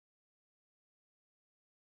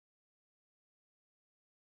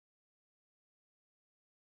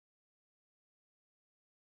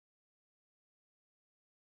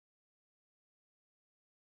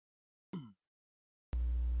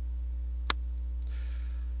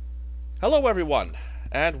Hello, everyone,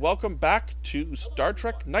 and welcome back to Star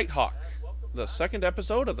Trek Nighthawk, the second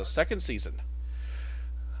episode of the second season.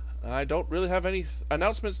 I don't really have any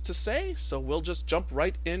announcements to say, so we'll just jump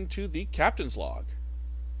right into the captain's log.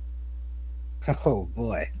 Oh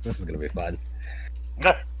boy, this is going to be fun.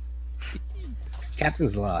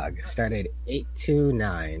 Captain's log, stardate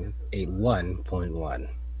 82981.1.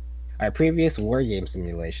 Our previous wargame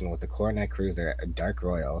simulation with the Coronet cruiser Dark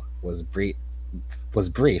Royal was brief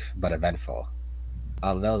but eventful.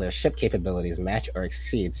 Although their ship capabilities match or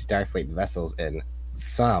exceed Starfleet vessels in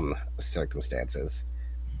some circumstances,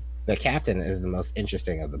 the captain is the most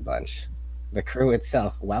interesting of the bunch. The crew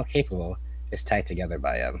itself, while capable, is tied together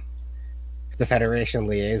by him. The Federation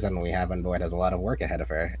liaison we have on board has a lot of work ahead of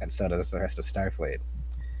her, and so does the rest of Starfleet.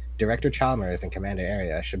 Director Chalmers and Commander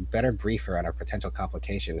Area should better brief her on our potential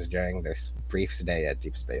complications during their brief stay at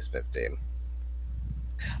Deep Space 15.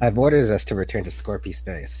 I've ordered us to return to Skorpi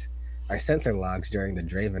space. Our sensor logs during the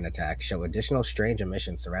Draven attack show additional strange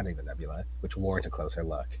emissions surrounding the nebula, which warrant a closer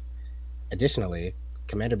look. Additionally,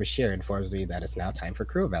 Commander Bashir informs me that it's now time for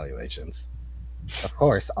crew evaluations. Of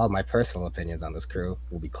course, all my personal opinions on this crew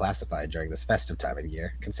will be classified during this festive time of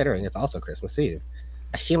year, considering it's also Christmas Eve,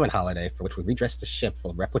 a human holiday for which we redress the ship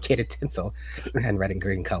full of replicated tinsel and red and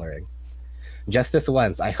green coloring. Just this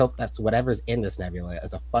once, I hope that whatever's in this nebula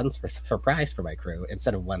is a fun surprise for my crew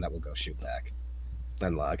instead of one that will go shoot back.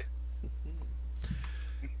 Unlog.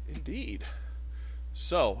 Indeed.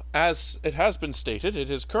 So, as it has been stated,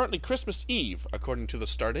 it is currently Christmas Eve, according to the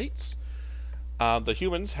stardates. The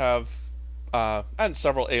humans have, and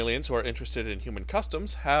several aliens who are interested in human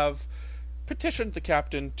customs, have petitioned the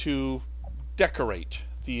captain to decorate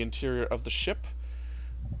the interior of the ship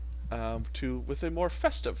with a more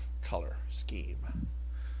festive color scheme.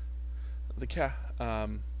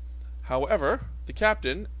 However, the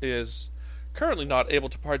captain is currently not able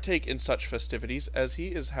to partake in such festivities as he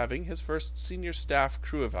is having his first senior staff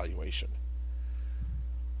crew evaluation.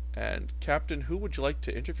 And Captain, who would you like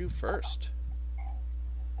to interview first?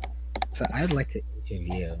 So I'd like to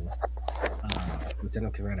interview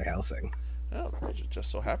Lieutenant Commander Helsing. Oh, it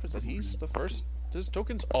just so happens that he's the first. His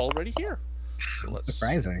token's already here. So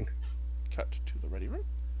surprising. Cut to the ready room.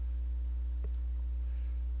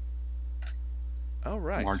 All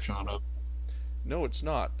right. March on up. No, it's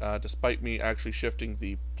not. Despite me actually shifting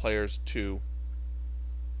the players to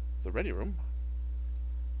the ready room.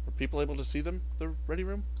 Are people able to see them, the ready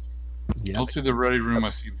room? I don't see the ready room. I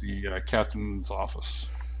see the captain's office.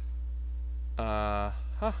 Huh.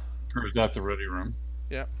 Or is that the ready room?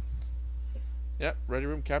 Yeah. Yeah, ready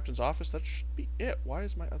room, captain's office. That should be it. Why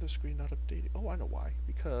is my other screen not updated? Oh, I know why.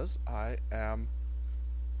 Because I am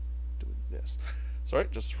doing this. Sorry,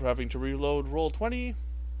 just having to reload Roll20.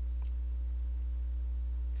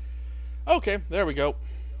 Okay, there we go.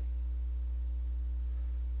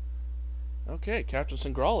 Okay, Captain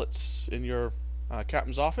Singral, it's in your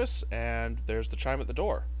captain's office, and there's the chime at the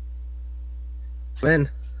door. Lynn.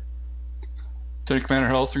 Lieutenant Commander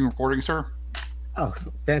Helsing reporting, sir. Oh,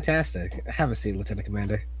 fantastic. Have a seat, Lieutenant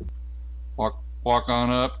Commander. Walk on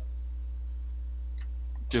up.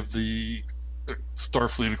 Give the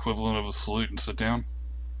Starfleet equivalent of a salute and sit down.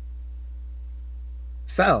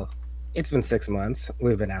 So, it's been 6 months.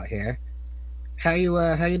 We've been out here. How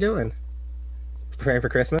you doing? Preparing for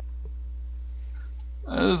Christmas?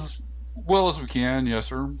 As well as we can, yes,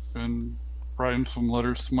 sir. Been writing some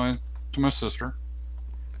letters to my sister.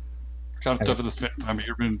 Kind of tough at this time of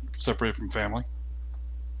year, being separated from family.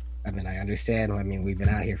 I mean, I understand. I mean, we've been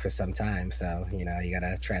out here for some time, so, you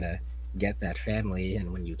gotta try to get that family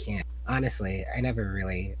in when you can. Honestly, I never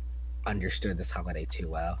really understood this holiday too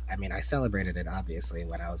well. I mean, I celebrated it, obviously,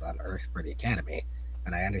 when I was on Earth for the Academy,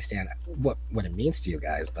 and I understand what it means to you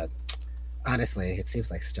guys, but honestly, it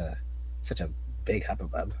seems like such a big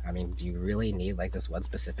hubbub. I mean, do you really need, like, this one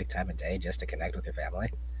specific time of day just to connect with your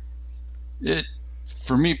family?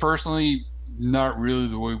 For me personally, not really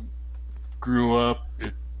the way I grew up.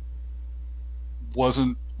 It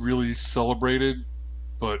wasn't really celebrated,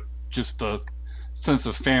 but just the sense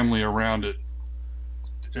of family around it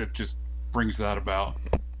just brings that about.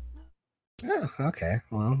 Oh, okay.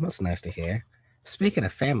 Well, that's nice to hear. Speaking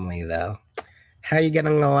of family, though, how are you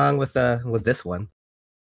getting along with this one?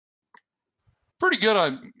 Pretty good,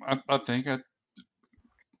 I think.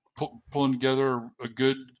 Pulling together a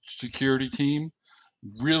good security team.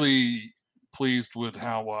 Really pleased with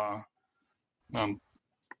how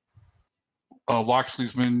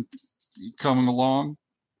Loxley's been coming along.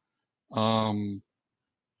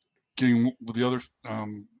 Getting with the other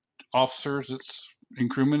officers and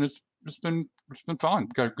crewmen, it's been fun.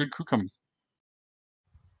 Got a good crew coming.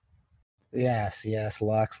 Yes,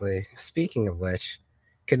 Loxley. Speaking of which,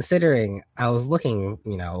 considering I was looking,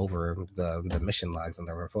 over the mission logs and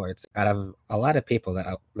the reports, out of a lot of people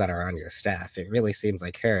that are on your staff, it really seems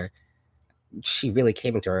like she really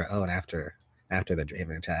came into her own after the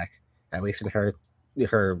Draven attack. At least in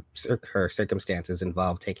her circumstances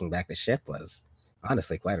involved taking back the ship was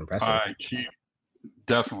honestly quite impressive. She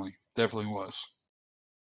definitely was.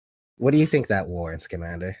 What do you think that warrants,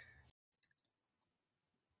 Commander?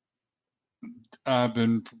 I've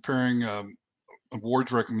been preparing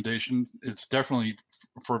awards recommendation. It's definitely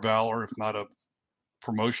for valor, if not a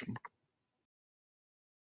promotion.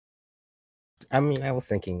 I mean, I was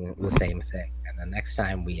thinking the same thing. And the next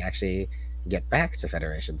time we actually get back to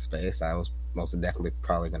Federation space, I was most definitely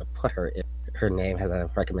probably going to put her in. Her name has a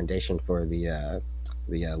recommendation for the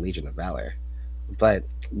Legion of Valor. But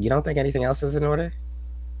you don't think anything else is in order?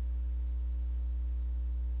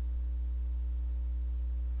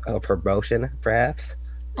 A promotion, perhaps?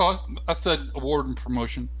 Oh, I said award and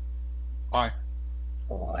promotion. Aye.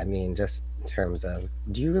 Well, I mean, just in terms of,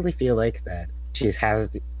 do you really feel like that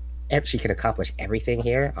she can accomplish everything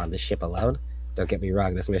here on this ship alone? Don't get me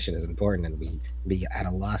wrong, this mission is important and we'd be at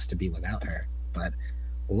a loss to be without her. But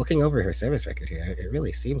looking over her service record here, it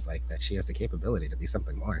really seems like that she has the capability to be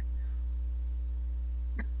something more.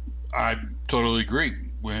 I totally agree.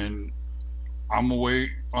 When I'm away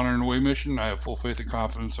on an away mission, I have full faith and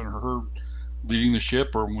confidence in her leading the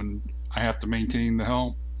ship, or when I have to maintain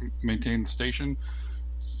the station,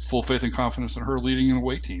 full faith and confidence in her leading an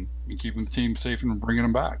away team and keeping the team safe and bringing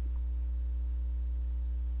them back.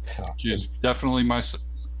 So She's definitely my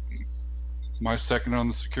second on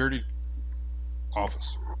the security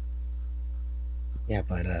office. Yeah,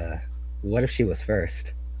 but what if she was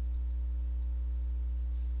first?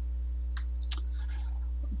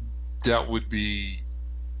 That would be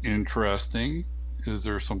interesting. Is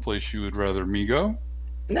there someplace you would rather me go?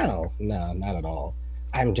 No, not at all.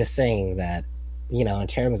 I'm just saying that, in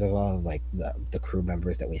terms of all like the crew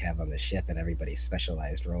members that we have on the ship and everybody's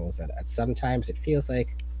specialized roles, that at sometimes it feels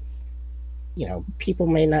like, people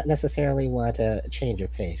may not necessarily want to change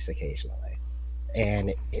of pace occasionally.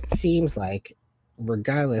 And it seems like,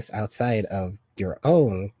 regardless outside of your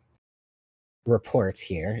own reports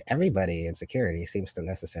here, everybody in security seems to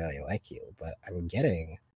necessarily like you. But I'm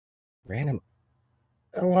getting random.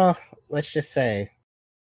 Well, let's just say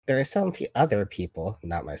there are some other people,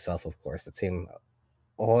 not myself, of course, that seem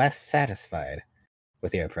less satisfied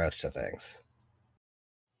with your approach to things.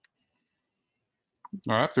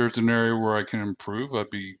 All right, if there's an area where I can improve, I'd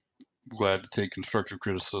be glad to take constructive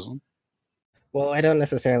criticism. Well, I don't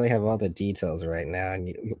necessarily have all the details right now,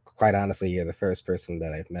 and quite honestly, you're the first person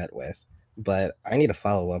that I've met with. But I need to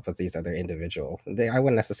follow up with these other individuals. I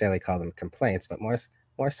wouldn't necessarily call them complaints, but more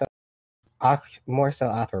so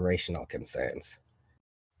operational concerns.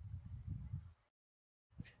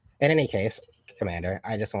 In any case, Commander,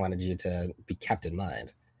 I just wanted you to be kept in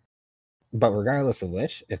mind. But regardless of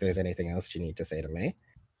which, if there's anything else you need to say to me,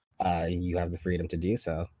 you have the freedom to do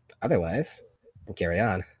so. Otherwise, carry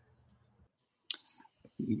on.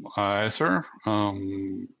 Aye, sir.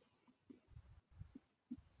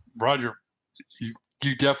 Roger,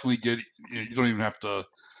 you definitely get. You don't even have to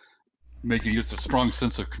make it. Just a strong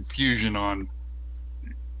sense of confusion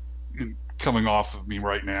coming off of me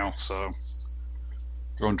right now. So,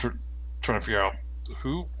 going trying to figure out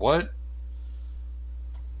who, what.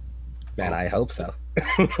 Man, I hope so.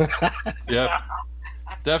 Yeah,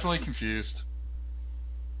 definitely confused.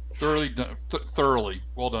 Thoroughly.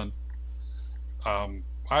 Well done.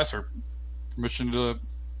 Aye, sir. Permission to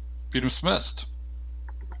be dismissed.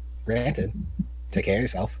 Granted. Take care of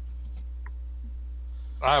yourself.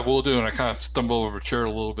 I will do, and I kind of stumble over a chair a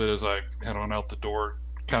little bit as I head on out the door,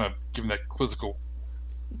 kind of giving that quizzical,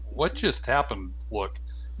 what just happened look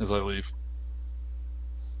as I leave.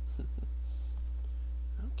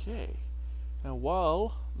 Okay. Now,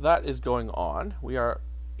 while that is going on, we are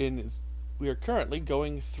currently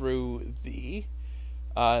going through the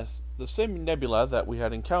same nebula that we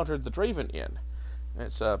had encountered the Draven in.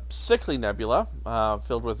 It's a sickly nebula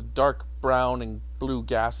filled with dark brown and blue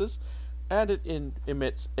gases, and it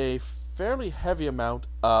emits a fairly heavy amount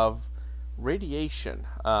of radiation.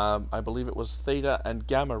 I believe it was theta and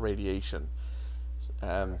gamma radiation.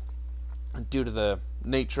 Due to the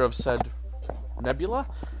nature of said nebula,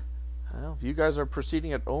 well, you guys are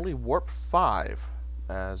proceeding at only warp 5,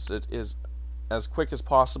 as it is as quick as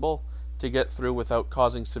possible to get through without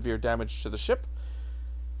causing severe damage to the ship,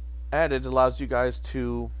 and it allows you guys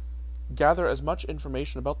to gather as much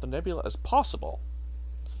information about the nebula as possible.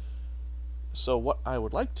 So what I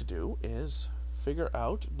would like to do is figure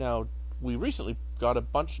out, now, we recently got a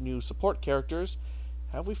bunch of new support characters.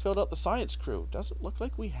 Have we filled out the science crew? Doesn't look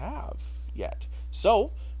like we have yet.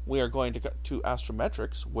 So we are going to go to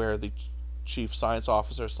Astrometrics, where the chief science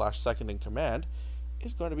officer / second in command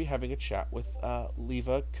is going to be having a chat with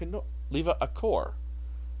Leva Akor,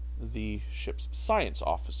 the ship's science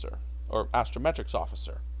officer, or astrometrics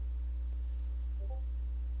officer.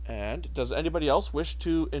 And does anybody else wish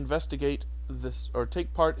to investigate this, or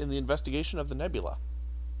take part in the investigation of the nebula?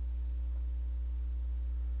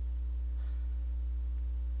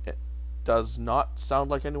 It does not sound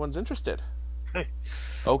like anyone's interested.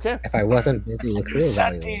 Okay. If I wasn't busy with crew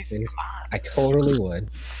evaluations, I totally would.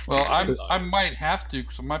 Well, I might have to,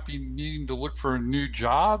 because I might be needing to look for a new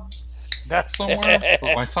job somewhere.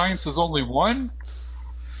 But my science is only one.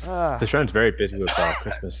 The Shrone's very busy with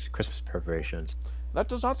Christmas preparations. That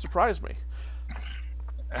does not surprise me.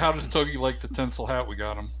 How does Togi like the tinsel hat we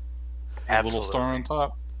got him? A little star on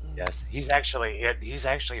top. Yes, he's actually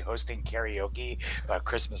hosting karaoke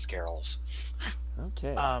Christmas carols.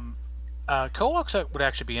 Okay. Coax would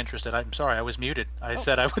actually be interested. I'm sorry, I was muted. I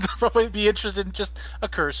said I would probably be interested in just a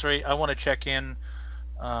cursory. I want to check in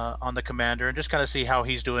on the commander and just kind of see how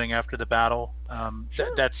he's doing after the battle.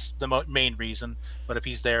 Sure. That's the main reason. But if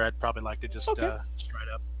he's there, I'd probably like to just stride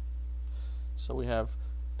up. So we have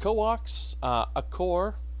Coax,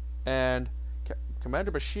 Akor, and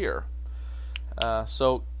Commander Bashir.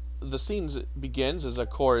 So the scene begins as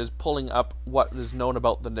Akor is pulling up what is known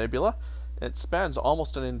about the nebula. It spans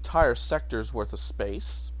almost an entire sector's worth of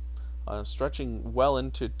space, stretching well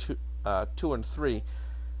into 2 and 3.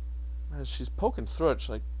 As she's poking through it, she's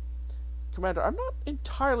like, Commander, I'm not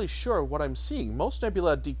entirely sure what I'm seeing. Most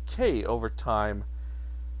nebula decay over time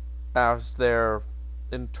as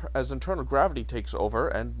internal gravity takes over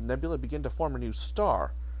and nebula begin to form a new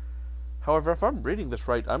star. However, if I'm reading this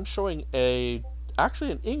right, I'm showing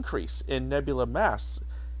actually an increase in nebula mass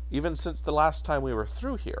even since the last time we were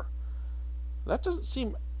through here. That doesn't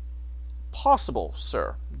seem possible,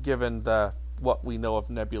 sir, given what we know of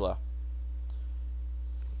nebula.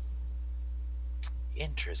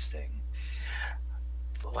 Interesting.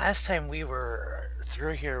 The last time we were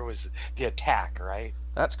through here was the attack, right?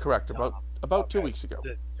 That's correct. About 2 weeks ago.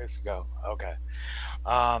 2 weeks ago. Okay.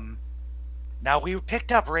 Now we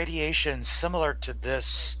picked up radiation similar to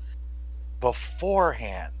this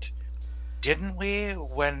beforehand, didn't we?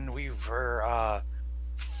 When we were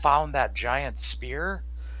found that giant spear.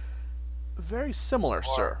 Very similar,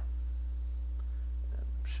 sir.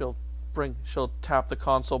 She'll tap the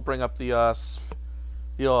console, bring up the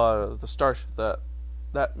star,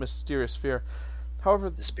 that mysterious sphere. However,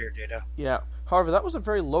 The spear data. yeah. However, that was a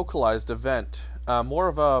very localized event, more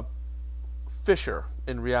of a fissure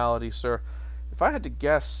in reality, sir. If I had to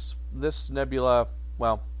guess, this nebula,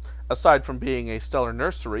 well, aside from being a stellar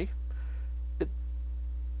nursery,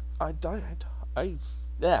 I'm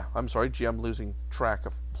sorry, gee, I'm losing track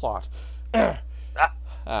of plot.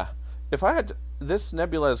 This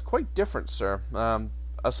nebula is quite different, sir.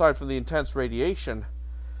 Aside from the intense radiation,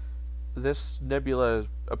 this nebula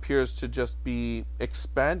appears to just be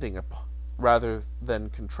expanding rather than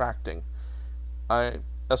contracting.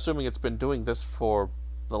 Assuming it's been doing this for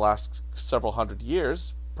the last several hundred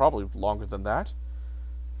years, probably longer than that.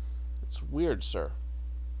 It's weird, sir.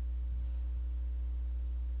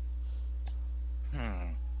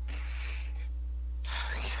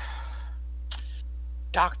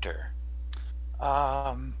 Doctor,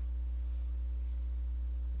 I'm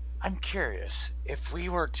curious, if we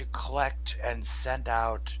were to collect and send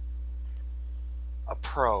out a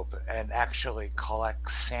probe and actually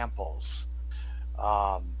collect samples,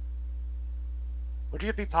 would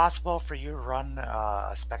it be possible for you to run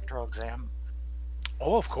a spectral exam?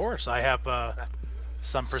 Oh, of course. I have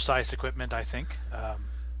some precise equipment, I think.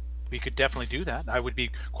 We could definitely do that. I would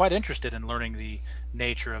be quite interested in learning the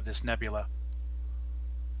nature of this nebula.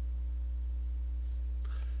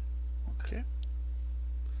 Okay.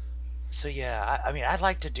 So yeah, I mean, I would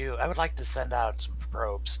like to send out some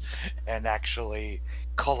probes and actually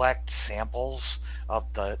collect samples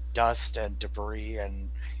of the dust and debris and,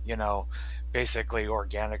 basically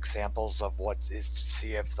organic samples of what is, to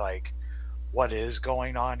see if what is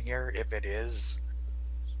going on here, if it is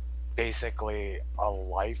basically a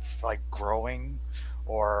life growing,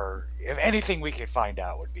 or if anything we could find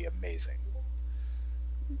out would be amazing.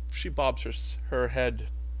 She bobs her head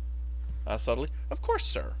subtly. Of course,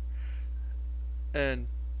 sir. And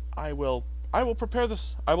I will prepare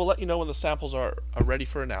this. I will let you know when the samples are ready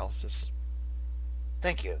for analysis.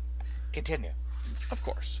 Thank you. Continue. Of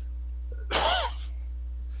course.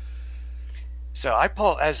 So I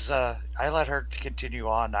let her continue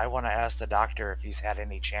on. I want to ask the doctor if he's had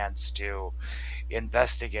any chance to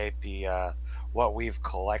investigate the what we've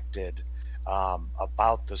collected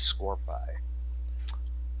about the Skorpi.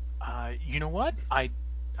 You know what? I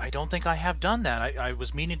don't think I have done that. I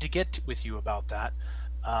was meaning to get with you about that.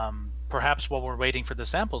 Perhaps while we're waiting for the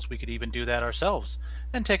samples, we could even do that ourselves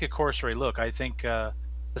and take a cursory look. I think the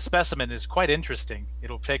specimen is quite interesting.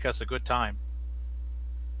 It'll take us a good time.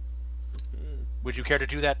 Would you care to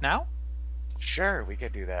do that now? Sure, we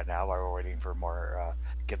could do that now while we're waiting for more,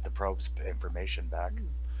 get the probe's information back.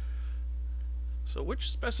 So which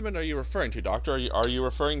specimen are you referring to, Doctor? Are you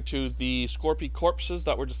referring to the Skorpi corpses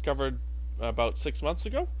that were discovered about 6 months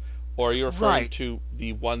ago? Or are you referring Right. to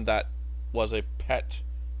the one that was a pet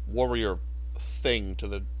warrior thing to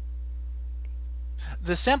the...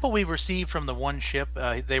 The sample we received from the one ship,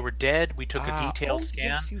 they were dead. We took a detailed scan.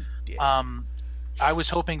 Yes, you did. I was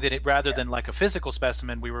hoping that rather than like a physical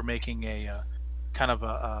specimen, we were making a kind of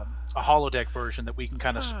a holodeck version that we can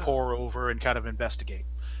kind of pore over and kind of investigate.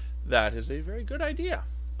 That is a very good idea.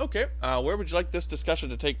 Okay, where would you like this discussion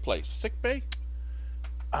to take place? Sick bay?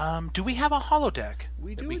 Do we have a holodeck?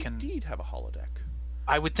 We do indeed have a holodeck.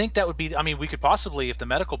 I would think that would be. I mean, we could possibly, if the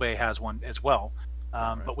medical bay has one as well,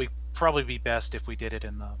 Right. but we'd probably be best if we did it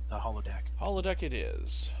in the holodeck. Holodeck it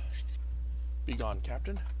is. Be gone,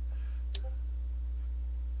 Captain.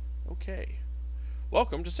 Okay.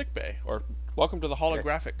 Welcome to sick bay, or welcome to the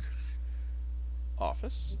holographic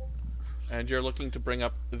office. And you're looking to bring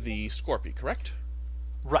up the Skorpi, correct?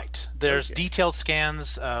 Right. There's Okay. detailed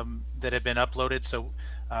scans that have been uploaded. So,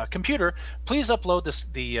 computer, please upload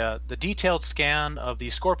the detailed scan of the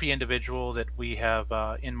Skorpi individual that we have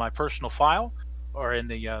in my personal file, or in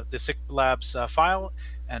the Sick Labs file,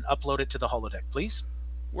 and upload it to the holodeck, please.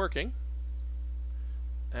 Working.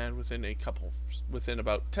 And within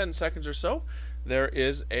about 10 seconds or so, there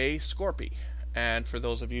is a Skorpi. And for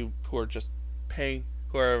those of you who are just who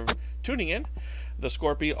are tuning in, the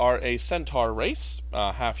Skorpi are a centaur race,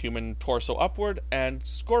 half human torso upward and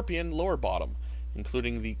scorpion lower bottom,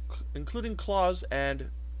 including claws and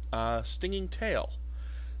stinging tail.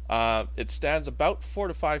 It stands about 4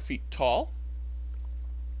 to 5 feet tall,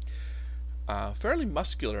 fairly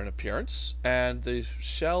muscular in appearance, and the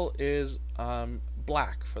shell is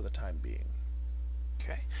black for the time being.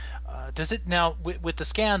 Okay. Does it now with the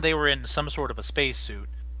scan? They were in some sort of a spacesuit.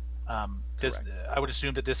 Correct. I would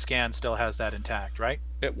assume that this scan still has that intact, right?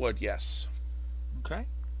 It would, yes. Okay.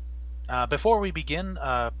 Before we begin,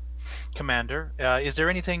 Commander, is there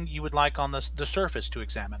anything you would like on the surface to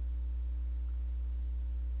examine?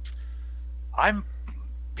 I'm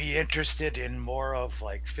be interested in more of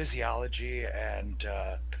like physiology, and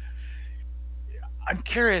I'm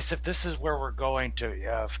curious if this is where we're going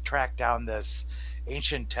to track down this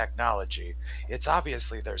ancient technology. It's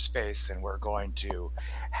obviously their space, and we're going to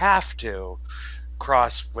have to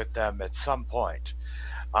cross with them at some point.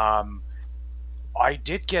 I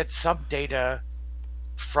did get some data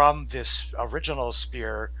from this original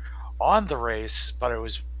spear on the race, but it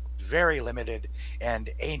was very limited and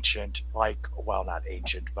ancient. Like, well, not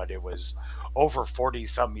ancient, but it was over 40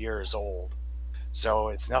 some years old. So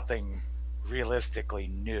it's nothing realistically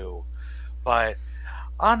new. But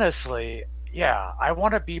honestly, yeah, I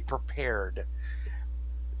want to be prepared,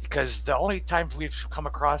 because the only time we've come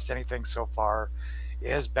across anything so far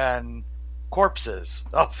has been corpses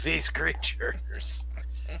of these creatures.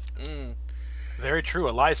 Very true.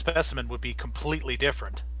 A live specimen would be completely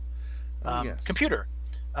different. Yes. Computer,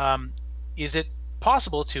 is it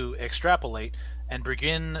possible to extrapolate and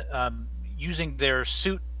begin using their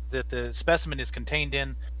suit that the specimen is contained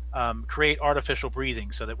in, create artificial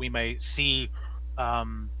breathing so that we may see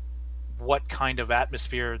what kind of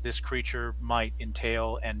atmosphere this creature might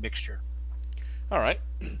entail and mixture? All right.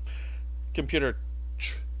 Computer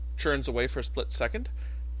churns away for a split second.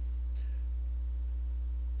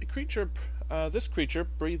 This creature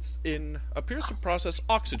appears to process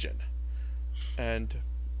oxygen, and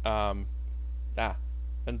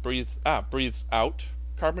breathes out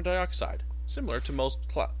carbon dioxide, similar to most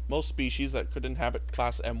species that could inhabit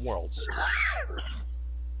Class M worlds.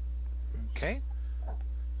 Okay.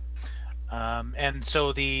 And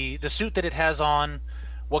so the suit that it has on,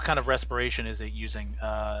 what kind of respiration is it using?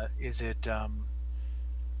 Is it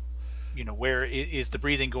where is the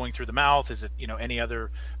breathing going through the mouth? Is it any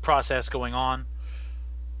other process going on?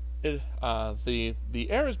 The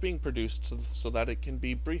air is being produced so that it can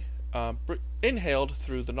be inhaled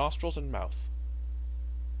through the nostrils and mouth.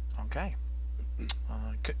 Okay.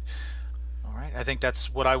 All right. I think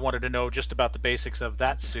that's what I wanted to know just about the basics of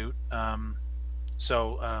that suit.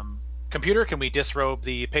 Computer, can we disrobe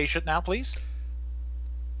the patient now, please?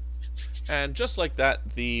 And just like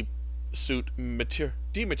that, the suit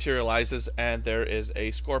dematerializes, and there is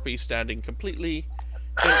a Skorpi standing completely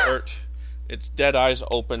inert, its dead eyes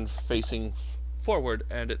open, facing forward,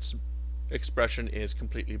 and its expression is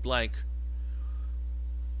completely blank.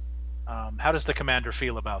 How does the commander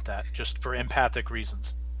feel about that, just for empathic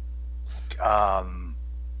reasons? Not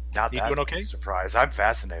You that doing okay? surprised. I'm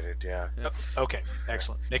fascinated. Yeah. Okay,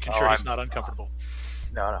 excellent. Making Oh, sure he's I'm- not uncomfortable.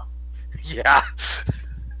 No. Yeah.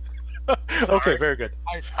 Okay, very good.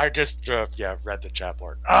 I just read the chat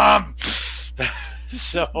board.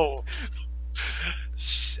 So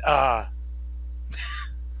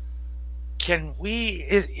can we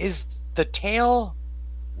is the tail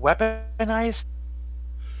weaponized?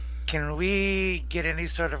 Can we get any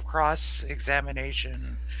sort of cross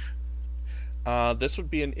examination? This would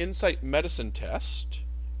be an insight medicine test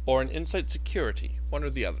or an insight security, one or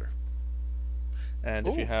the other. And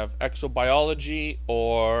if you Ooh. have exobiology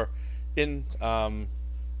or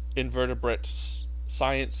invertebrate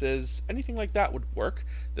sciences, anything like that would work.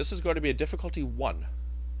 This is going to be a difficulty 1.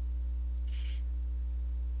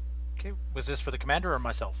 Okay, was this for the commander or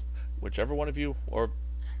myself? Whichever one of you, or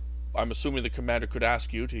I'm assuming the commander could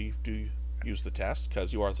ask you to use the test,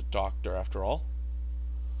 because you are the doctor after all.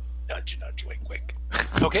 Nudge, wink, wink.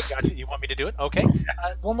 Okay, gotcha. You want me to do it? Okay.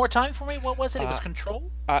 One more time for me. What was it? It was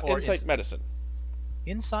control? Or Insight medicine.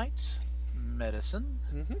 Insight medicine.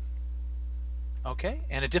 Mm-hmm. Okay,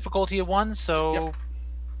 and a difficulty of 1, so... Yep.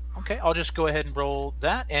 Okay, I'll just go ahead and roll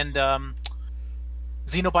that. And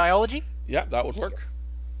xenobiology? Yeah, that would work.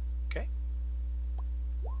 Okay.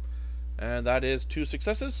 And that is 2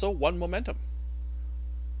 successes, so 1 momentum.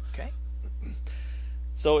 Okay.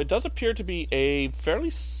 So it does appear to be a fairly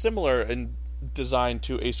similar in design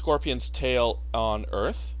to a scorpion's tail on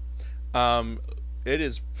Earth. It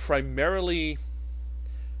is primarily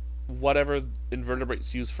whatever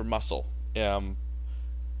invertebrates use for muscle. Can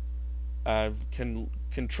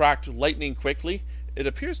contract lightning quickly. It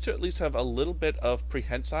appears to at least have a little bit of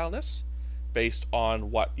prehensileness based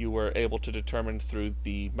on what you were able to determine through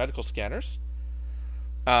the medical scanners.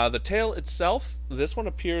 The tail itself, this one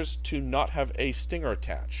appears to not have a stinger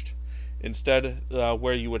attached. Instead,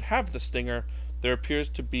 where you would have the stinger, there appears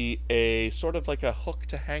to be a sort of like a hook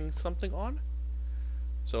to hang something on.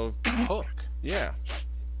 So, Hook. yeah.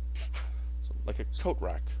 So, like a coat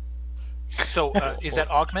rack. So is that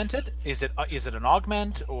augmented? Is it an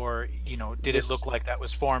augment, or did it look like that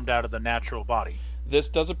was formed out of the natural body? This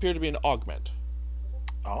does appear to be an augment.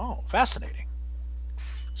 Oh, fascinating.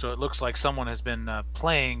 So it looks like someone has been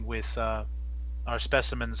playing with our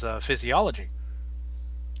specimen's physiology.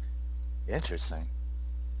 Interesting.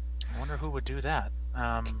 I wonder who would do that.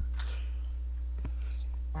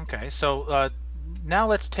 Okay, so now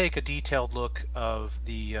let's take a detailed look of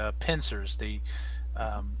the pincers.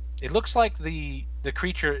 It looks like the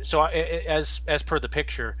creature. So as per the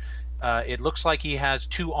picture, it looks like he has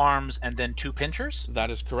 2 arms and then 2 pincers. That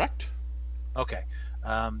is correct. Okay.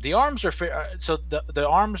 The arms are so the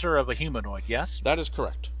arms are of a humanoid. Yes. That is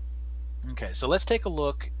correct. Okay. So let's take a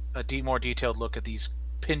look, more detailed look at these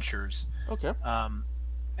pincers. Okay.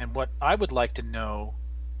 And what I would like to know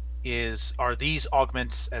is, are these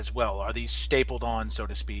augments as well? Are these stapled on, so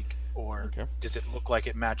to speak, or does it look like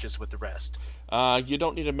it matches with the rest? You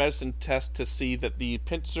don't need a medicine test to see that the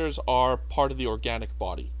pincers are part of the organic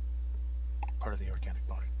body. Part of the organic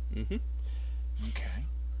body. Mm-hmm. Okay.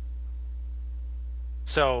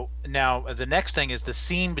 So now the next thing is the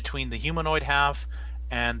seam between the humanoid half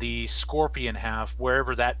and the scorpion half,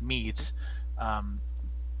 wherever that meets.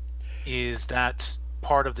 Is that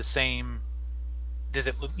part of the same? Does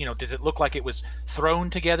it look like it was thrown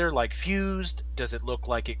together, like fused? Does it look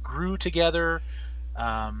like it grew together?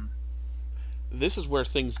 This is where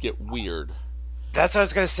things get weird. That's what I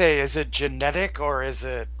was gonna say. Is it genetic, or is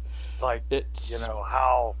it like It's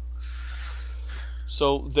how?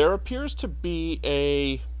 So there appears to be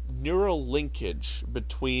a neural linkage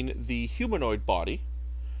between the humanoid body.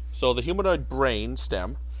 So the humanoid brain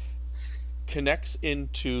stem connects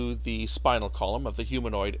into the spinal column of the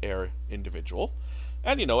humanoid individual.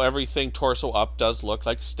 And everything torso up does look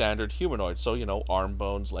like standard humanoid. So arm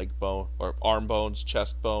bones, leg bone, or arm bones,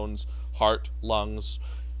 chest bones, heart, lungs,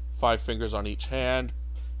 5 fingers on each hand.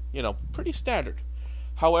 Pretty standard.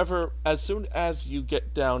 However, as soon as you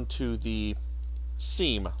get down to the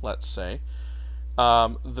seam, let's say,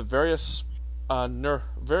 the various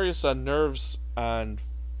nerves and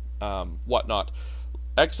whatnot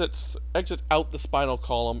exit out the spinal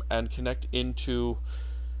column and connect into,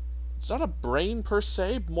 it's not a brain per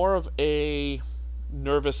se, more of a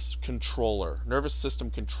nervous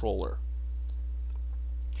system controller,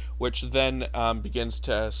 which then begins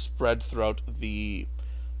to spread throughout the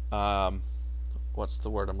what's the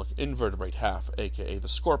word I'm looking? Invertebrate half, aka the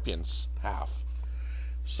scorpion's half.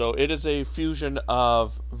 So it is a fusion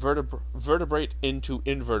of vertebrate into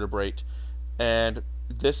invertebrate, and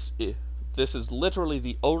this is literally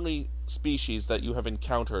the only species that you have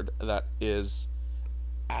encountered that is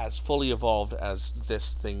as fully evolved as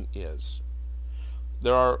this thing is.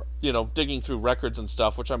 There are, digging through records and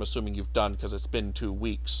stuff, which I'm assuming you've done because it's been 2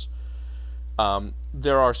 weeks.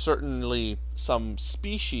 There are certainly some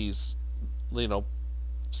species,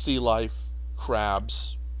 sea life,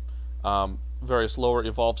 crabs, various lower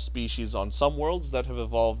evolved species on some worlds that have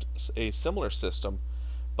evolved a similar system,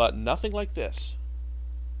 but nothing like this.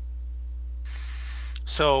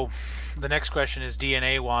 So the next question is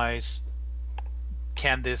DNA wise,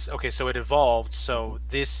 can this, okay, so it evolved, so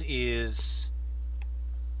this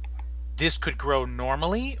could grow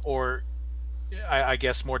normally, or I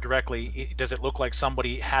guess more directly, does it look like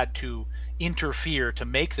somebody had to interfere to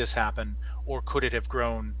make this happen, or could it have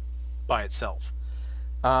grown by itself?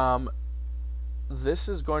 This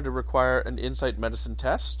is going to require an insight medicine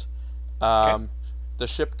test. Okay. The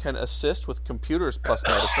ship can assist with computers plus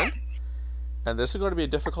medicine, and this is going to be a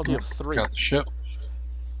difficulty of 3. Got the ship.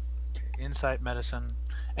 Insight medicine,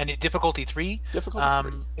 and difficulty 3.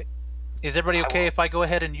 Difficulty 3. Is everybody okay if I go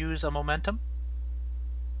ahead and use a momentum?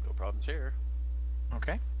 No problems here.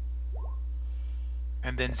 Okay.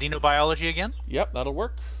 And then xenobiology again? Yep, that'll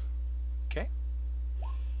work. Okay.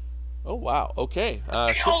 Oh, wow. Okay.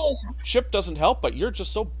 Ship doesn't help, but you're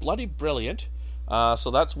just so bloody brilliant.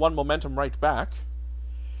 So that's 1 momentum right back.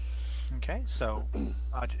 Okay, so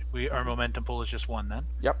our momentum pool is just 1 then.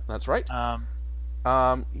 Yep, that's right.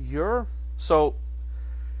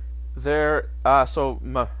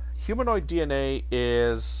 Humanoid DNA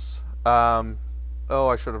is I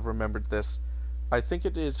should have remembered this. I think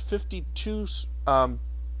it is 52 strands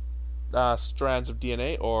of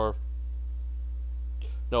DNA, or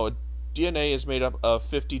no, DNA is made up of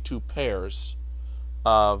 52 pairs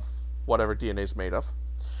of whatever DNA is made of.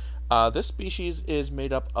 This species is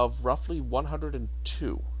made up of roughly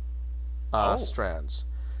 102 strands.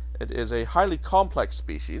 It is a highly complex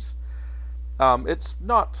species. It's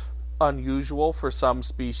not unusual for some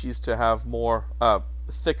species to have more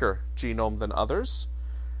thicker genome than others,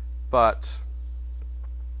 but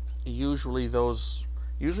usually the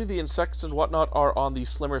insects and whatnot are on the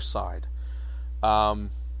slimmer side.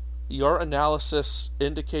 Your analysis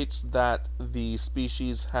indicates that the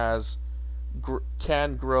species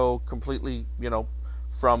can grow completely,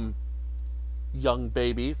 from young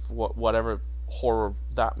baby, whatever horror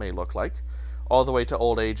that may look like, all the way to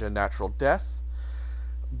old age and natural death.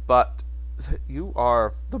 But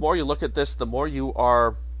the more you look at this, the more you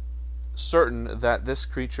are certain that this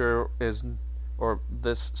creature or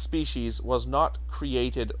this species was not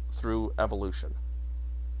created through evolution,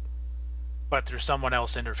 but through someone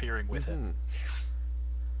else interfering with it.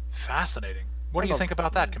 Fascinating. What do you think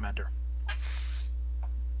about that, Commander?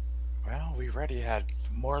 Well, we've already had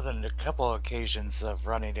more than a couple of occasions of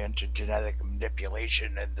running into genetic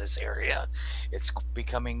manipulation in this area. It's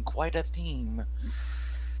becoming quite a theme.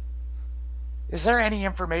 Is there any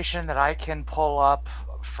information that I can pull up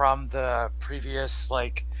from the previous,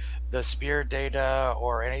 the spear data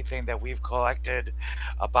or anything that we've collected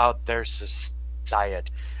about their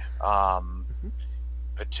society?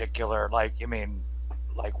 Particular,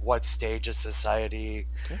 what stage of society?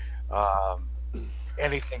 Okay.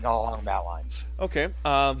 Anything along that lines. Okay.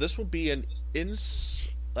 This will be an use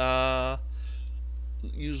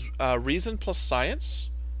reason plus science.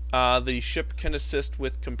 The ship can assist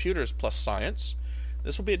with computers plus science.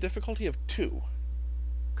 This will be a difficulty of 2.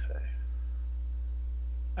 Okay.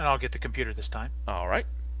 And I'll get the computer this time. All right.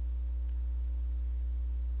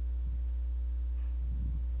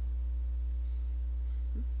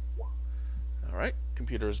 All right.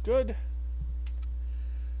 Computer is good.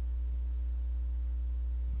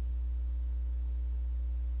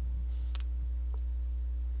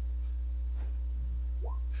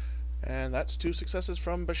 And that's 2 successes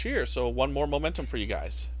from Bashir, so 1 more momentum for you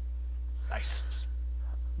guys. Nice.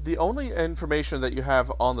 The only information that you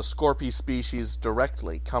have on the Skorpi species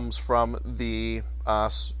directly comes from the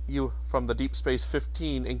Deep Space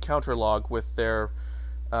 15 encounter log with their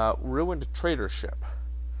ruined trader ship,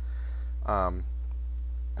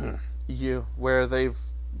 where they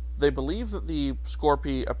believe that the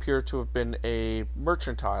Skorpi appear to have been a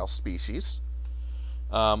mercantile species,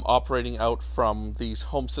 operating out from the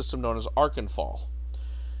home system known as Arkenfall.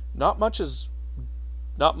 Not much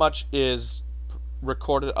is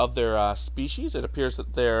recorded of their species. It appears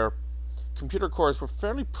that their computer cores were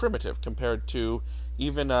fairly primitive compared to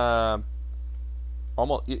even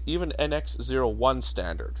even NX01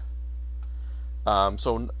 standard.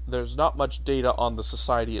 So there's not much data on the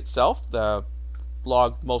society itself. The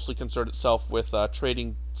blog mostly concerned itself with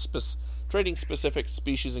trading specific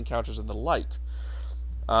species encounters and the like.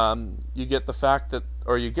 You get the fact that,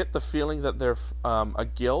 or you get the feeling that they're a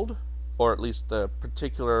guild, or at least the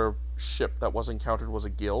particular ship that was encountered was a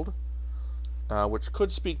guild, which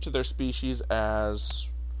could speak to their species as,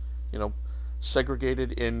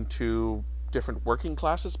 segregated into different working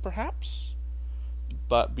classes, perhaps.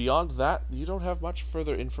 But beyond that, you don't have much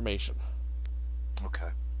further information. Okay.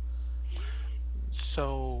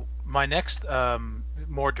 So my next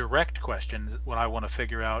more direct question, what I want to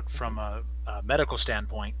figure out from a medical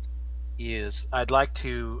standpoint, is I'd like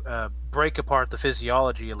to break apart the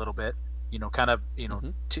physiology a little bit.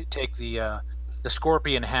 To take the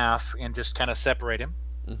Skorpi in half and just kind of separate him.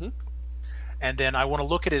 Mm-hmm. And then I want to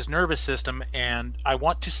look at his nervous system, and I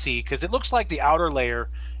want to see, because it looks like the outer layer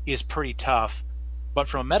is pretty tough, but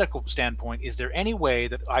from a medical standpoint, is there any way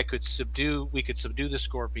that we could subdue the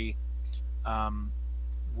Skorpi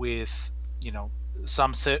with,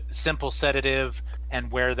 some simple sedative,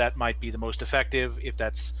 and where that might be the most effective, if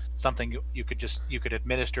that's something you could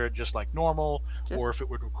administer it just like normal, okay, or if it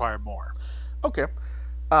would require more. Okay.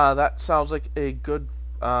 That sounds like a good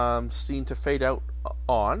scene to fade out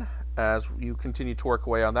on as you continue to work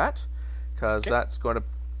away on that, because that's going to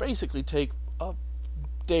basically take a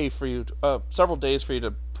day for you, several days for you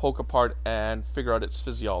to poke apart and figure out its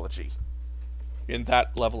physiology in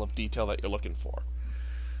that level of detail that you're looking for.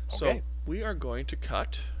 Okay. So we are going to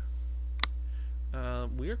cut.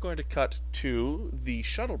 To the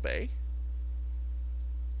shuttle bay,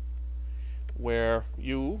 where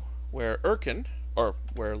Lieutenant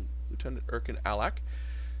Erkin Alak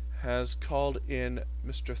has called in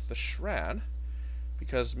Mr. Thishran,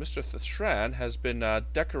 because Mr. Thishran has been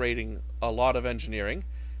decorating a lot of engineering,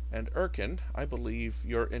 and Erkin, I believe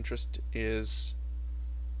your interest is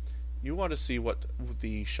you want to see what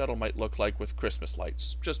the shuttle might look like with Christmas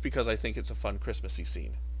lights, just because I think it's a fun Christmassy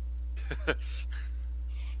scene.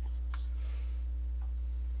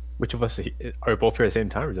 Which of us are we both here at the same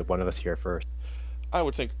time, or is one of us here first? I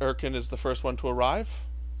would think Erkin is the first one to arrive.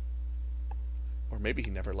 Or maybe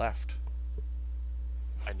he never left.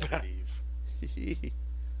 I never leave.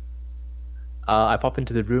 I pop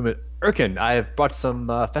into the room at Erkin. I have brought some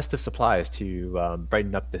festive supplies to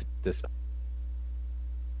brighten up this.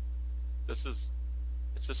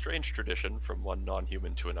 It's a strange tradition from one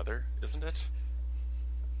non-human to another, isn't it?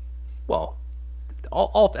 Well,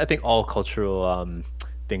 I think all cultural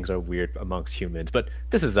things are weird amongst humans, but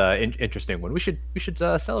this is an interesting one. We should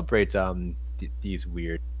celebrate these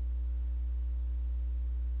weird.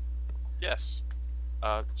 Yes.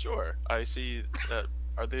 Sure. I see that.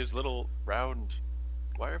 Are these little round...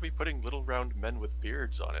 Why are we putting little round men with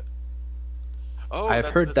beards on it? Oh, I've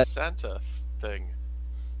that's heard the that Santa thing.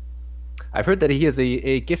 I've heard that he is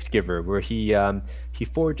a gift giver, where he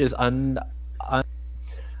forges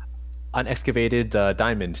unexcavated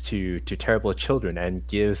diamonds to terrible children and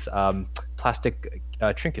gives plastic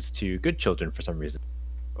trinkets to good children for some reason.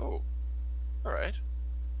 Oh, all right.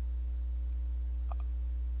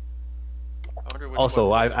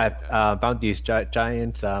 Also, I've found these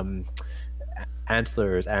giant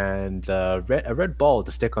antlers and a red ball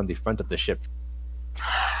to stick on the front of the ship.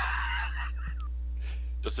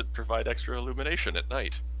 Does it provide extra illumination at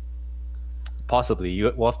night? Possibly.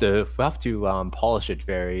 We'll have to polish it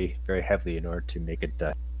very, very heavily in order to make it.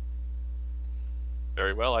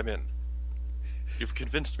 Very well, I'm in. You've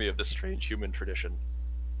convinced me of this strange human tradition.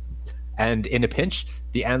 And in a pinch,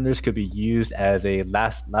 the antlers could be used as a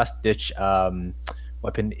last-ditch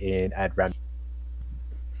weapon at random.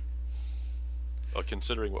 Well,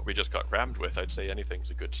 considering what we just got rammed with, I'd say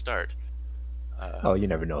anything's a good start. Oh, you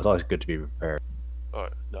never know. It's always good to be prepared. Oh,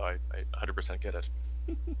 no, I 100% get it.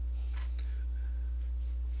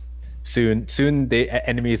 Soon the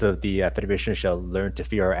enemies of the Federation shall learn to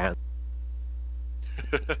fear our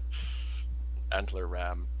antlers. Antler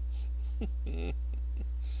ram.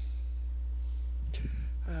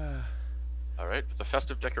 Alright, with the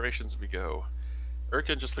festive decorations we go.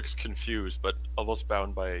 Erkin just looks confused, but almost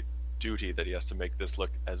bound by duty that he has to make this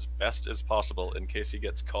look as best as possible in case he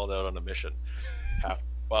gets called out on a mission.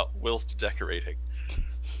 Whilst decorating.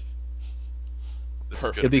 This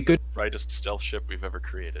is It'd be good. The brightest stealth ship we've ever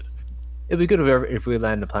created. It'd be good if we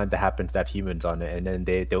land a planet that happens to have humans on it, and then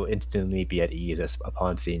they'll instantly be at ease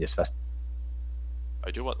upon seeing this festival.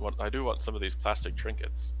 I do want some of these plastic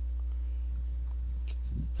trinkets.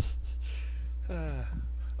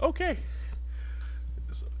 Okay.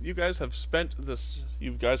 So you guys have spent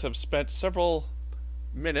several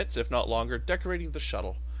minutes, if not longer, decorating the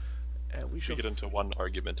shuttle. And we We shall get into one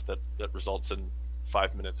argument that results in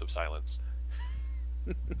 5 minutes of silence.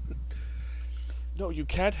 No, you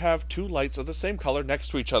can't have two lights of the same color next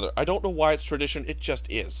to each other. I don't know why it's tradition, it just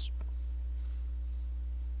is.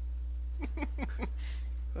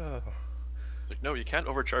 Oh. Like, no, you can't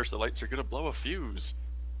overcharge the lights. You're gonna blow a fuse.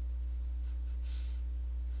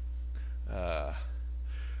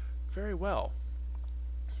 Very well.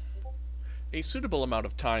 A suitable amount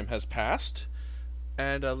of time has passed,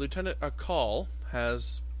 and Lieutenant Akal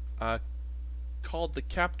has called the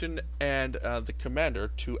captain and the commander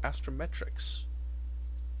to astrometrics.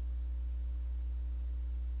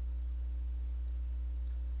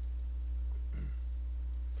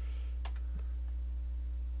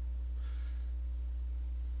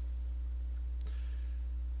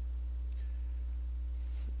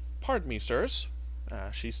 Pardon me, sirs,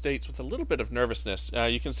 she states with a little bit of nervousness.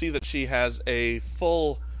 You can see that she has a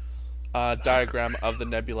full diagram of the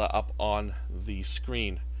nebula up on the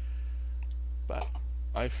screen. But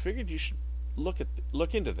I figured you should look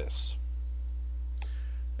into this.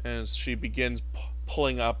 As she begins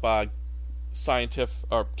pulling up scientific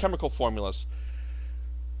or chemical formulas.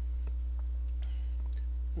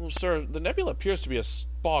 Well, sir, the nebula appears to be a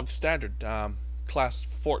bog standard class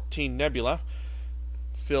 14 nebula,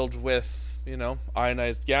 filled with,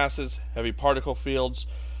 ionized gases, heavy particle fields,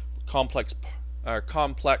 complex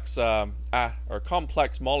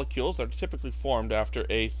molecules that are typically formed after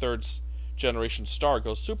a third generation star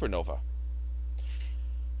goes supernova.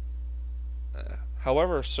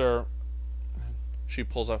 However, sir, she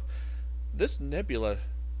pulls up, this nebula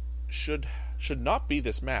should not be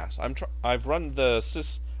this mass. I've run the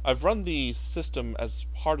system as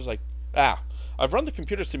hard as I've run the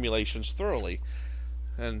computer simulations thoroughly,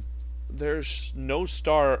 and there's no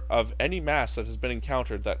star of any mass that has been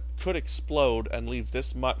encountered that could explode and leave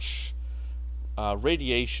this much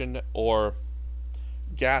radiation or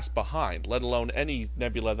gas behind, let alone any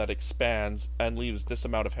nebula that expands and leaves this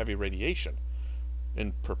amount of heavy radiation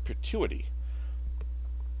in perpetuity.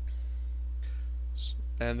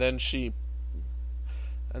 And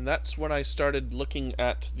that's when I started looking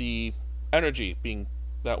at the energy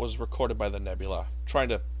that was recorded by the nebula, trying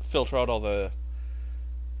to filter out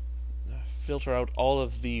all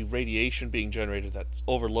of the radiation being generated that's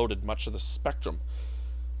overloaded much of the spectrum.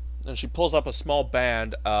 And she pulls up a small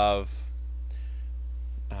band of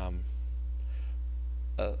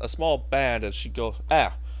as she goes.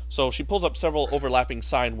 So she pulls up several overlapping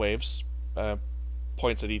sine waves,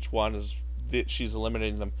 points at each one as she's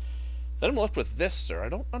eliminating them. Then I'm left with this, sir. I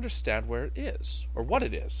don't understand where it is, or what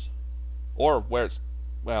it is, or where it's.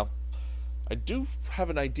 Well, I do have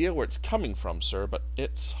an idea where it's coming from, sir, but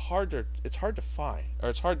it's hard to find, or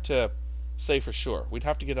it's hard to say for sure. We'd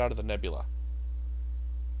have to get out of the nebula.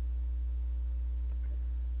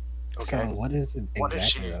 So what is it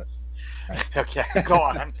exactly? Okay, go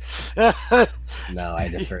on. No, I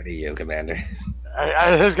defer to you, Commander.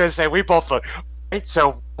 I was going to say, we both look. Wait,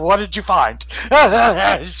 so what did you find?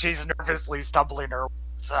 She's nervously stumbling her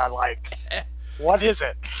words, what is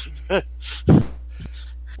it?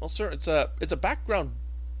 Well, sir, it's a background,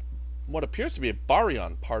 what appears to be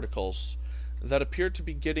baryon particles that appear to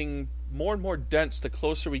be getting more and more dense the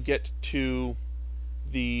closer we get to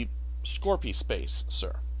the Skorpi space,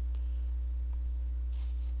 sir.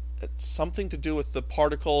 It's something to do with the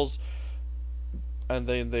particles, and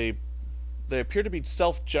they appear to be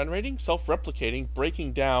self-generating, self-replicating,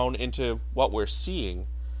 breaking down into what we're seeing,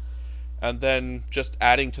 and then just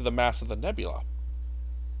adding to the mass of the nebula.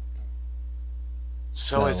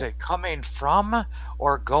 So is it coming from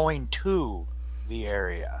or going to the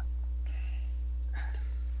area?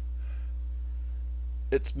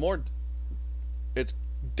 It's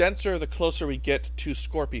denser the closer we get to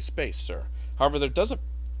Skorpi space, sir. However, there doesn't,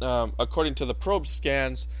 according to the probe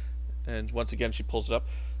scans, and once again she pulls it up,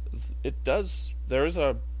 there is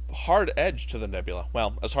a hard edge to the nebula.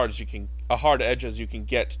 Well, a hard edge as you can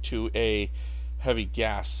get to a heavy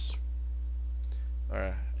gas,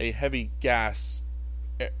 or a heavy gas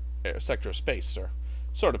sector of space, sir.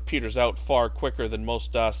 Sort of peters out far quicker than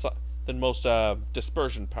most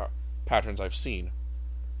dispersion patterns I've seen.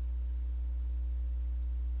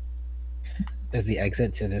 Is the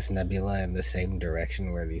exit to this nebula in the same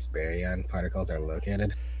direction where these baryon particles are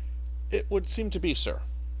located? It would seem to be, sir.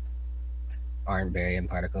 Aren't baryon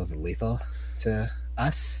particles lethal to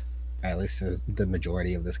us? Or at least to the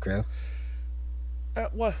majority of this crew?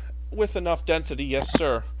 With enough density, yes,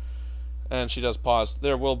 sir. And she does pause.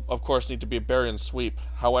 There will, of course, need to be a baryon sweep.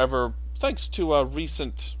 However, thanks to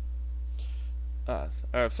recent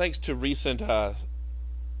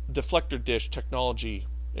deflector dish technology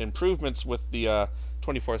improvements with the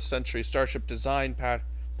 24th century starship design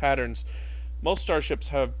patterns, most starships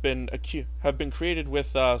have been created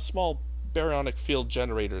with small baryonic field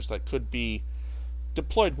generators that could be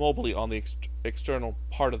deployed mobily on the external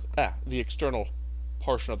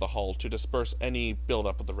portion of the hull to disperse any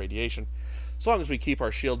buildup of the radiation. As long as we keep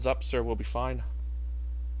our shields up, sir, we'll be fine.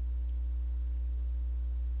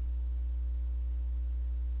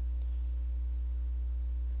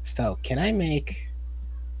 So, can I make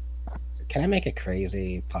a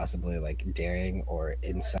crazy, possibly like daring or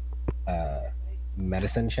insight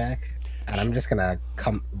medicine check? And I'm just gonna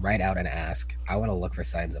come right out and ask. I want to look for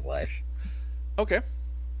signs of life. Okay.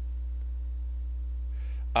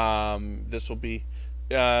 This will be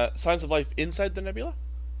signs of life inside the nebula?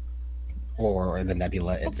 Or the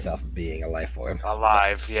nebula itself being a life form.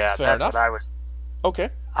 Alive, yeah, Fair that's enough. what I was. Okay.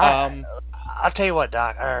 I'll tell you what,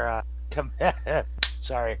 Doc.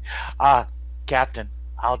 Sorry, Captain.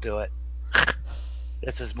 I'll do it.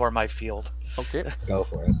 This is more my field. Okay. Go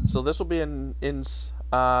for it. So this will be an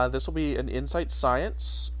insight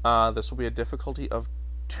science. This will be a difficulty of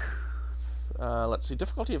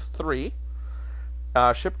difficulty of 3.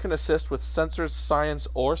 Ship can assist with sensors science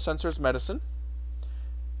or sensors medicine.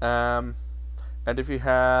 And if you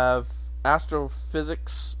have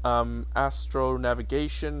astrophysics,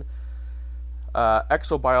 astronavigation,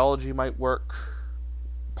 exobiology might work,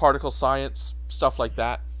 particle science, stuff like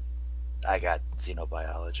that. I got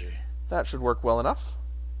xenobiology. That should work well enough.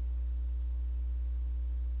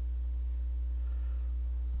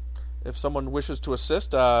 If someone wishes to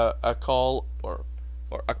assist, a call or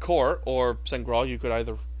a core or Sengral, you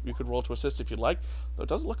could roll to assist if you'd like. Though it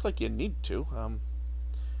doesn't look like you need to.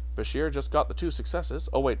 Bashir just got the 2 successes.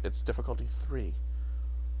 Oh wait, it's difficulty 3.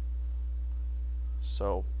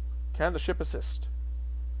 So, can the ship assist?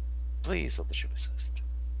 Please let the ship assist.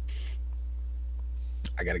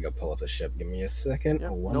 I gotta go pull up the ship. Give me a second.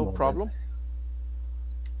 Yep, One no moment. problem.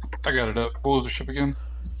 I got it up. What was the ship again?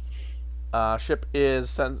 Ship is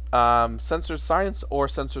sensors science or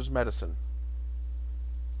sensors medicine.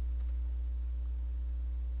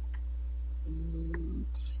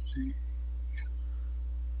 Let's see.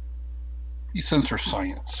 Sensor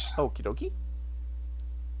science. Okie dokie.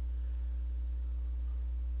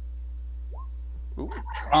 Ooh.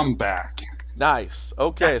 I'm back. Nice.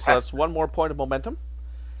 Okay, so that's 1 more point of momentum.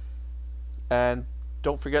 And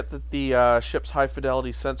don't forget that the ship's high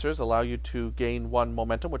fidelity sensors allow you to gain 1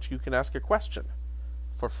 momentum, which you can ask a question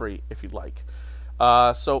for free if you'd like.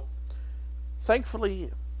 So,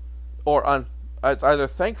 thankfully, it's either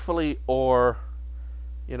thankfully or,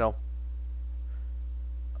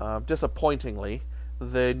 disappointingly,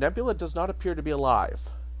 the nebula does not appear to be alive.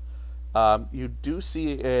 You do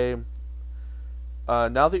see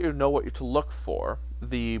now that you know what to look for,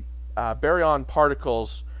 the baryon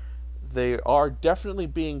particles, they are definitely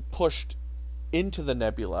being pushed into the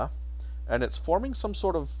nebula, and it's forming some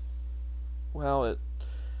sort of, it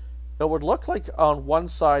would look like on one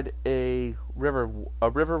side a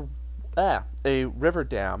river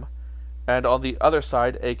dam, and on the other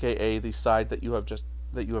side, aka the side that you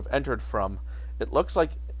have entered from, it looks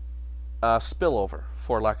like a spillover,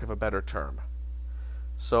 for lack of a better term.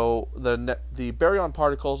 So the baryon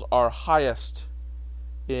particles are highest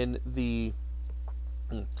in the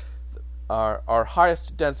are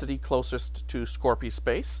highest density closest to Skorpi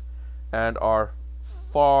space, and are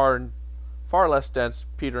far less dense,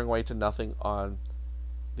 petering away to nothing on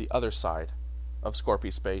the other side of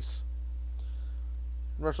Skorpi space.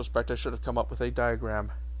 In retrospect, I should have come up with a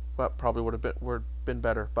diagram. But probably would have been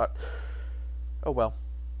better. But oh well.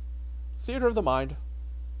 Theater of the mind.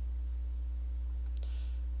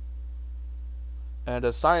 And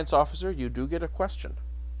as science officer, you do get a question.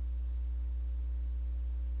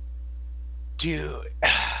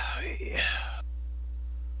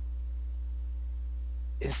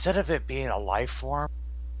 Instead of it being a life form,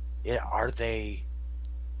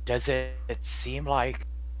 does it seem like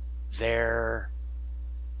they're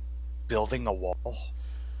building a wall?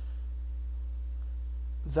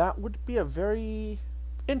 That would be a very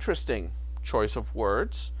interesting choice of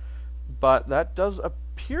words, but that does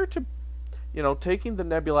appear to, taking the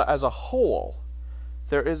nebula as a whole,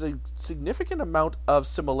 there is a significant amount of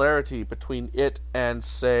similarity between it and,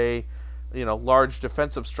 say, large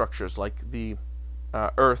defensive structures like the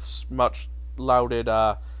Earth's much lauded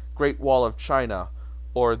Great Wall of China,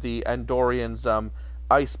 or the Andorians'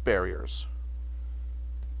 ice barriers.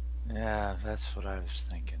 Yeah, that's what I was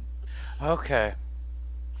thinking. Okay.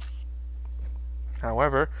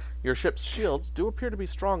 However, your ship's shields do appear to be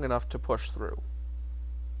strong enough to push through.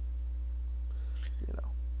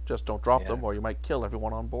 Just don't drop Yeah. them, or you might kill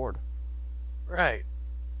everyone on board. Right.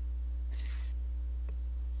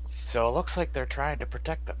 So it looks like they're trying to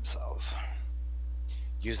protect themselves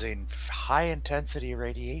using high intensity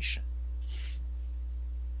radiation.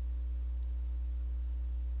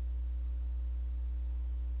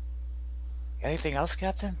 Anything else,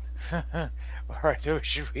 Captain? Or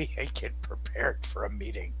should we get prepared for a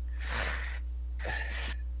meeting?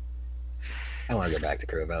 I want to go back to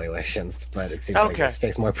crew evaluations, but it seems like Okay. this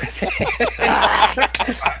takes more precedence.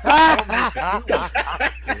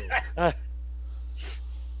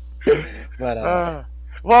 But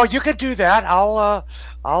well, you could do that.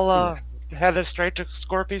 I'll head it straight to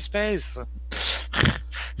Skorpi space.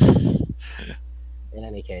 in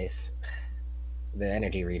any case, the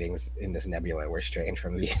energy readings in this nebula were strange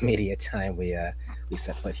from the immediate time we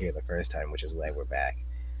set foot here the first time, which is why we're back.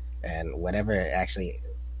 And whatever actually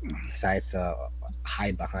decides to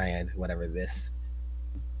hide behind whatever this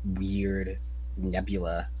weird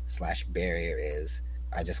nebula / barrier is,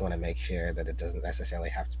 I just want to make sure that it doesn't necessarily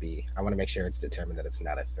have to be. I want to make sure it's determined that it's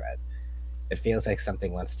not a threat. It feels like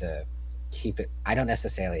something wants to keep it. I don't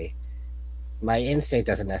necessarily. My instinct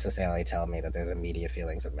doesn't necessarily tell me that there's immediate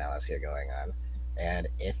feelings of malice here going on. And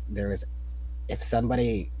if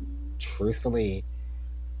somebody truthfully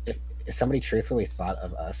thought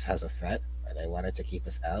of us as a threat, or they wanted to keep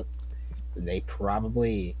us out, they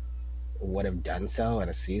probably would have done so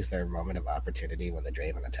and seized their moment of opportunity when the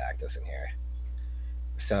Draven attacked us in here.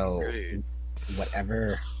 So, Agreed.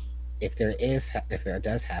 whatever, if there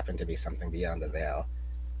does happen to be something beyond the veil,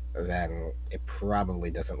 then it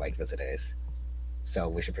probably doesn't like visitors. So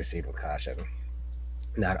we should proceed with caution.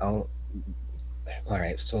 All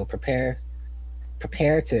right. So prepare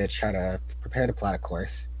to plot a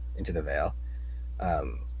course into the veil.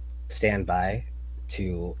 Stand by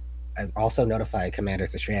to, and also notify Commander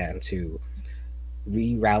Thishran to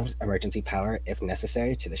reroute emergency power if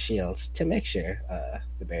necessary to the shields to make sure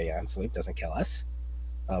the Baryon sweep doesn't kill us.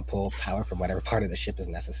 Pull power from whatever part of the ship is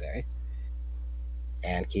necessary,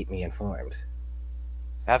 and keep me informed.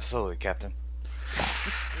 Absolutely, Captain.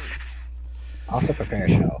 Also prepare a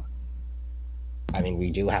shuttle. I mean,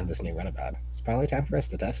 we do have this new runabout. It's probably time for us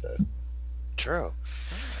to test it. True.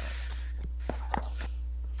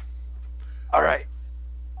 All right.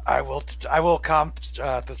 I will calm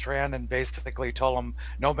the Tran and basically tell him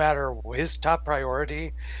no matter his top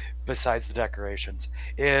priority, besides the decorations,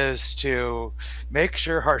 is to make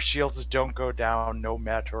sure our shields don't go down no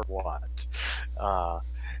matter what,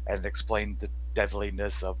 and explain the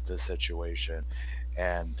deadliness of the situation.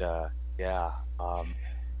 And I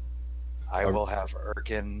will have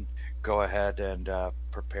Erkin go ahead and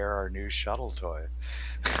prepare our new shuttle toy.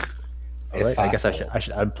 All right, I guess I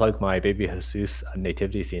should unplug my baby Jesus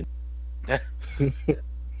nativity scene.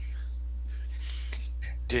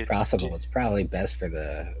 If possible, it's probably best for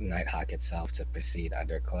the Nighthawk itself to proceed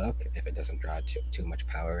under cloak if it doesn't draw too much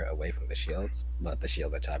power away from the shields, but the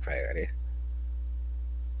shields are top priority.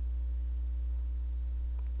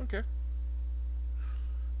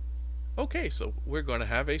 Okay, so we're going to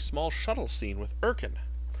have a small shuttle scene with Erkin.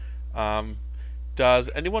 Does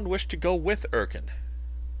anyone wish to go with Erkin?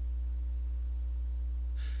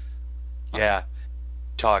 Yeah,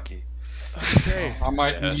 Toggy. Okay. I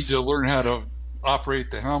might need to learn how to operate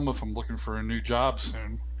the helm if I'm looking for a new job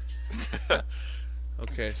soon.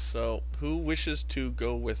 Okay, so who wishes to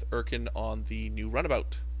go with Erkin on the new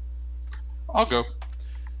runabout? I'll go.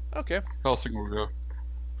 Okay. Helsing will go.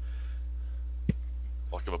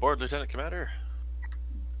 Welcome aboard, Lieutenant Commander.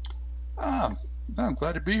 I'm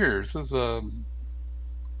glad to be here. This is a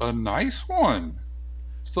nice one.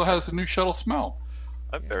 Still has the new shuttle smell.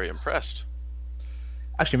 I'm very impressed.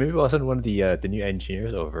 Actually, maybe we'll send one of the new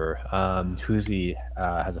engineers over. Huzi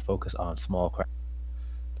has a focus on small craft.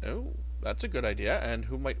 Oh, that's a good idea. And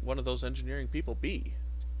who might one of those engineering people be?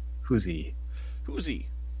 Huzi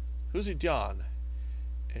Dion.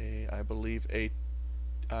 I believe a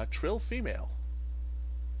Trill female.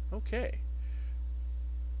 Okay.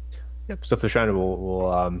 Yep. So Thishran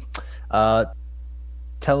will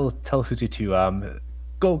tell Huzi to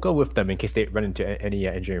go with them in case they run into any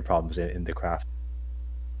engineering problems in the craft.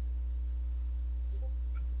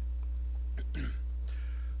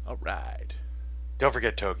 All right. Don't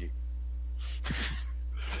forget Togi.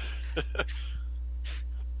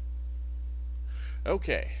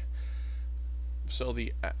 Okay. So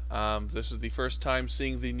this is the first time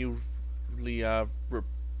seeing the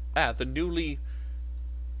newly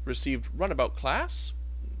received runabout class.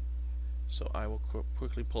 So I will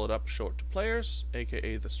quickly pull it up, show it to players,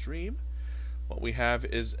 aka the stream. What we have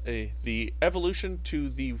is the evolution to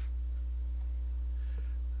the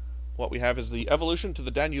what we have is the evolution to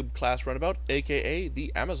the Danube-class runabout, aka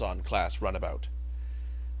the Amazon-class runabout.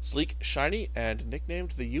 Sleek, shiny, and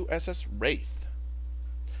nicknamed the USS Wraith.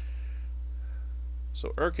 So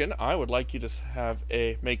Erkin, I would like you to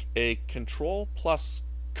make a Control plus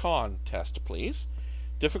Con test, please.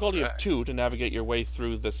 Difficulty of 2 to navigate your way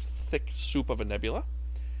through this thick soup of a nebula.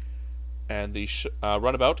 And the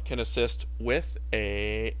runabout can assist with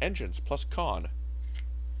a Engines plus Con.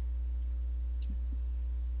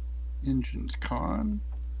 Engines Con.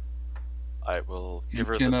 I will give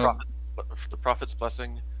her the Prophet's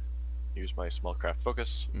Blessing. Use my small craft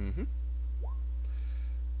focus. Mm-hmm.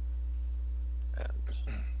 And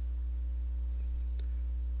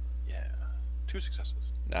yeah, 2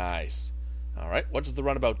 successes. Nice. All right. What does the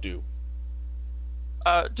runabout do?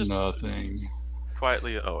 Just nothing.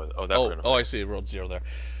 Quietly. I see. It rolled 0 there.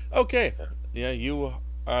 Okay. Yeah, you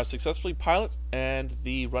successfully pilot, and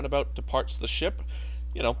the runabout departs the ship.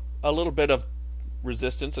 You know, a little bit of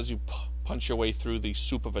resistance as you punch your way through the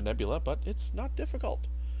soup of a nebula, but it's not difficult.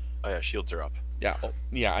 Oh yeah, shields are up. Yeah. Oh,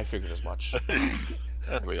 yeah. I figured as much.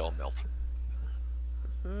 And we all melt.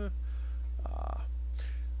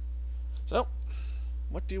 So,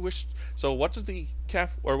 what do you wish? So, what is the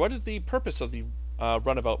purpose of the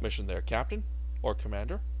runabout mission there, Captain or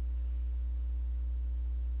Commander?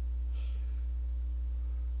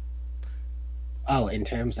 Oh, in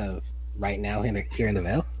terms of right now here in the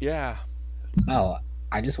Vale? Yeah. Oh,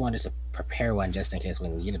 I just wanted to prepare one just in case we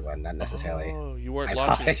needed one, not necessarily. Oh, you weren't I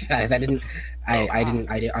launching it. apologize.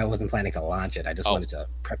 I wasn't planning to launch it. I just wanted to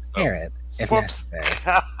prepare it if necessary.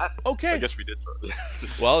 Okay. I guess we did.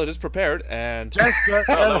 Well, it is prepared, and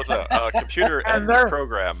that was a computer and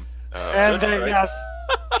program. Yes.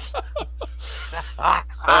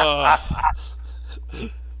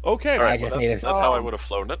 Okay. All right, that's how I would have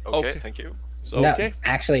flown it. Okay, thank you. So, no, okay.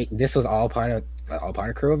 Actually, this was all part of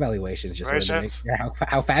crew evaluations. Just wanted to make sure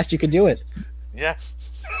how fast you could do it. Yeah.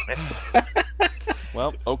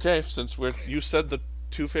 Well, okay. Since you said the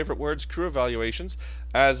 2 favorite words, crew evaluations,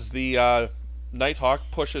 as the Nighthawk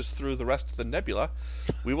pushes through the rest of the nebula,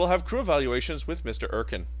 we will have crew evaluations with Mr.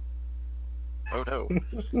 Erkin. Oh no.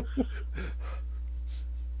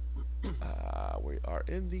 We are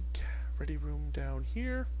in the ready room down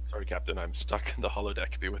here. Sorry, Captain, I'm stuck in the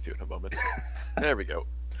holodeck. Be with you in a moment. There we go.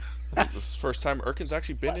 This is the first time Erkin's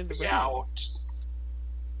actually been in the ready room.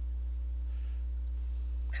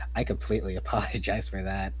 I completely apologize for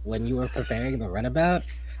that. When you were preparing the runabout,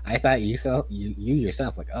 I thought you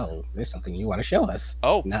yourself like, oh, there's something you want to show us.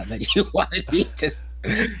 Oh, not that you wanted me to.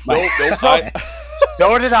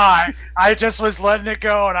 So did I. I just was letting it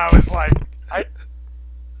go, and I was like,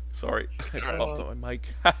 Sorry, I bumped on my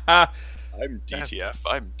mic. I'm DTF.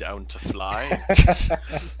 I'm down to fly.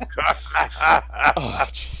 Oh,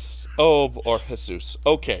 Jesus. Oh, or Jesus.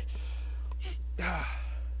 Okay.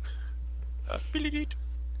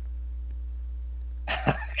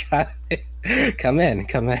 Come in.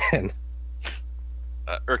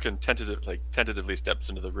 Erkin tentatively steps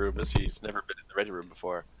into the room as he's never been in the ready room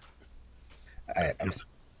before.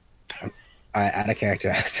 I'm out of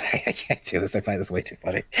character. I'm sorry. I can't do this. I find this way too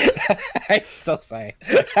funny. I'm so sorry.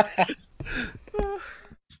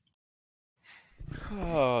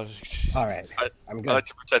 Oh, all right. I'm good. I like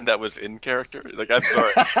to pretend that was in character. Like, I'm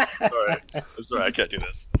sorry. I'm sorry. I can't do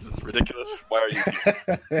this. This is ridiculous. Why are you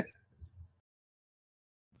here?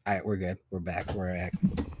 All right, we're good. We're back.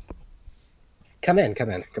 Come in.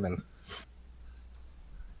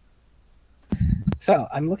 So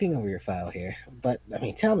I'm looking over your file here, but I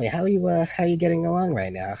mean, tell me, how are you getting along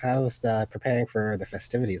right now? How's preparing for the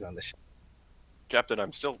festivities on the ship? Captain,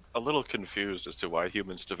 I'm still a little confused as to why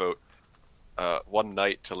humans devote one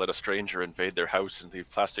night to let a stranger invade their house and leave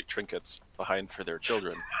plastic trinkets behind for their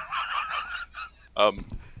children.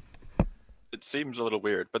 It seems a little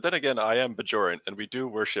weird, but then again, I am Bajoran, and we do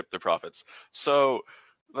worship the prophets, so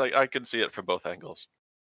like I can see it from both angles.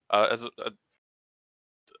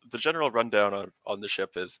 The general rundown on the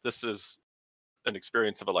ship is this is an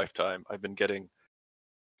experience of a lifetime. I've been getting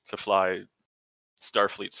to fly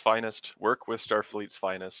Starfleet's finest, work with Starfleet's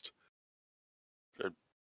finest,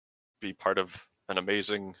 be part of an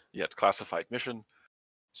amazing yet classified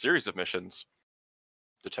series of missions,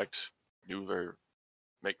 detect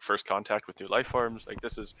make first contact with new life forms. Like,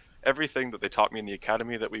 this is everything that they taught me in the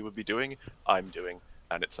academy that we would be doing, I'm doing,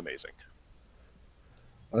 and it's amazing.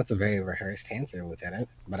 Well, that's a very rehearsed answer, Lieutenant,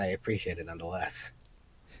 but I appreciate it nonetheless.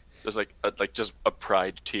 There's just a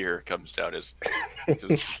pride tear comes down his.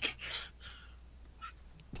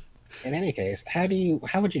 In any case, how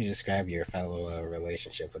would you describe your fellow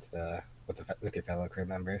relationship with your fellow crew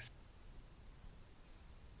members?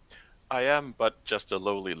 I am but just a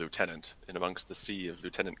lowly lieutenant in amongst the sea of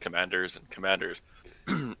lieutenant commanders and commanders.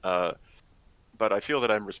 But I feel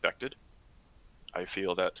that I'm respected. I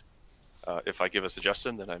feel that if I give a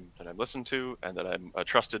suggestion, then I'm listened to, and that I'm a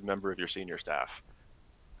trusted member of your senior staff.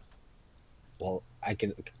 Well, I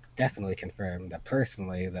can definitely confirm that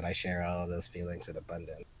personally that I share all of those feelings in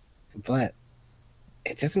abundance. But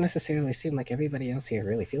it doesn't necessarily seem like everybody else here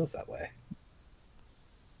really feels that way.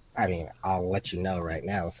 I mean, I'll let you know right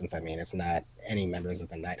now, since it's not any members of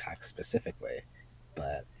the Nighthawk specifically.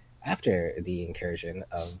 But after the incursion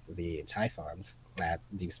of the Typhons at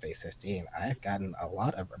Deep Space 15, I've gotten a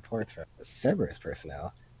lot of reports from Cerberus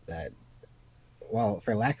personnel that, well,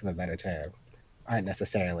 for lack of a better term, aren't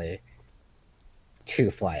necessarily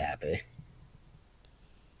too fly happy.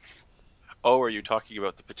 Oh, are you talking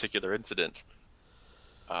about the particular incident?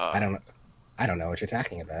 I don't know what you're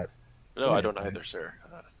talking about. No, I don't either, sir.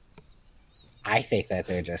 I think that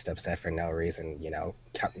they're just upset for no reason,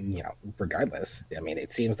 regardless. I mean,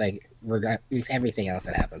 it seems like everything else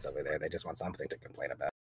that happens over there, they just want something to complain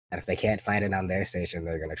about. And if they can't find it on their station,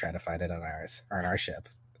 they're going to try to find it on ours, or on our ship.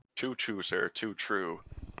 Too true, sir. Too true.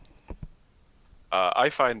 I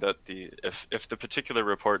find that if the particular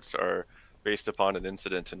reports are based upon an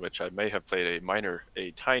incident in which I may have played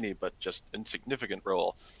a tiny but just insignificant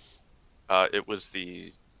role, it was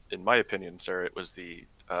in my opinion, sir, it was the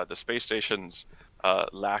space station's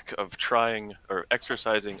lack of trying or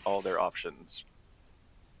exercising all their options.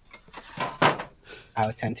 I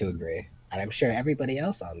would tend to agree. And I'm sure everybody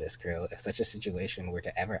else on this crew, if such a situation were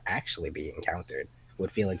to ever actually be encountered,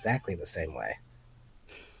 would feel exactly the same way.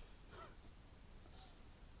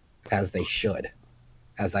 As they should.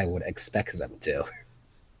 As I would expect them to.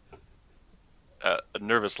 A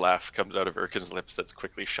nervous laugh comes out of Erkin's lips that's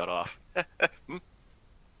quickly shut off.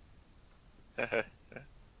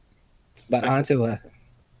 But on to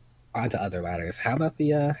other matters. How about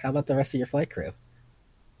the rest of your flight crew?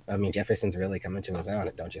 I mean, Jefferson's really coming to his own,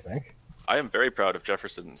 don't you think? I am very proud of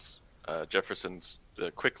Jefferson's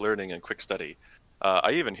quick learning and quick study.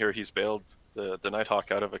 I even hear he's bailed the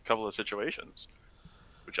Nighthawk out of a couple of situations,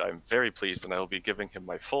 which I'm very pleased, and I will be giving him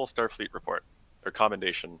my full Starfleet report or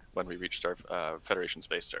commendation when we reach Federation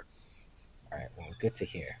space, sir. All right, well, good to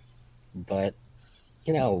hear. But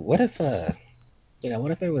what if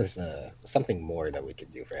there was something more that we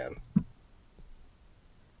could do for him?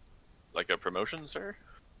 Like a promotion, sir?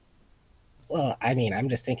 Well, I mean, I'm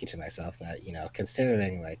just thinking to myself that,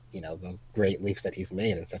 considering the great leaps that he's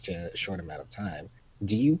made in such a short amount of time,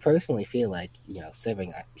 do you personally feel like,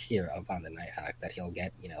 serving here upon the Nighthawk, that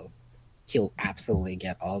he'll absolutely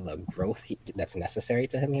get all the growth that's necessary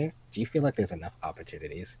to him here? Do you feel like there's enough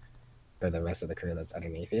opportunities for the rest of the crew that's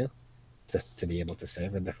underneath you to be able to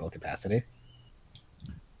serve in their full capacity?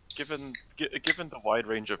 Given the wide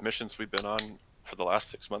range of missions we've been on for the last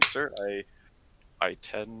 6 months, sir, I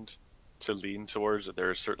tend to lean towards that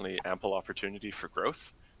there is certainly ample opportunity for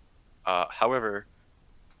growth. However,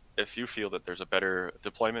 if you feel that there's a better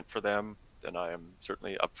deployment for them, then I am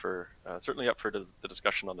certainly up for the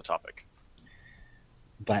discussion on the topic.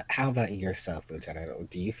 But how about yourself, Lieutenant?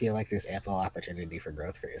 Do you feel like there's ample opportunity for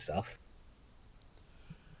growth for yourself?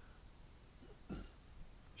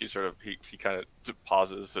 He kind of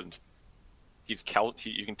pauses, and you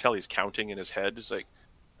can tell he's counting in his head. He's like,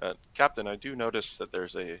 Captain, I do notice that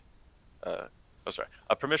there's a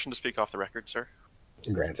permission to speak off the record, sir.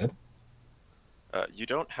 Granted. You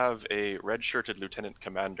don't have a red-shirted lieutenant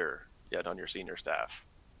commander yet on your senior staff.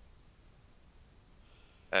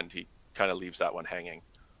 And he kind of leaves that one hanging.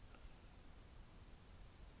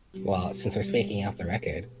 Well, since we're speaking off the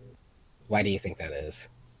record, why do you think that is?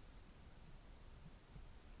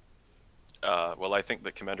 Well, I think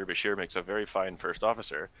that Commander Bashir makes a very fine first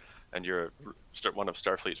officer, and you're one of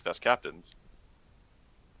Starfleet's best captains.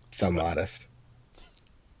 So modest.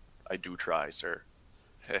 I do try, sir.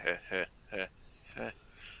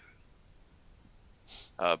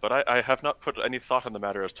 But I have not put any thought on the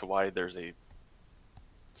matter as to why there's a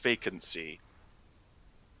vacancy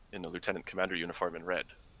in the lieutenant commander uniform in red.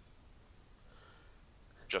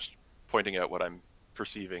 Just pointing out what I'm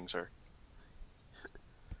perceiving, sir.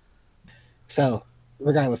 So,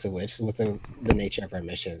 regardless of which, with the nature of our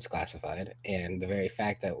mission is classified, and the very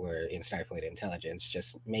fact that we're in Starfleet intelligence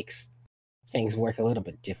just makes things work a little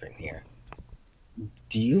bit different here.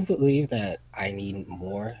 Do you believe that I need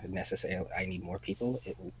more people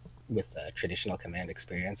with traditional command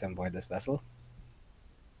experience on board this vessel?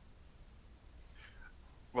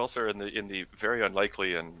 Well, sir, in the very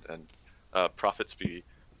unlikely and profits be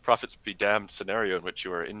damned scenario in which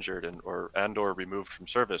you are injured or removed from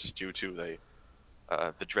service due to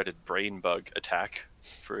the dreaded brain bug attack,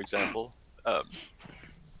 for example.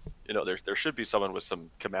 There should be someone with some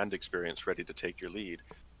command experience ready to take your lead.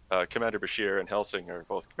 Commander Bashir and Helsing are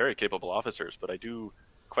both very capable officers, but I do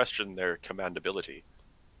question their commandability.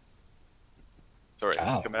 Sorry,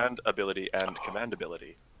 command ability and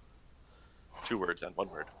commandability. 2 words and 1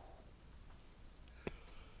 word.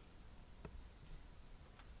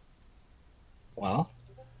 Well,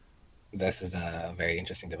 this is a very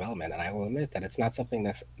interesting development, and I will admit that it's not something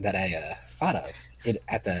that I thought of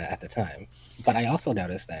at the time. But I also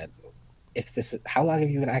noticed that how long have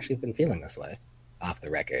you actually been feeling this way, off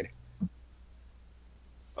the record?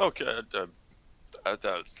 Okay,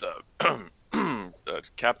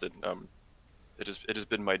 Captain. It has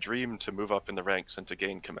been my dream to move up in the ranks and to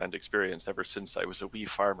gain command experience ever since I was a wee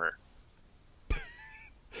farmer.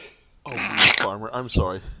 Oh, wee farmer. I'm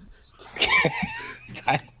sorry.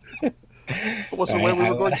 It wasn't when we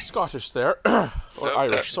were going Scottish there, or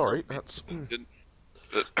Irish. Sorry, that's.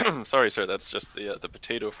 Sorry, sir. That's just the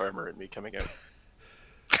potato farmer in me coming out.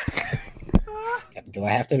 Do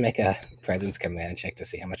I have to make a presence command check to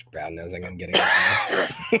see how much brown nosing I'm getting?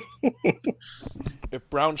 If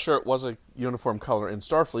brown shirt was a uniform color in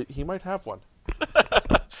Starfleet, he might have one.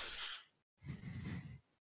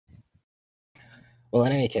 Well,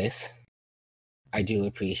 in any case, I do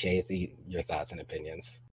appreciate your thoughts and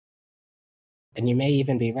opinions. And you may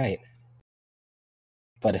even be right.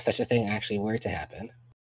 But if such a thing actually were to happen,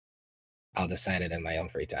 I'll decide it in my own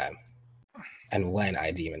free time, and when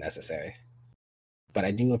I deem it necessary. But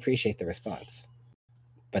I do appreciate the response.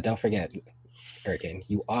 But don't forget, Erkin,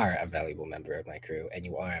 you are a valuable member of my crew, and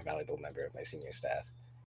you are a valuable member of my senior staff.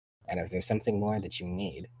 And if there's something more that you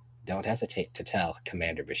need, don't hesitate to tell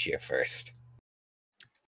Commander Bashir first.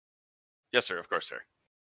 Yes, sir. Of course, sir.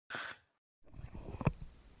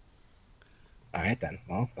 All right, then.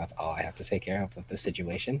 Well, that's all I have to take care of with this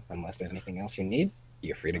situation. Unless there's anything else you need,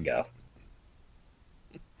 you're free to go.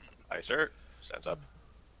 Aye, sir. Stands up.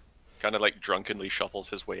 Kind of like drunkenly shuffles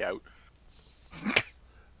his way out.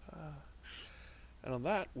 And on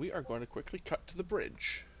that, we are going to quickly cut to the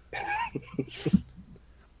bridge.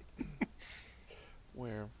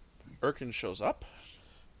 Where Erkin shows up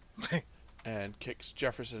and kicks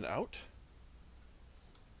Jefferson out.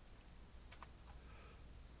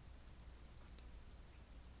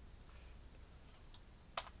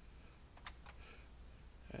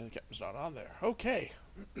 And the captain's not on there. Okay.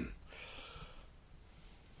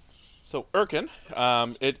 So, Erkin,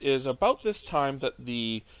 it is about this time that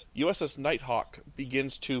the USS Nighthawk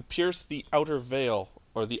begins to pierce the outer veil,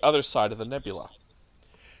 or the other side of the nebula.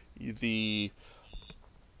 You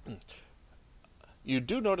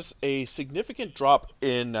do notice a significant drop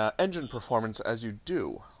in engine performance as you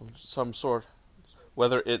do.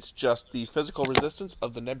 Whether it's just the physical resistance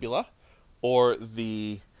of the nebula, or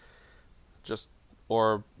this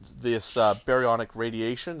baryonic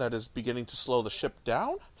radiation that is beginning to slow the ship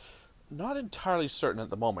down. Not entirely certain at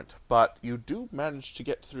the moment, but you do manage to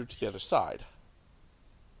get through to the other side.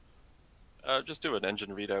 Just do an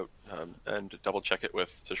engine readout and double check it with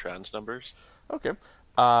Tishran's numbers. Okay.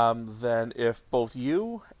 Then if both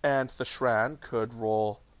you and Tishran could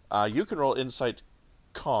roll, you can roll Insight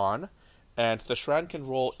Con, and Tishran can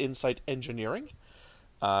roll Insight Engineering.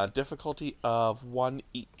 Difficulty of 1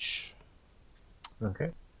 each.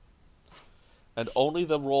 Okay. And only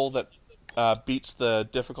the roll that beats the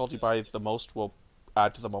difficulty by the most will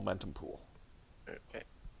add to the momentum pool. Okay.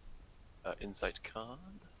 Insight Con.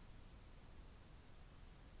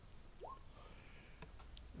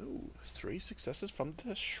 Ooh, 3 successes from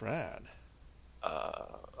the Shran.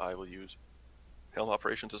 I will use Helm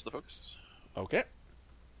Operations as the focus. Okay.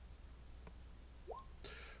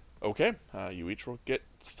 Okay, you each will get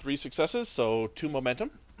 3 successes, so 2 momentum.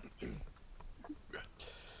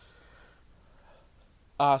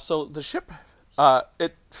 So the ship,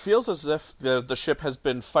 it feels as if the ship has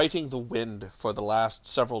been fighting the wind for the last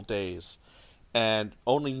several days, and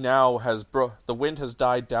only now the wind has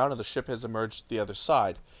died down and the ship has emerged the other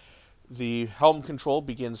side. The helm control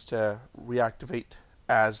begins to reactivate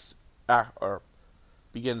or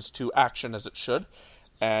begins to action as it should,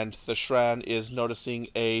 and the Shran is noticing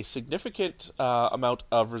a significant amount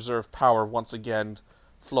of reserve power once again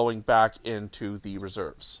flowing back into the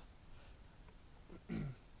reserves.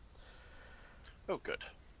 Oh, good.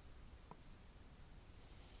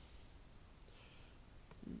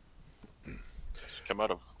 Let's come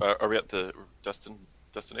out of. Are we at the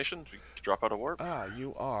destination? We drop out of warp.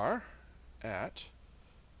 You are at.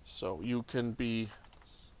 So you can be.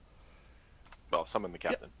 Well, summon the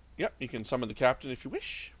captain. Yep, you can summon the captain if you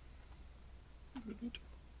wish.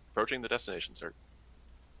 Approaching the destination, sir.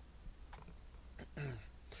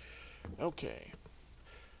 Okay.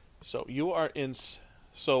 So you are in.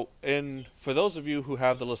 For those of you who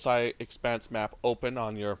have the Lasai Expanse map open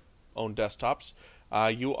on your own desktops,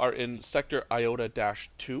 you are in Sector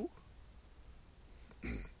Iota-2,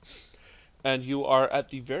 and you are at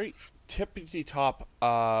the very tippity top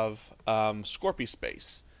of Skorpi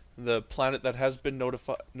space, the planet that has been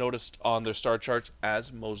noticed on their star charts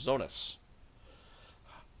as Mozonis.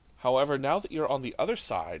 However, now that you're on the other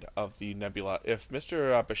side of the nebula, if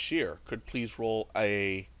Mr. Bashir could please roll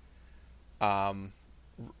a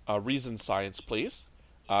reason science, please.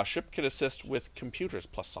 Ship can assist with computers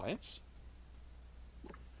plus science.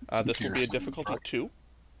 This will be a difficulty 2.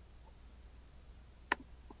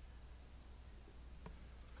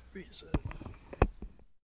 Reason.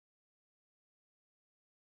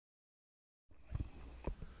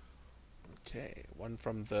 Okay, one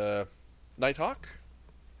from the Nighthawk.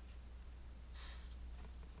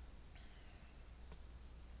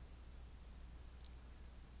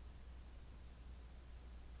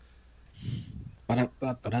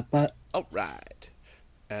 All right,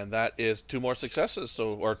 and that is 2 more successes.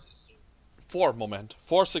 Or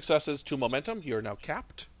 4 successes, 2 momentum. You're now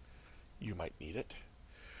capped. You might need it.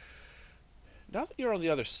 Now that you're on the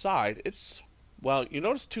other side, you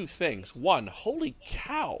notice 2 things. One, holy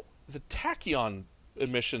cow, the tachyon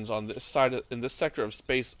emissions on this side in this sector of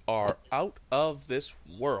space are out of this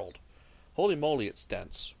world. Holy moly, it's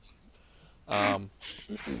dense.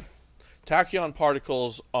 Tachyon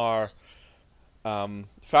particles are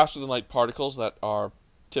faster than light particles that are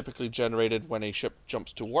typically generated when a ship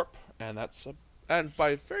jumps to warp, and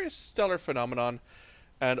by various stellar phenomenon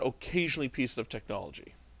and occasionally pieces of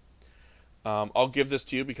technology. I'll give this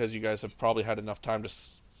to you because you guys have probably had enough time to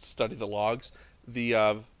study the logs.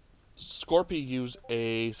 The Skorpi use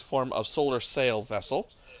a form of solar sail vessel,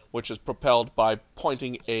 which is propelled by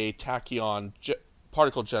pointing a tachyon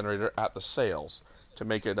particle generator at the sails to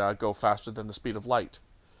make it go faster than the speed of light.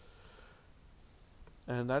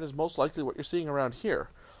 And that is most likely what you're seeing around here.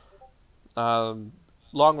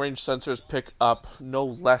 Long-range sensors pick up no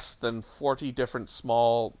less than 40 different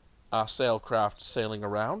small sailcraft sailing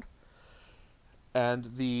around. And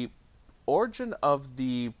the origin of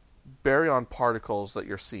the baryon particles that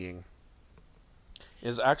you're seeing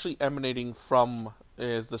is actually emanating from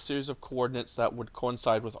the series of coordinates that would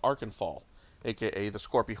coincide with Arkenfall, aka the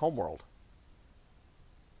Skorpi homeworld.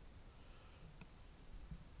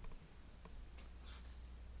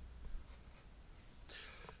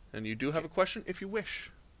 And you do have a question if you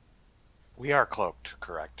wish. We are cloaked,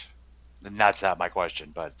 correct? And that's not my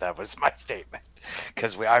question, but that was my statement.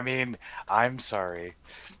 Because I'm sorry,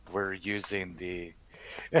 we're using the.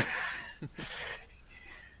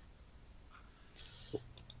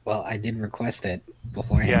 Well, I did request it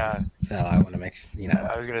beforehand, Yeah. So I want to make sure,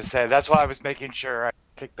 I was gonna say that's why I was making sure. I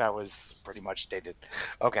think that was pretty much stated.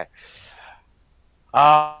 Okay.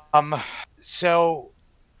 So,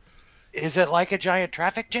 is it like a giant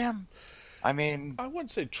traffic jam? I wouldn't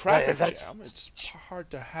say traffic that's- jam. It's hard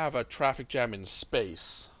to have a traffic jam in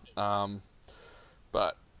space.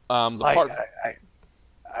 But the Like, part.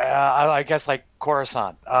 I guess like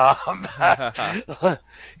Coruscant.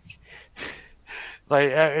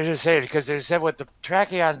 Like I just say it because they said with the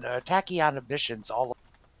tachyon emissions, all of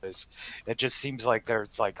this, it just seems like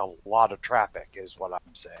there's like a lot of traffic, is what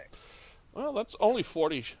I'm saying. Well, that's only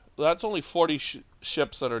 40. That's only 40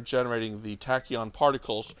 ships that are generating the tachyon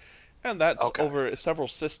particles, and that's over several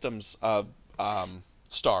systems of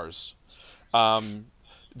stars.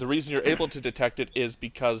 The reason you're able to detect it is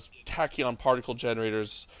because tachyon particle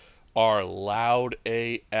generators are loud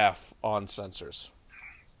AF on sensors.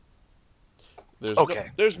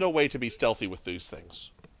 There's no way to be stealthy with these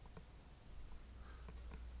things.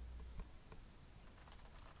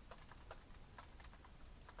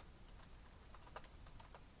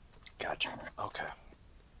 Gotcha. Okay.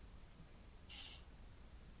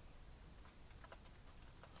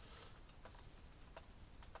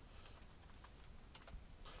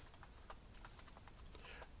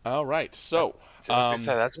 All right. So, As I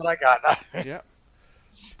said, that's what I got. yeah.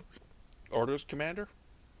 Orders, Commander.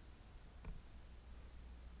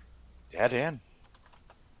 Head in.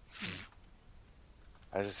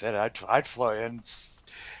 As I said, I'd fly in.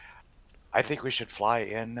 I think we should fly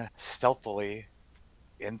in stealthily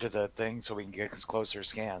into the thing so we can get closer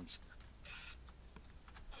scans.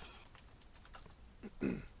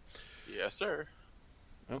 Yes, sir.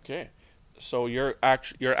 Okay. So you're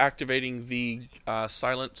activating the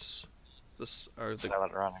silence.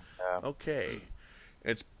 Silent running. Yeah. Okay.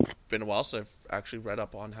 It's been a while since I've actually read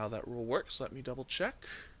up on how that rule works. Let me double check.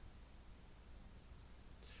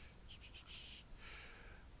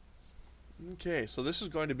 Okay, so this is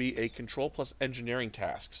going to be a control plus engineering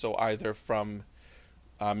task. So either from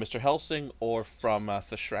Mr. Helsing or from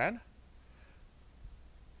Thishran.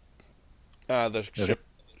 The Okay.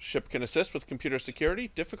 ship can assist with computer security,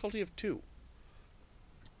 difficulty of 2.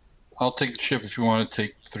 I'll take the ship if you want to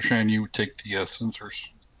take Thrishan. You take the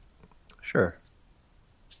sensors. Sure.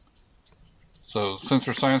 So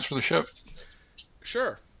sensor science for the ship.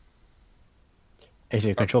 Sure. It's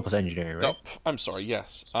a control plus engineering, right? Nope. I'm sorry.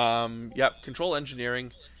 Yes. Yep. Control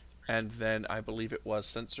engineering, and then I believe it was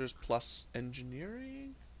sensors plus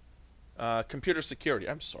engineering. Computer security.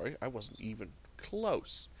 I'm sorry. I wasn't even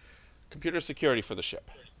close. Computer security for the ship.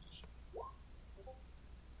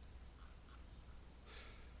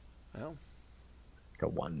 Well,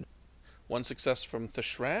 Got 1. 1 success from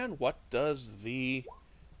Thishran. What does the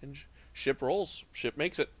ship rolls? Ship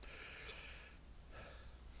makes it.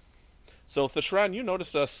 So Thishran, you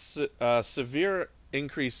notice a severe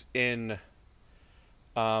increase in,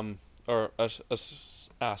 or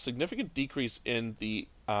a significant decrease in the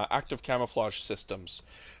active camouflage systems,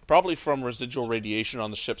 probably from residual radiation on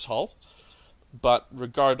the ship's hull. But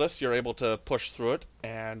regardless, you're able to push through it,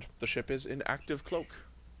 and the ship is in active cloak,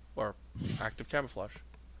 or active camouflage.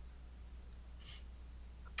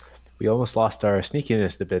 We almost lost our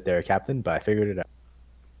sneakiness a bit there, Captain, but I figured it out.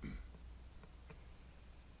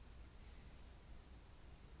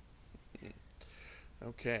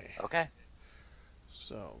 Okay. Okay.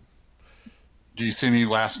 So, Do you see any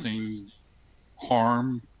lasting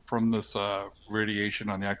harm from this radiation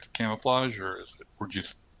on the active camouflage, or is it we're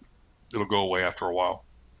just it'll go away after a while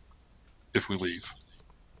if we leave?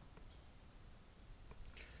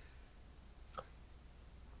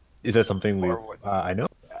 Is that something Or I know?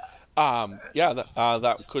 yeah,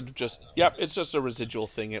 that could just, yep, it's just a residual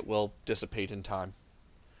thing. It will dissipate in time.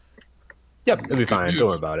 Yep, it'll be fine. Don't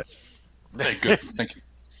worry about it. Hey, good. Thank you.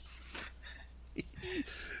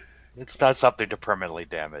 It's not something to permanently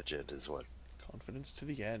damage it, is what. Confidence to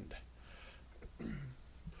the end.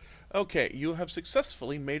 Okay, you have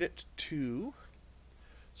successfully made it to,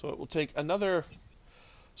 so it will take another,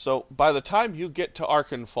 so by the time you get to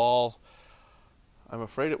Arkenfall, I'm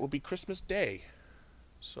afraid it will be Christmas Day.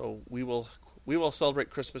 So we will celebrate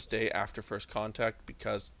Christmas Day after first contact,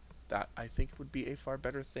 because that, I think, would be a far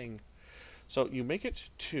better thing. So you make it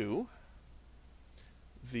to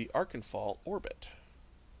the Arkenfall orbit.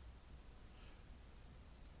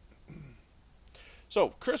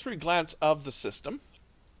 So, cursory glance of the system.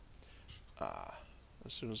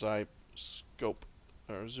 As soon as I scope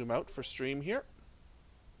or zoom out for stream here.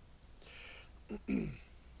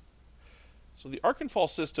 So the Arkenfall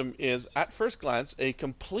system is, at first glance, a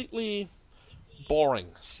completely boring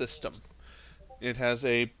system. It has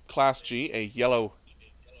a Class G, a yellow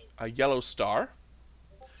star,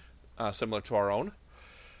 similar to our own.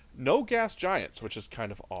 No gas giants, which is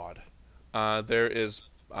kind of odd. There is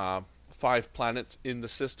 5 planets in the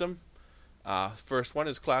system. First one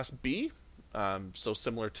is Class B, so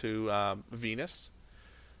similar to Venus.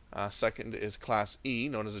 Second is Class E,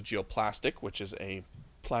 known as a geoplastic, which is a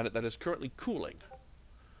planet that is currently cooling.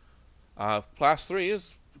 Class 3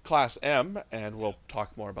 is Class M, and we'll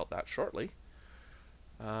talk more about that shortly.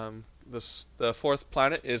 The 4th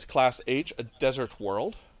planet is Class H, a desert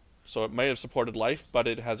world. So it may have supported life, but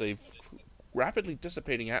it has a rapidly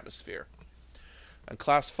dissipating atmosphere. And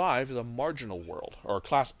Class 5 is a marginal world, or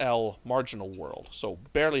Class L marginal world, so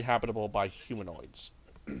barely habitable by humanoids.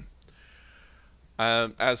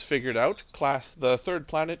 As figured out, the 3rd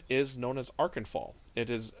planet is known as Arkenfall.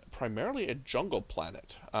 It is primarily a jungle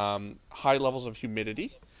planet. High levels of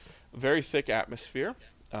humidity, very thick atmosphere,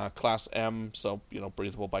 Class M, so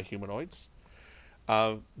breathable by humanoids.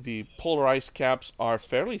 The polar ice caps are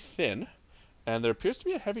fairly thin, and there appears to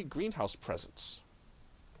be a heavy greenhouse presence.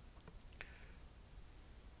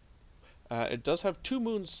 It does have 2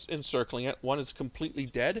 moons encircling it. One is completely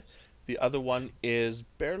dead. The other one is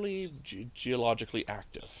barely geologically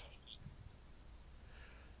active.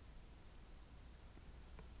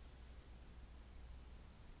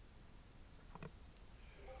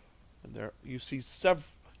 And there you see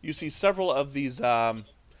several of these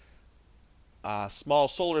small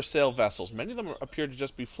solar sail vessels. Many of them appear to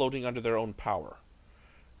just be floating under their own power,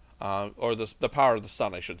 or the power of the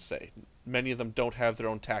sun, I should say. Many of them don't have their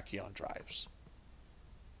own tachyon drives.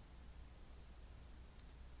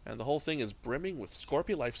 And the whole thing is brimming with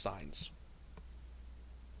Skorpi life signs.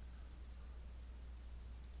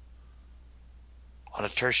 On a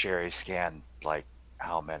tertiary scan, like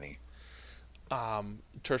how many?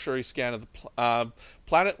 Tertiary scan of the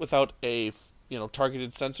planet without a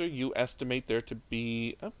targeted sensor, you estimate there to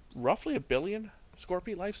be roughly 1 billion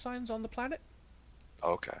Skorpi life signs on the planet.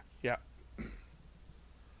 Okay. Yeah.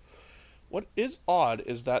 What is odd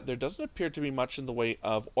is that there doesn't appear to be much in the way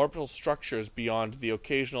of orbital structures beyond the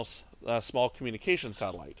occasional small communication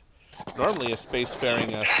satellite. Normally, a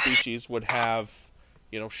spacefaring species would have,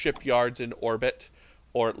 shipyards in orbit,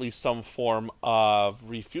 or at least some form of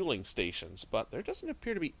refueling stations, but there doesn't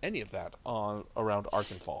appear to be any of that around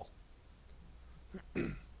Arkenfall.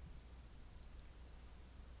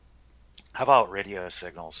 How about radio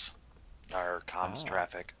signals or comms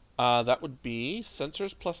traffic? That would be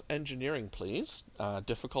sensors plus engineering, please.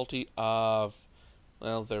 Difficulty of,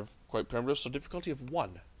 well, they're quite primitive, so difficulty of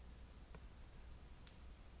 1.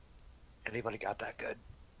 Anybody got that good?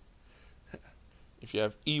 If you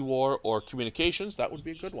have E-War or communications, that would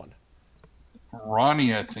be a good one.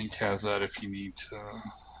 Ronnie, I think, has that if you need to.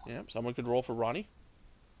 Yeah, someone could roll for Ronnie.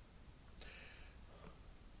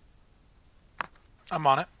 I'm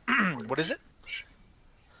on it. What is it?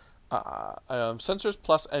 Sensors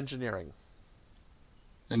plus engineering.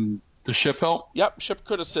 And the ship help? Yep, ship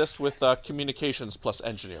could assist with communications plus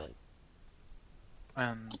engineering.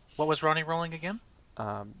 And what was Ronnie rolling again?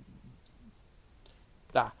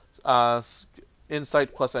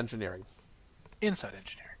 Insight plus engineering. Inside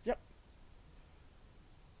engineering. Yep.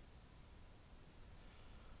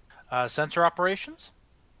 Sensor operations?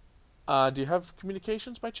 Do you have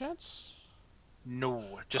communications by chance? No,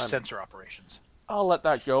 just sensor operations. I'll let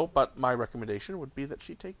that go, but my recommendation would be that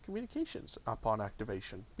she take communications upon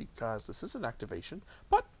activation, because this is an activation,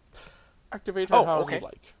 but activate her however you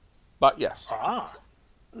like. But yes.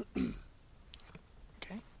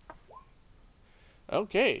 Okay.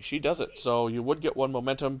 Okay, she does it. So you would get 1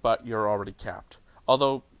 momentum, but you're already capped.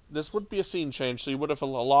 Although, this would be a scene change, so you would have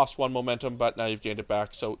lost 1 momentum, but now you've gained it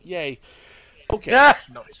back, so yay. Okay. Yeah!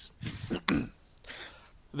 Nice.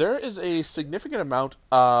 There is a significant amount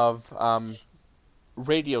of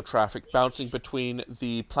radio traffic bouncing between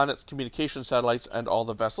the planet's communication satellites and all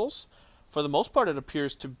the vessels. For the most part, it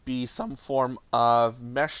appears to be some form of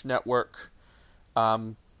mesh network,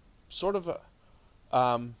 let's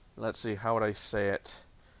see, how would I say it?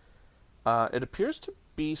 It appears to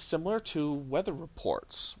be similar to weather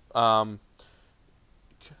reports. So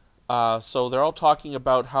they're all talking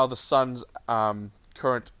about how the sun's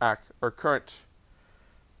current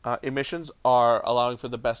emissions are allowing for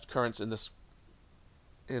the best currents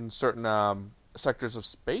in certain sectors of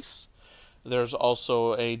space. There's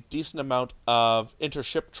also a decent amount of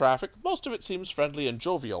intership traffic. Most of it seems friendly and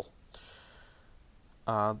jovial.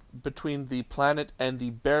 Between the planet and the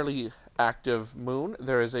barely active moon,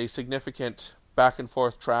 there is a significant back and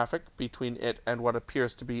forth traffic between it and what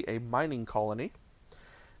appears to be a mining colony.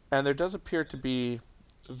 And there does appear to be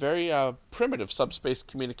very primitive subspace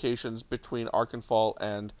communications between Arkenfall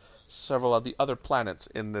and several of the other planets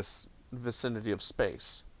in this vicinity of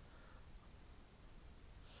space.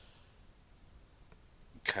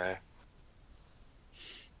 Okay.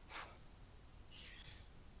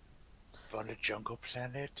 On a jungle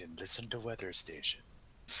planet and listen to weather station.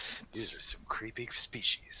 These are some creepy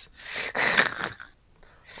species.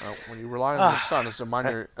 Well, when you rely on the sun as a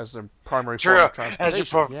primary form of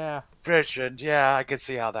transportation, yeah, I can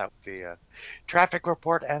see how that would be a traffic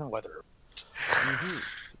report and weather. Mm-hmm.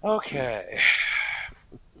 Okay.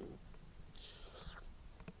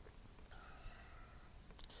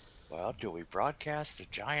 Well, do we broadcast a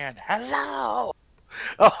giant hello?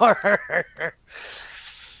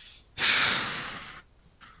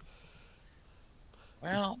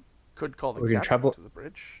 Well, could call the We can captain to the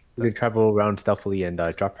bridge. We can travel around stealthily and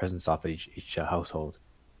drop presents off at each household.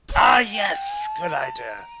 Ah, yes, good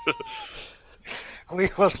idea. We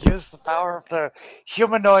will use the power of the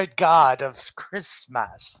humanoid god of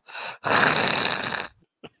Christmas.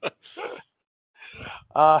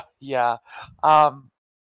 Yeah.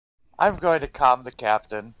 I'm going to calm the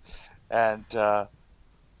captain and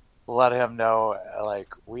let him know,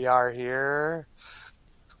 like, we are here.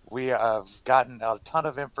 We have gotten a ton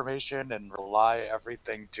of information and rely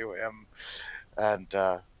everything to him, and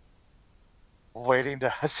waiting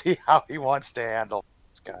to see how he wants to handle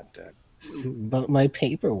this content. But my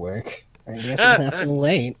paperwork, I guess I'll have to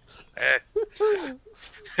wait.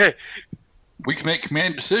 We can make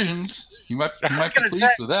command decisions. You might be pleased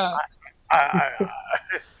with that.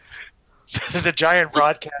 The giant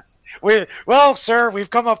broadcast. Well, sir, we've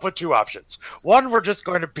come up with 2 options. One, we're just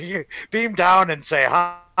going to beam down and say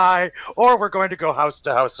hi, or we're going to go house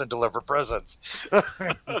to house and deliver presents.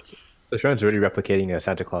 The Shron's already replicating a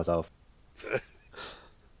Santa Claus elf.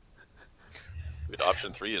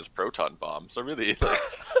 Option 3 is proton bomb. So really,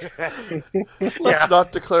 Let's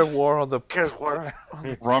not declare war on the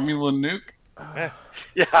Romulan nuke.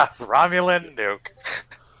 Yeah, Romulan nuke.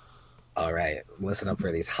 All right, listen up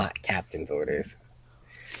for these hot captain's orders.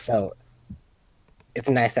 So, it's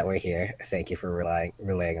nice that we're here. Thank you for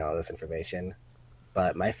relaying all this information.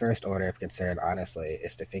 But my first order of concern, honestly,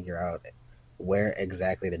 is to figure out where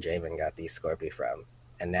exactly the Draven got these Skorpi from.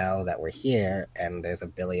 And now that we're here, and there's a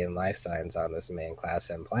billion life signs on this main Class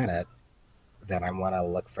M planet, then I want to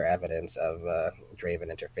look for evidence of Draven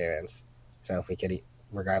interference. So if we could,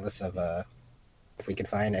 regardless of if we can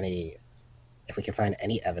find any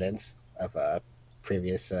evidence of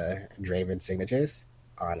previous Draven signatures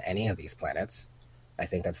on any of these planets, I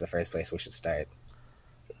think that's the first place we should start.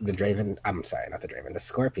 The Draven, I'm sorry, not the Draven, the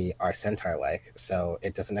Skorpi are centaur-like, so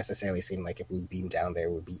it doesn't necessarily seem like if we beam down there,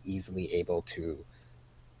 we'd be easily able to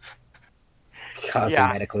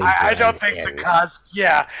cosmetically I don't blend think in.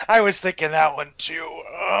 Yeah, I was thinking that one too.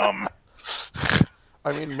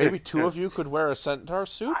 I mean, maybe two of you could wear a centaur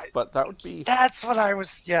suit, but that would be... That's what I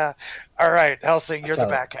was. Yeah. All right, Helsing, you're the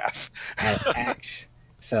back half.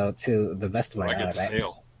 So, to the best of my I get knowledge, to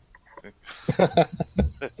sail.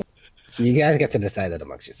 you guys get to decide that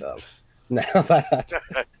amongst yourselves. No, but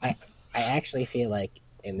I actually feel like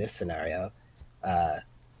in this scenario,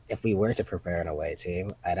 if we were to prepare an away team,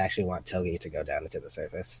 I'd actually want Togi to go down into the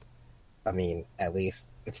surface. I mean, at least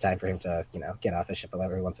it's time for him to, get off the ship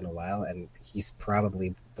every once in a while, and he's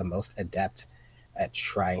probably the most adept at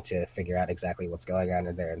trying to figure out exactly what's going on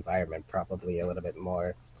in their environment, probably a little bit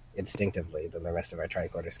more instinctively than the rest of our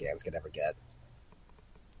tricorder scans could ever get.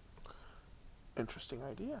 Interesting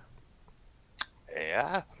idea.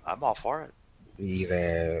 Yeah, I'm all for it.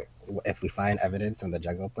 Either if we find evidence on the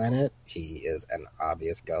jungle planet, he is an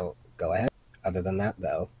obvious go ahead. Other than that,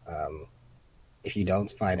 though, if you don't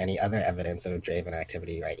find any other evidence of Draven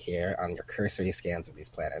activity right here on your cursory scans of these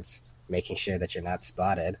planets, making sure that you're not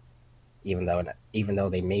spotted, even though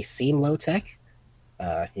they may seem low tech,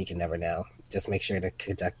 you can never know. Just make sure to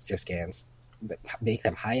conduct your scans, make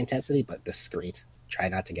them high intensity but discreet. Try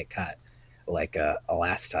not to get caught, like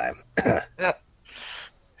last time.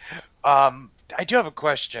 I do have a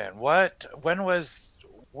question. Where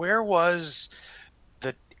was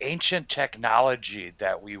the ancient technology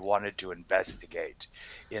that we wanted to investigate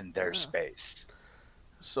in their space?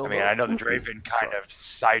 So I mean, I know the Draven kind of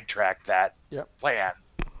sidetracked that plan,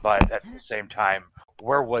 but at the same time,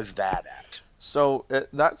 where was that at? So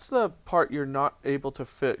that's the part you're not able to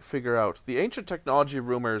figure out. The ancient technology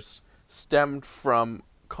rumors stemmed from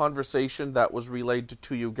conversation that was relayed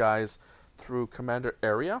to you guys through Commander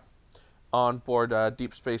Area on board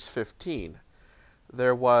Deep Space 15.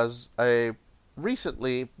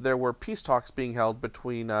 Recently there were peace talks being held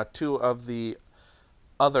between two of the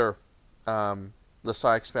other the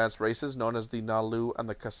Psi Expanse races known as the Nalu and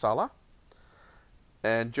the Kasala.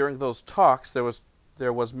 And during those talks there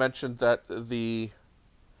was mentioned that the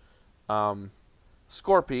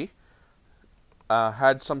Skorpi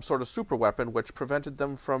had some sort of super weapon which prevented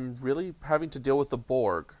them from really having to deal with the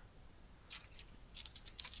Borg.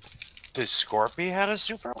 The Skorpi had a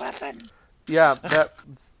super weapon? Yeah, that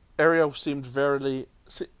Area seemed very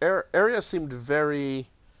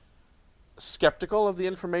skeptical of the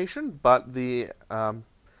information, but the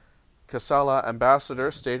Kasala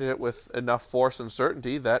ambassador stated it with enough force and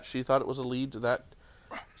certainty that she thought it was a lead that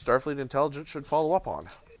Starfleet intelligence should follow up on.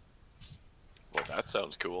 Well, that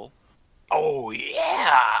sounds cool. Oh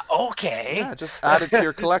yeah, okay. Yeah, just add it to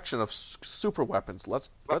your collection of super weapons. Let's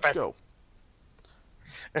go.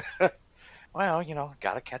 Well,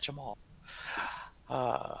 gotta catch them all.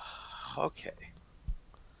 Okay.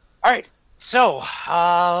 All right. So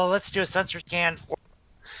let's do a sensor scan.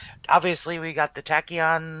 Obviously, we got the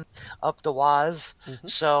tachyon up the waz. Mm-hmm.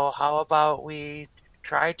 So how about we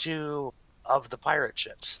try to of the pirate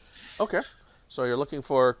ships? Okay. So you're looking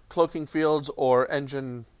for cloaking fields or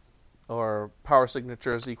engine or power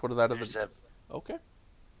signatures equal to that of the... Okay.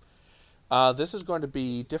 This is going to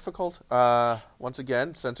be difficult. Once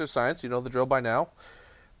again, sensor science, you know the drill by now.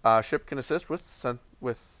 Ship can assist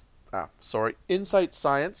with insight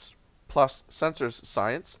science plus sensors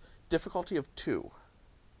science, difficulty of 2.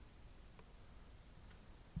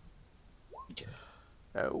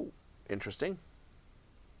 Oh, interesting.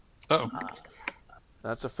 Oh,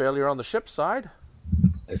 That's a failure on the ship side.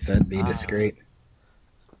 I said be discreet.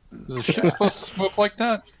 is the ship supposed to move like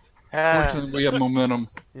that? Fortunately, we have momentum.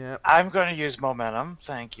 Yeah. I'm going to use momentum.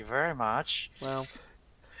 Thank you very much. Well.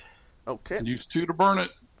 Okay. And use 2 to burn it.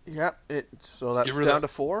 Yeah. So that's rid down of- to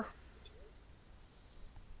 4.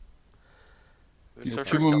 It's our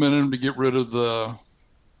 2 first momentum to get rid of the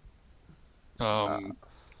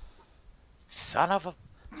Son of a...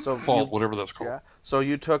 So fault, whatever that's called. yeah. So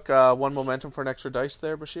you took 1 momentum for an extra dice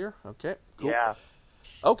there, Bashir. Okay. Cool. Yeah.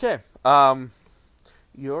 Okay.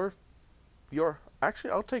 You're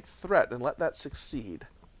actually, I'll take threat and let that succeed.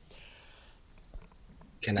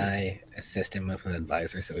 Can I assist him with an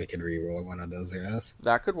advisor so he can re-roll one of those zeros?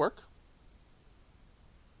 That could work.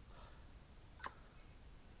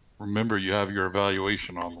 Remember, you have your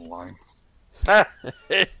evaluation on the line.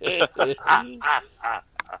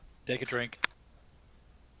 Take a drink.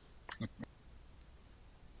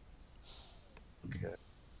 Okay.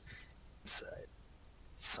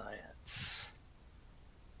 Science.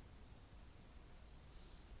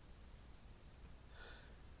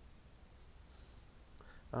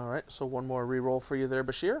 All right, so one more reroll for you there,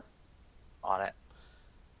 Bashir. On it.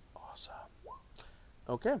 Awesome.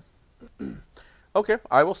 Okay. Okay,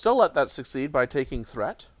 I will still let that succeed by taking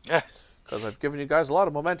threat, because I've given you guys a lot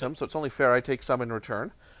of momentum, so it's only fair I take some in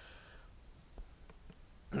return.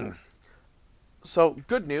 So,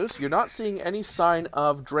 good news, you're not seeing any sign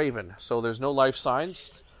of Draven, so there's no life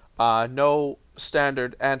signs, no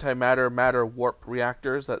standard antimatter matter warp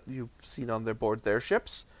reactors that you've seen on board their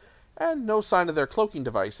ships, and no sign of their cloaking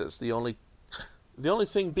devices. The only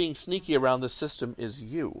thing being sneaky around this system is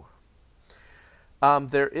you.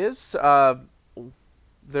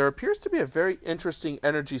 There appears to be a very interesting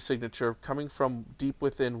energy signature coming from deep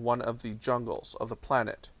within one of the jungles of the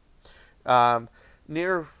planet.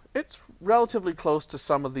 It's relatively close to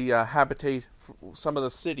some of the some of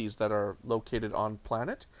the cities that are located on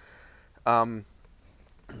planet.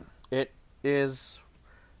 It is,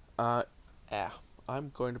 I'm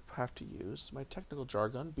going to have to use my technical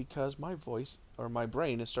jargon because my voice or my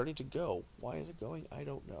brain is starting to go. Why is it going? I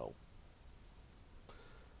don't know.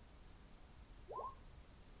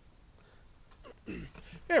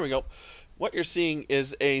 Here we go. What you're seeing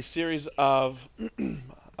is a series of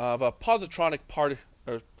a positron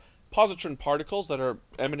particles that are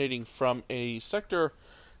emanating from a sector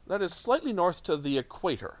that is slightly north to the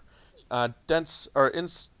equator,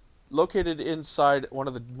 located inside one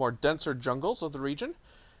of the more denser jungles of the region.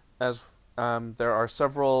 As there are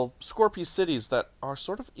several Skorpi cities that are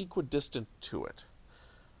sort of equidistant to it,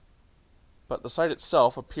 but the site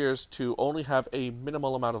itself appears to only have a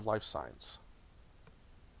minimal amount of life signs.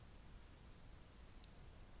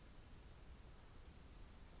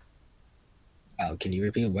 Oh, can you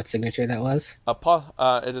repeat what signature that was?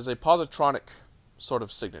 It is a positronic sort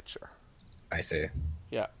of signature. I see.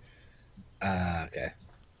 Yeah. Okay.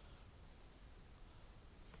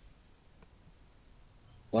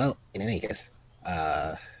 Well, in any case,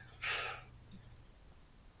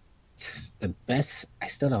 it's the best. I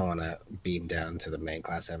still don't want to beam down to the main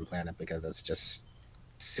class M planet because that's just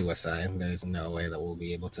suicide. There's no way that we'll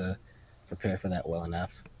be able to prepare for that well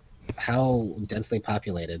enough. How densely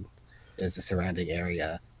populated is the surrounding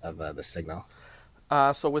area of the signal?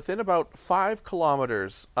 So within about 5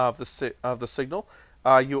 kilometers of the signal,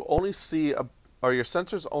 you only see or your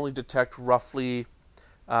sensors only detect roughly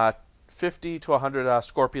 50 to 100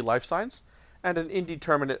 Skorpi life signs and an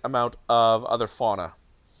indeterminate amount of other fauna.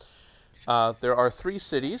 There are 3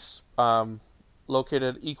 cities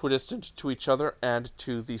located equidistant to each other and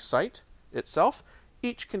to the site itself,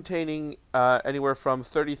 each containing anywhere from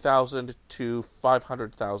 30,000 to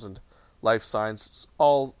 500,000 life signs,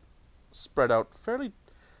 all spread out fairly,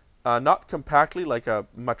 not compactly like a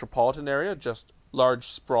metropolitan area, just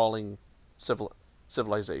large sprawling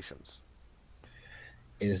civilizations.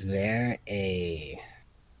 Is there a...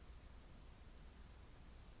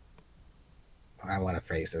 I want to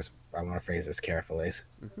phrase this carefully.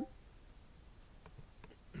 Mm-hmm.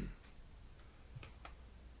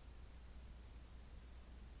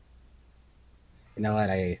 You know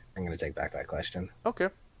what? I'm going to take back that question. Okay.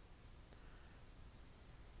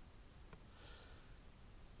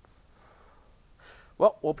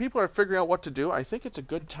 Well, while people are figuring out what to do, I think it's a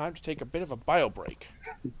good time to take a bit of a bio break.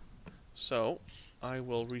 So, I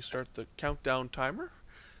will restart the countdown timer.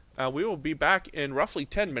 We will be back in roughly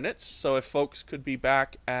 10 minutes, so if folks could be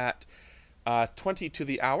back at 20 to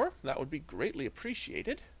the hour, that would be greatly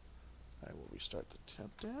appreciated. I will restart the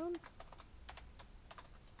countdown.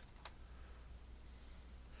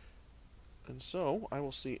 And so, I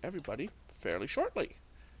will see everybody fairly shortly.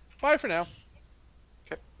 Bye for now.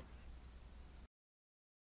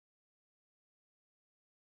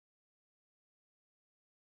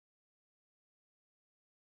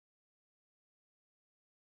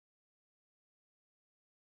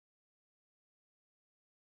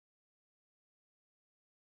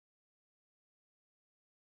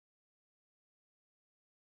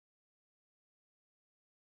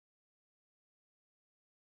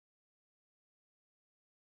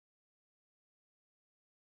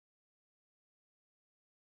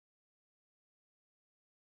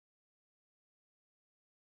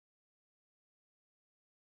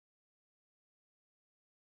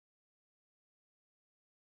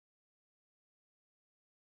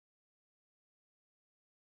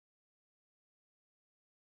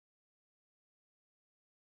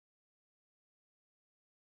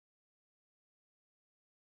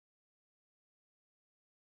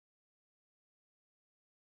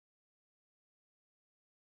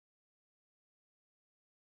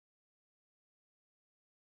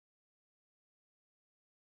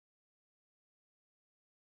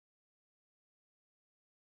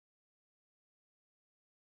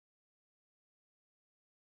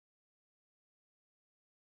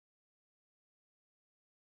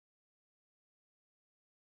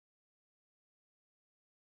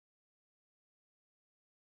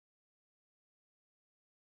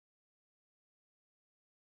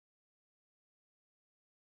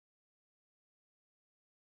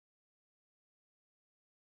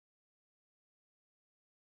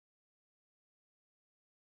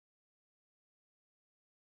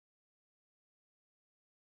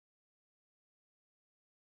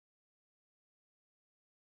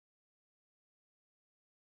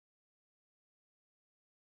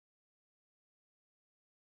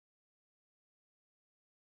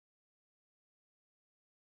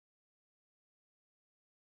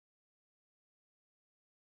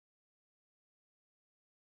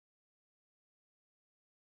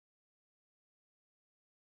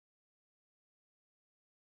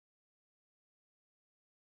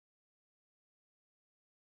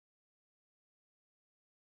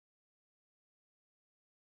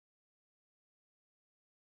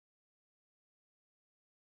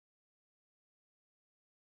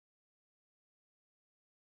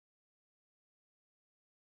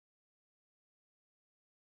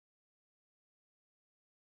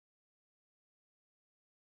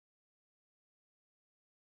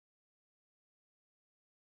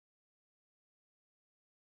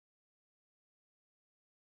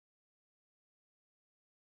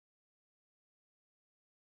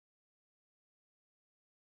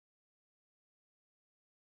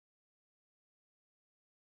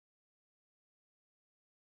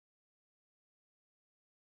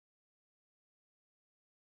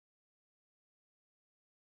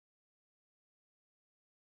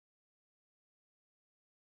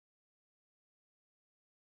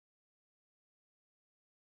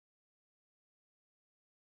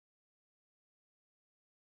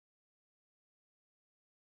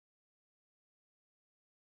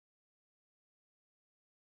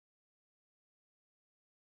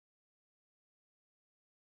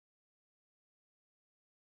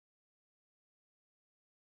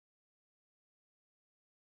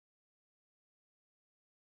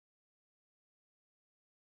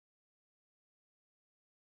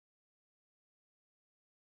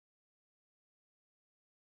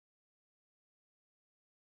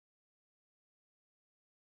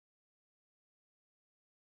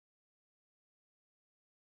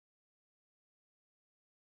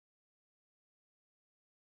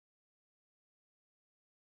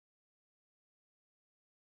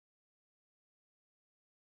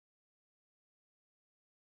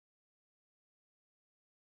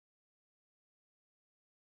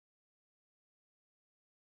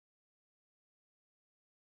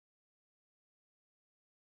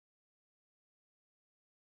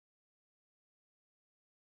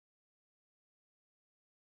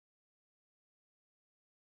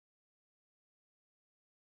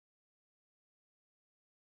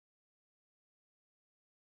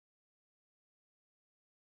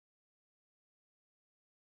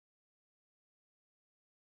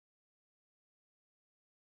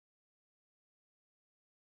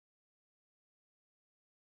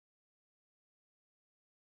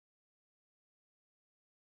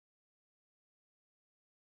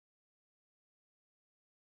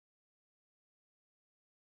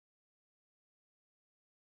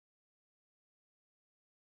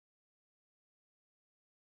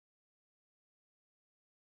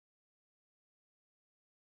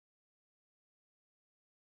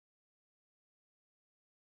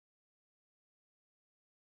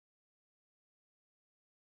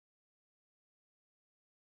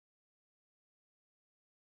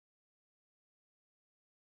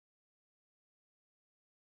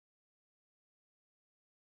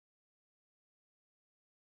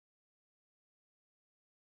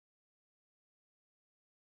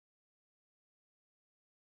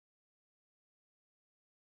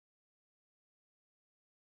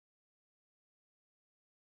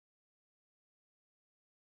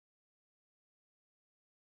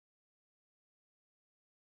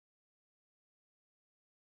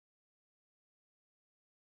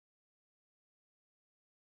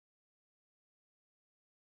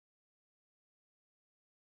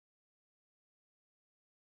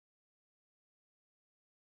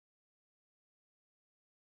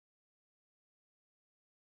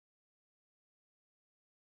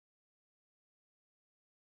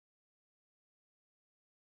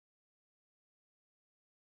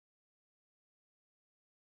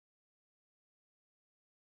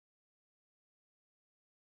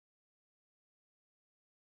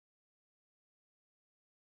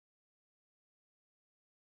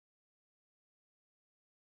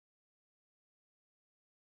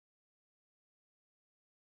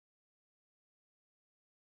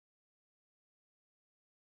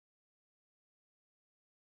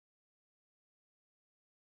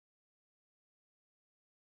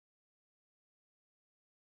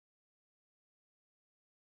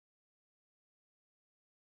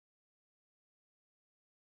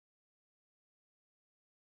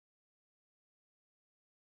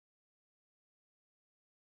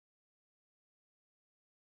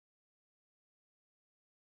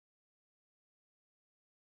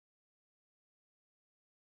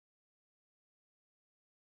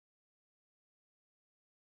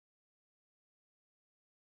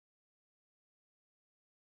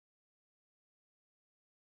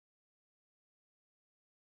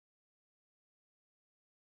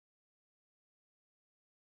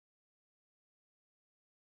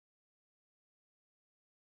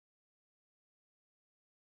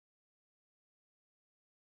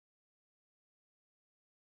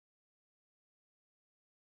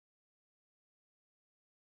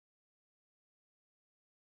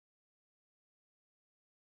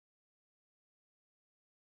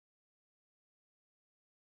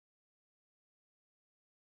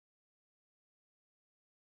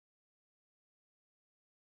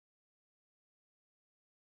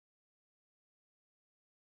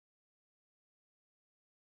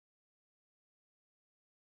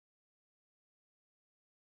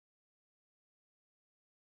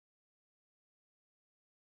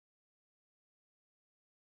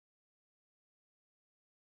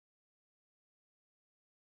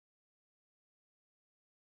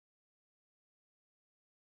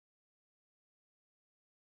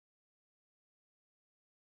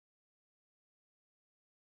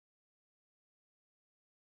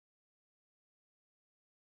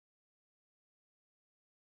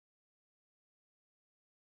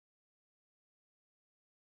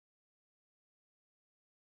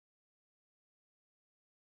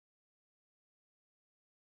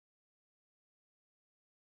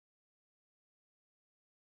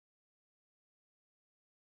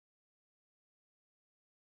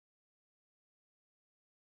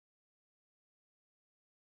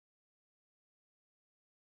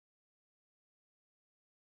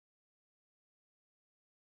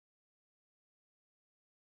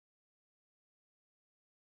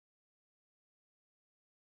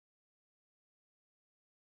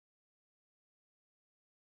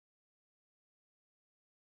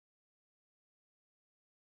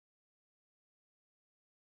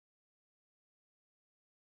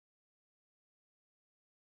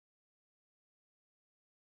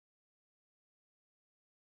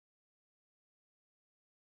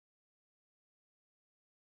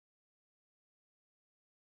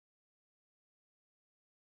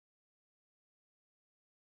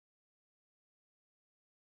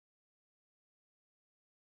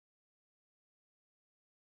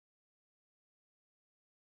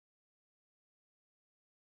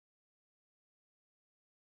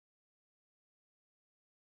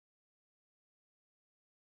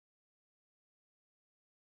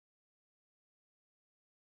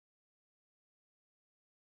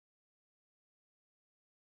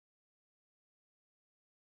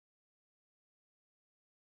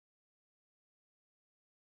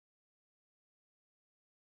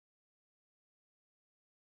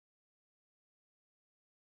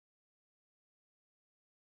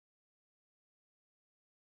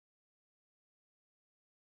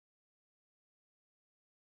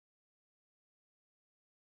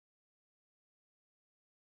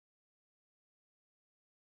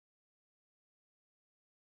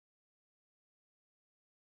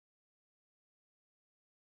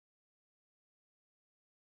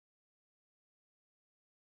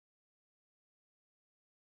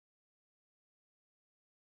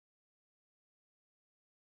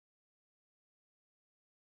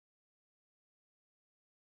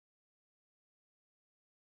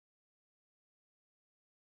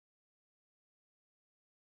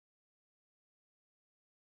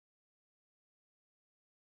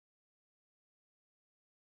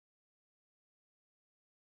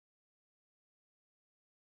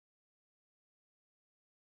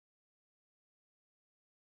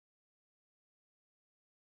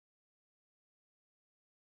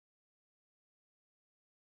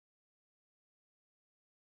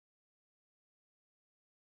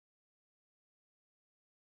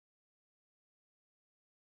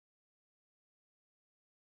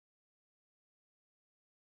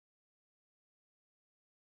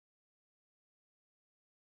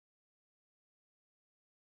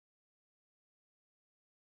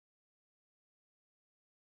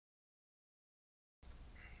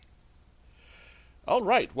 All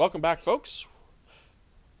right, welcome back, folks.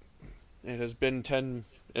 It has been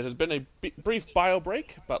a brief bio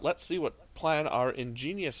break, but let's see what plan our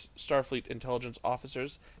ingenious Starfleet intelligence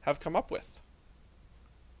officers have come up with.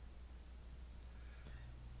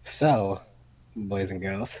 So, boys and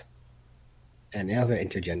girls, and the other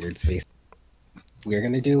intergendered species, we're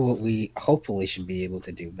going to do what we hopefully should be able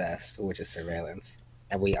to do best, which is surveillance.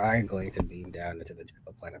 And we are going to beam down into the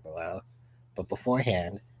jungle planet below. But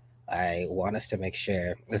beforehand, I want us to make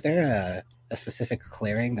sure, is there a specific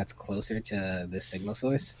clearing that's closer to the signal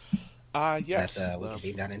source? Yes. That we can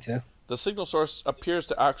beam down into? The signal source appears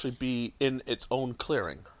to actually be in its own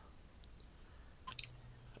clearing.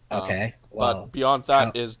 Okay. Well, but beyond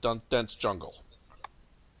that is dense jungle.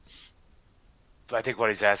 I think what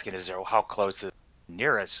he's asking is how close is the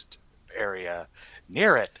nearest area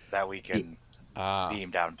near it that we can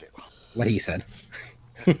beam down to. What he said.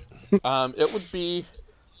 It would be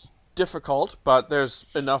difficult, but there's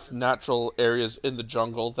enough natural areas in the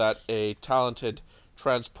jungle that a talented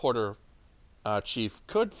transporter chief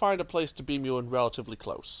could find a place to beam you in relatively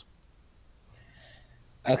close.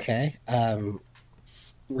 Okay.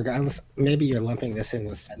 Regardless, maybe you're lumping this in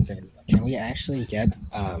with sensors, but can we actually get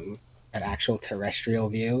an actual terrestrial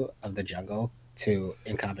view of the jungle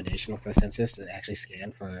in combination with those sensors to actually scan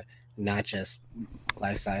for not just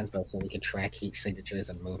life signs, but so we can track heat signatures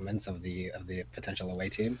and movements of the potential away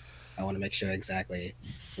team? I want to make sure exactly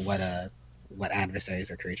what adversaries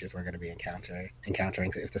or creatures we're going to be encountering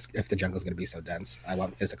if the jungle is going to be so dense. I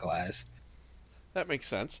want physical eyes. That makes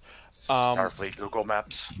sense. Starfleet Google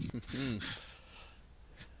Maps.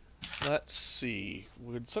 Let's see.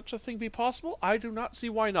 Would such a thing be possible? I do not see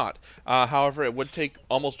why not. However, it would take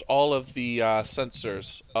almost all of the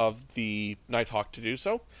sensors of the Nighthawk to do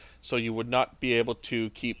so. So you would not be able to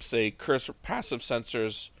keep, say, passive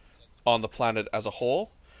sensors on the planet as a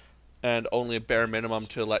whole, and only a bare minimum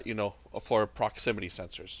to let you know for proximity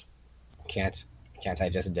sensors. Can't I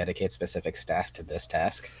just dedicate specific staff to this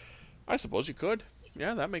task? I suppose you could.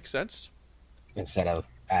 Yeah, that makes sense. Instead of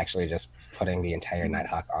actually just putting the entire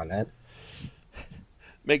Nighthawk on it.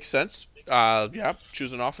 Makes sense. Yeah,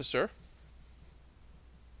 choose an officer.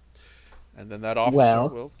 And then that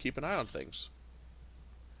officer will keep an eye on things.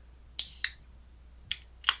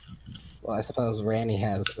 Well, I suppose Randy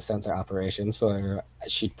has sensor operations, so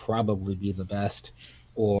she'd probably be the best.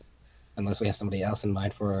 Or unless we have somebody else in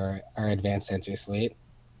mind for our advanced sensor suite.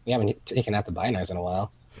 We haven't taken out the binars in a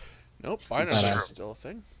while. Nope, binars are still a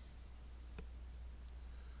thing.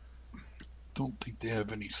 Don't think they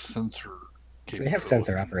have any sensor capability. They have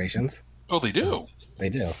sensor operations. Oh, they do? They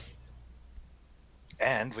do.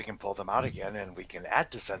 And we can pull them out again, and we can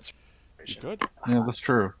add to sensor operation. Good. Yeah, that's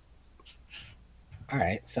true. All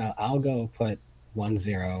right, so I'll go put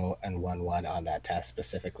 1-0 and 1-1 on that test,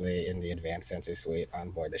 specifically in the advanced sensor suite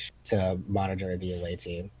on board the ship to monitor the away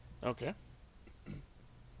team. Okay.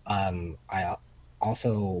 I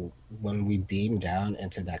also, when we beam down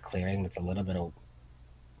into that clearing that's a little bit of,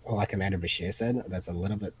 like Commander Bashir said, that's a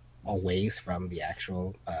little bit a ways from the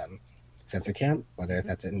actual sensor camp, whether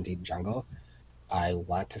that's indeed jungle, I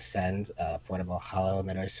want to send portable holo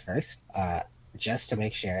emitters first, just to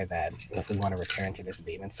make sure that if we want to return to this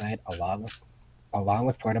beam inside, along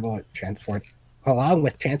with transport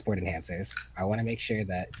enhancers, I want to make sure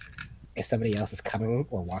that if somebody else is coming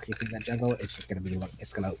or walking through that jungle, it's just going to be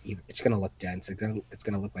it's going to look dense. It's going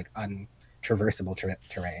to look like untraversable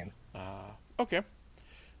terrain. Okay,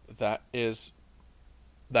 that is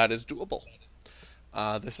doable.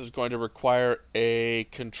 This is going to require a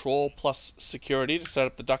control plus security to set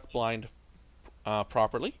up the duck blind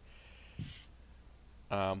properly.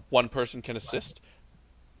 One person can assist.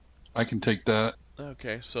 I can take that.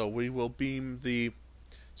 Okay, so we will beam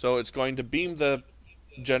so it's going to beam the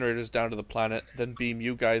generators down to the planet, then beam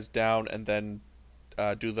you guys down, and then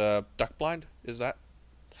do the duck blind? Is that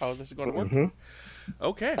how this is going to work? Mm-hmm.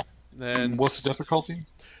 Okay. Then what's the difficulty?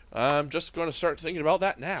 I'm just going to start thinking about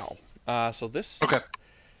that now. So this... Okay.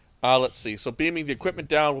 Let's see. So beaming the equipment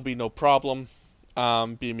down will be no problem.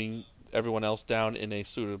 Beaming everyone else down in a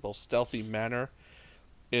suitable stealthy manner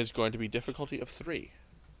is going to be difficulty of 3.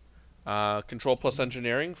 Control plus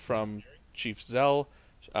engineering from Chief Zell.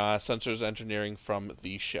 Sensors engineering from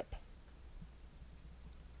the ship.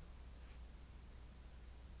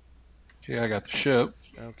 Okay, I got the ship.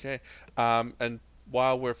 Okay. And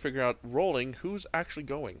while we're figuring out rolling, who's actually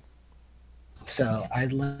going? So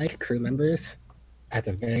I'd like crew members, at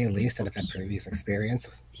the very least, that have had previous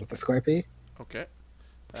experience with the Skorpi. Okay.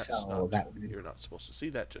 You're not supposed to see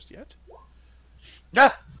that just yet.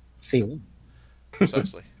 Yeah. See.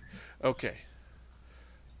 Precisely. Okay.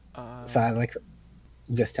 So I like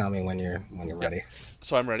Just tell me when you're ready.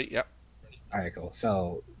 So I'm ready. Yep. All right, cool.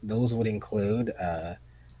 So those would include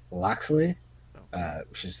Loxley.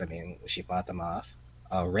 She fought them off.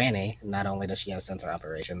 Rani, not only does she have sensor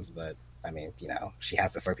operations, but she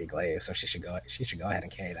has the Skorpi glaive, so she should go ahead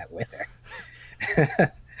and carry that with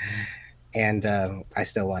her. And I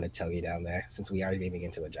still wanted Togi down there since we are moving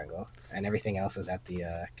into a jungle, and everything else is at the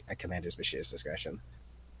at Commander Bashir's discretion.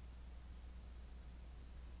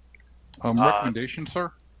 Recommendation,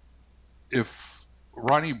 sir. If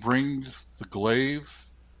Ronnie brings the glaive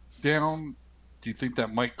down, do you think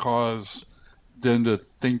that might cause them to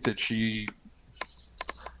think that she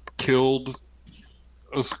killed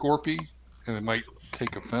a Skorpi, and it might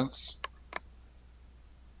take offense?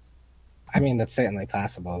 I mean, that's certainly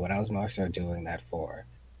possible, but I was more so doing that for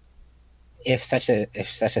if such a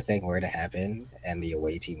thing were to happen and the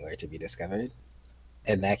away team were to be discovered.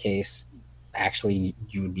 In that case, actually,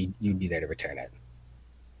 you'd be there to return it.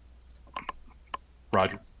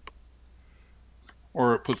 Roger.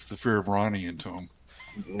 Or it puts the fear of Ronnie into him.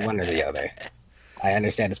 One or the other. I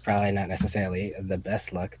understand it's probably not necessarily the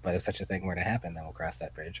best look, but if such a thing were to happen, then we'll cross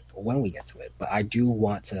that bridge when we get to it. But I do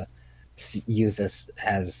want to use this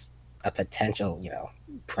as a potential,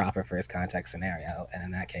 proper first contact scenario. And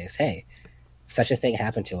in that case, hey, such a thing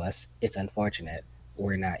happened to us. It's unfortunate.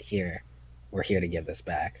 We're not here. We're here to give this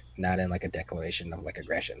back, not in like a declaration of like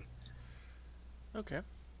aggression. Okay.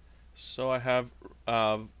 So I have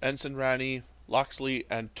Ensign Rani, Loxley,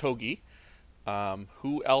 and Togi.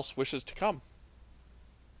 Who else wishes to come?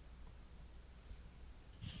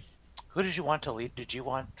 Who did you want to lead? Did you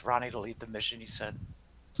want Ronnie to lead the mission, you said?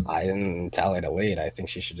 I didn't tell her to lead. I think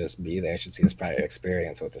she should just be there. She should see his prior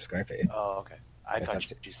experience with the Skorpi. Oh, okay. I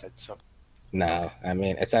thought you said something. No, I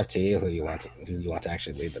mean, it's up to you who you want to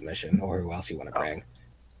actually lead the mission, or who else you want to bring.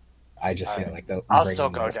 I just feel like I'll still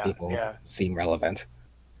go those down. people seem relevant.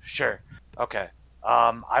 Sure. Okay.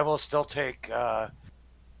 I will still take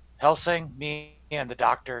Helsing, me, and the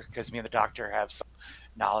doctor, because me and the doctor have some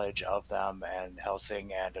knowledge of them, and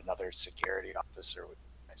Helsing and another security officer would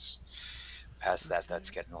be nice. Past that,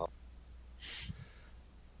 that's getting a little...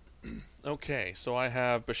 Okay, so I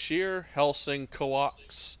have Bashir, Helsing,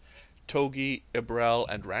 Coax, Togi, Ibrel,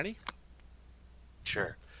 and Rani.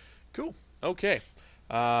 Sure. Cool. Okay.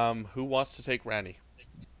 Who wants to take Rani?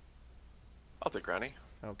 I'll take Rani.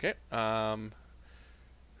 Okay.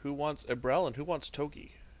 Who wants Ibrel and who wants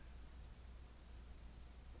Togi?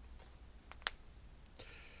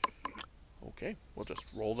 Okay, we'll just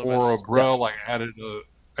roll them. For Abrel, I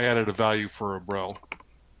added a value for Abrel.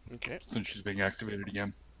 Okay. Since she's being activated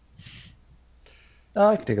again.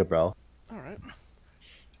 I can take a bro. All right.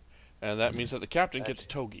 And that means that the captain gets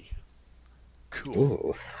Togi. Cool.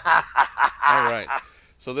 Ooh. All right.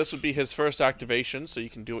 So this would be his first activation, so you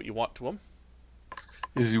can do what you want to him.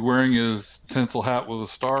 Is he wearing his tinsel hat with a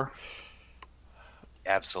star?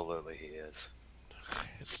 Absolutely, he is.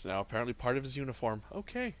 It's now apparently part of his uniform.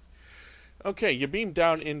 Okay. Okay, you beam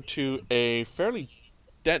down into a fairly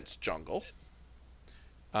dense jungle.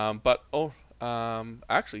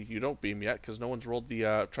 Actually, you don't beam yet because no one's rolled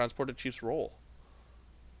the transported chief's roll.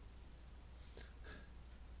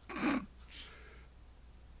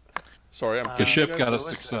 Sorry, I'm The kidding. ship you got a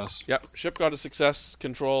guys. success. Yep, ship got a success.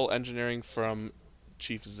 Control engineering from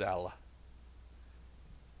Chief Zell.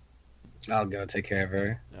 I'll go take care of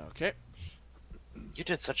her. Okay. You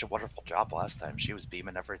did such a wonderful job last time. She was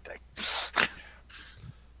beaming everything.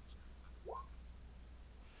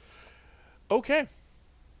 Okay.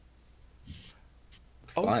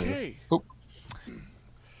 Fun. Okay.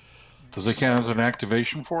 Does it count as an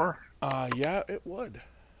activation for her? Yeah, it would.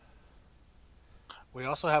 We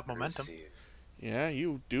also have momentum. Yeah,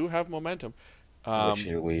 you do have momentum. Which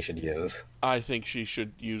we should use. I think she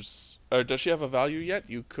should use... does she have a value yet?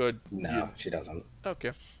 You could... No, she doesn't.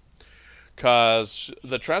 Okay. Because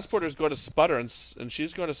the transporter's going to sputter, and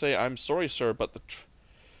she's going to say, "I'm sorry, sir, but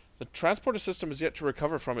the transporter system is yet to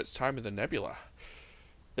recover from its time in the nebula.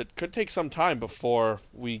 It could take some time before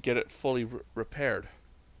we get it fully repaired."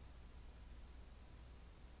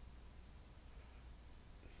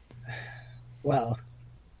 Well,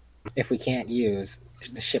 if we can't use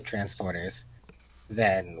the ship transporters,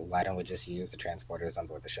 then why don't we just use the transporters on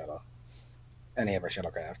board the shuttle? Any of our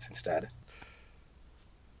shuttlecraft instead.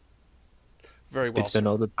 Very well, Did spend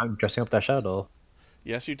all the time dressing up that shuttle.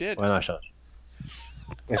 Yes, you did. Why not shuttle?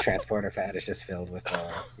 The transporter pad is just filled with,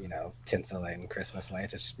 tinsel and Christmas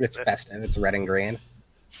lights. It's festive. It's red and green.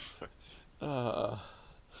 The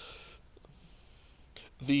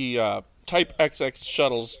Type XX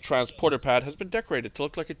shuttle's transporter pad has been decorated to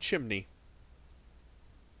look like a chimney.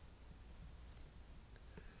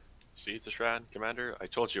 See, Thashran, Commander, I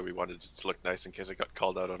told you we wanted it to look nice in case I got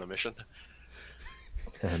called out on a mission.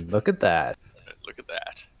 And look at that. Look at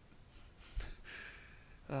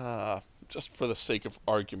that. Just for the sake of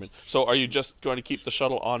argument. So are you just going to keep the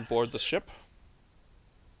shuttle on board the ship?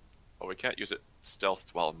 Well, we can't use it stealthed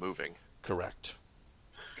while moving. Correct.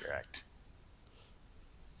 Correct.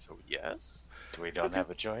 So yes? We don't have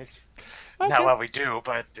a choice. Okay. Not well, we do,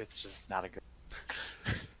 but it's just not a good.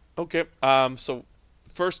 Okay, so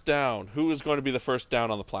first down. Who is going to be the first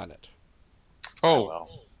down on the planet? Oh,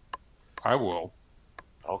 Well, I will.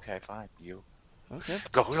 okay, fine. You Okay.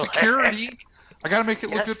 go. Security. I gotta make it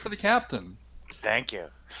look Yes. good for the captain. Thank you.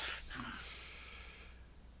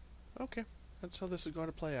 Okay, that's how this is going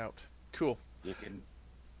to play out. Cool. You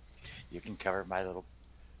can cover my little.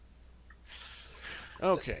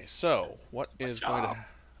 Okay, so what is going to... job.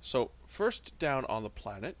 So first down on the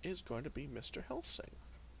planet is going to be Mr. Helsing.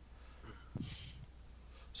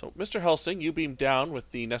 So Mr. Helsing, you beam down with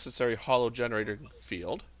the necessary hollow generator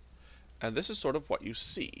field, and this is sort of what you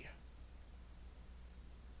see.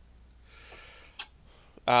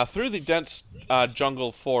 Through the dense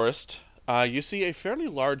jungle forest, you see a fairly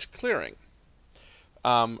large clearing.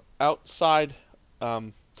 Outside,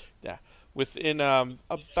 within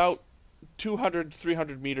about 200,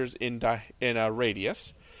 300 meters in a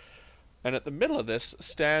radius, and at the middle of this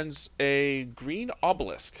stands a green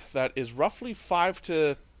obelisk that is roughly 5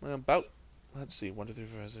 to about, let's see, 1, 2, 3,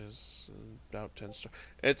 4, 5, 6, about 10 stories.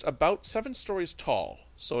 It's about 7 stories tall,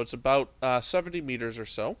 so it's about 70 meters or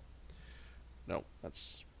so. No,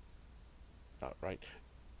 that's not right.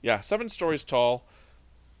 Yeah, 7 stories tall,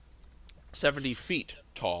 70 feet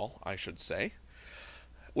tall, I should say,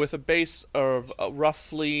 with a base of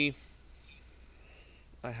roughly...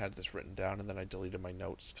 I had this written down and then I deleted my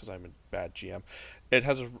notes because I'm a bad GM. It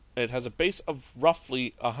has a base of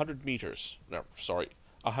roughly 100 meters. No, sorry,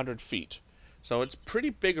 100 feet. So it's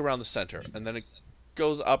pretty big around the center, and then it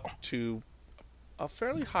goes up to a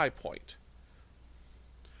fairly high point.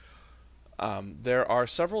 There are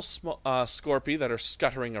several Skorpi that are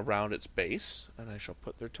scuttering around its base, and I shall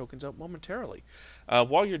put their tokens out momentarily.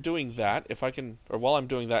 While you're doing that, while I'm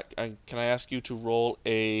doing that, can I ask you to roll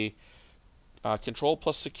a control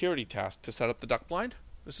plus security task to set up the duck blind?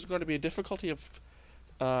 This is going to be a difficulty of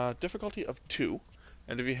 2,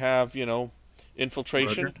 and if you have,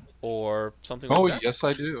 infiltration Roger. or something Oh, like that, yes,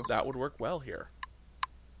 I do. that would work well here.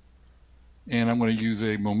 And I'm going to use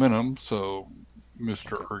a momentum, so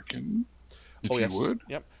Mr. Erkin, if you yes. would.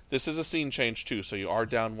 Yep. This is a scene change too, so you are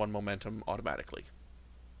down 1 momentum automatically.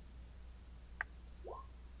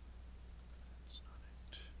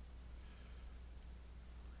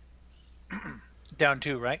 Down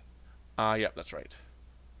 2, right? Yep, that's right.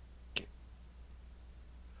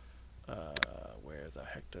 Where the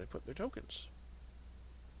heck did I put their tokens?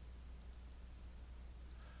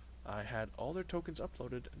 I had all their tokens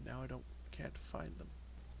uploaded, and now I can't find them.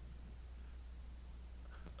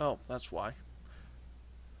 Oh, that's why.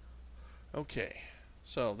 Okay,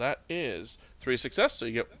 so that is 3 success, so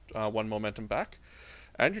you get 1 momentum back,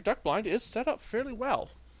 and your duck blind is set up fairly well.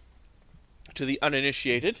 To the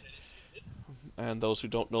uninitiated, and those who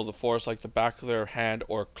don't know the forest like the back of their hand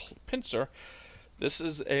or pincer, this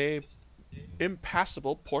is a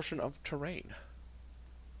impassable portion of terrain.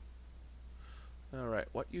 Alright,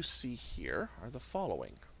 what you see here are the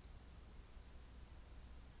following.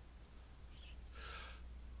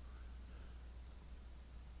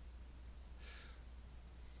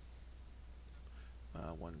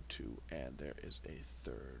 One, two, and there is a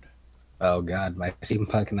third. Oh god, my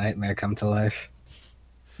steampunk nightmare come to life.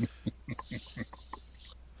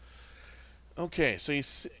 Okay, so you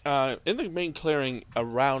see, in the main clearing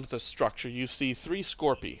around the structure, you see 3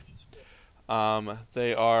 Skorpi.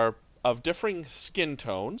 They are of differing skin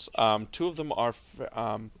tones. 2 of them are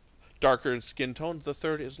darker in skin tone. The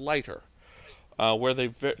third is lighter. Where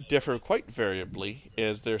they differ quite variably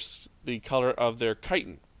is the color of their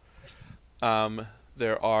chitin.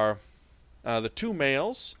 There are the 2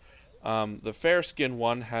 males. The fair-skinned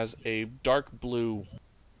one has a dark blue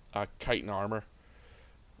chitin armor.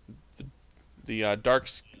 The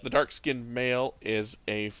dark-skinned male is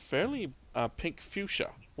a fairly pink fuchsia,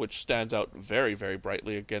 which stands out very, very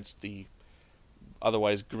brightly against the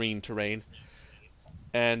otherwise green terrain.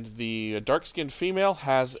 And the dark-skinned female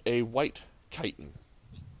has a white chitin.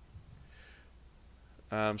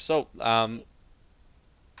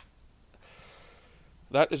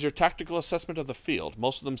 That is your tactical assessment of the field.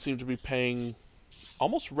 Most of them seem to be paying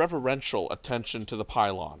almost reverential attention to the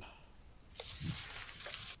pylon.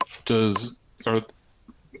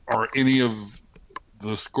 Are any of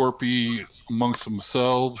the Skorpi amongst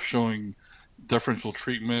themselves showing differential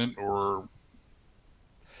treatment or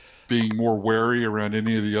being more wary around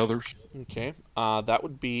any of the others? Okay. That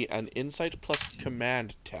would be an insight plus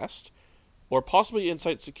command test, or possibly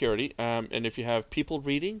insight security. And if you have people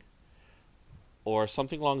reading or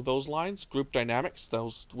something along those lines, group dynamics,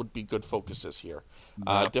 those would be good focuses here.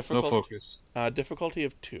 No focus. Difficulty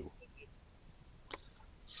of 2.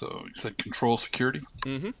 So you said control security?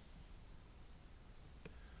 Mm-hmm.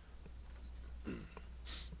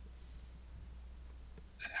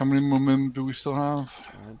 How many momentum do we still have?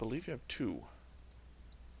 I believe you have 2.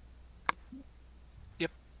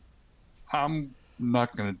 I'm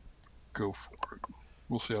not going to go for it.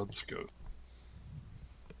 We'll see how this goes.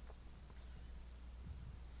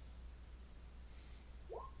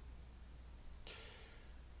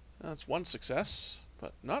 That's 1 success,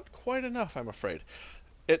 but not quite enough, I'm afraid.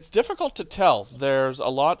 It's difficult to tell. There's a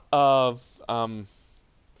lot of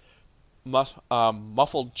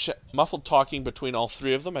muffled talking between all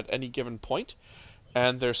 3 of them at any given point,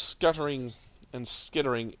 and their scuttering and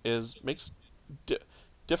skittering makes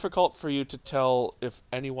difficult for you to tell if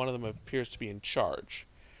any one of them appears to be in charge.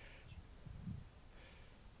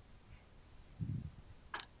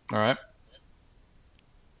 All right.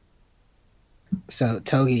 So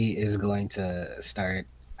Togi is going to start,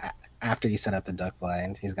 after you set up the duck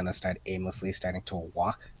blind, he's going to start aimlessly starting to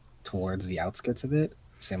walk towards the outskirts of it.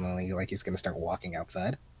 Similarly, like he's going to start walking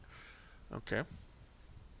outside. Okay.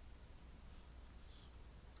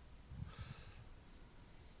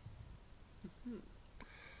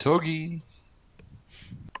 Togi.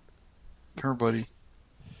 Come here, buddy.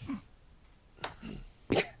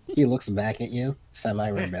 He looks back at you,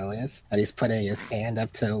 semi-rebellious, and he's putting his hand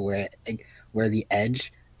up to where the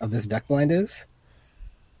edge of this duck blind is.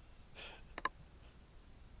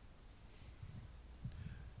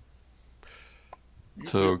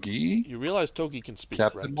 Togi. You realize Togi can speak,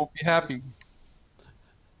 Captain right? won't be happy.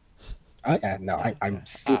 Oh yeah, no, I'm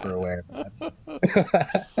super aware of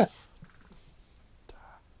that.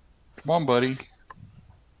 Come on, buddy.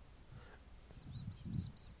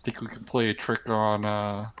 Think we can play a trick on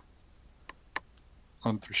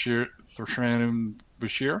Thrshan and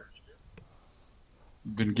Bashir?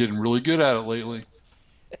 Been getting really good at it lately.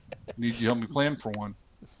 Need you to help me plan for one.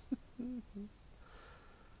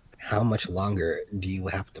 How much longer do you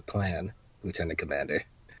have to plan, Lieutenant Commander?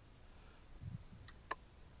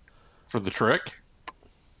 For the trick?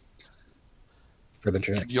 For the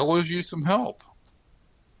trick. You always use some help.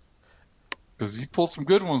 Because you pulled some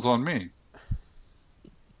good ones on me.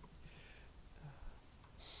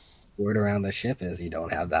 Word around the ship is you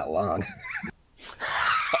don't have that long.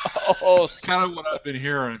 Oh, That's kind of what I've been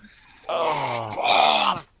hearing.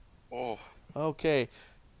 oh. Oh, Okay.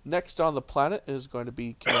 Next on the planet is going to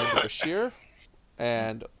be Commander Bashir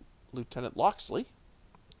and Lieutenant Loxley.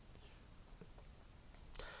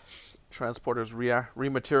 Transporters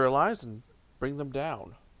rematerialize and bring them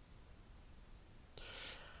down.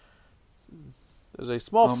 There's a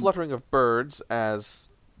small fluttering of birds as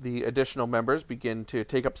the additional members begin to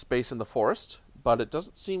take up space in the forest, but it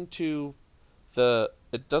doesn't seem to the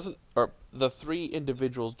 3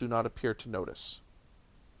 individuals do not appear to notice.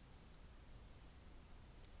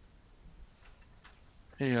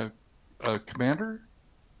 Hey, Commander?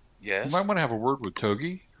 Yes, You might want to have a word with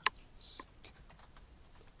Togi.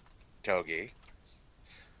 Togi.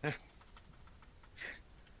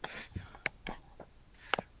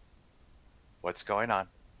 What's going on?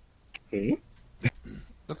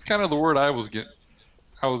 That's kind of the word I was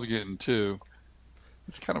getting too.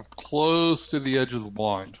 It's kind of close to the edge of the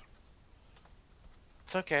blind.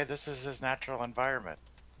 It's okay. This is his natural environment.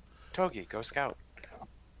 Togi, go scout.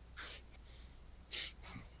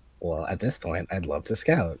 Well, at this point, I'd love to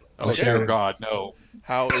scout. Oh, Okay. dear God, no.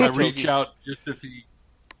 How is I reach Togi, out just as he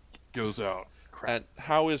goes out. and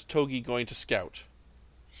how is Togi going to scout?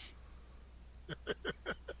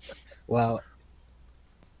 Well,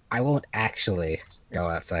 I won't actually go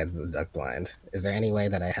outside the duck blind. Is there any way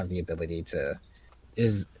that I have the ability to?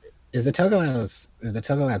 Is the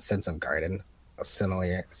Togolaut's sense of garden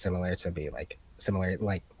similar to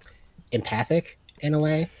like empathic in a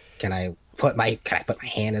way? Can I put my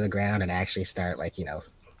hand in the ground and actually start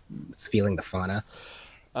feeling the fauna?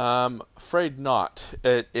 Afraid not.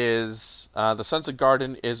 It is the sense of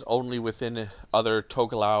garden is only within other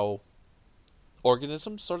Togolau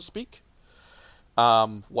organisms, so to speak.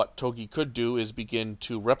 What Togi could do is begin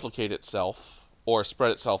to replicate itself or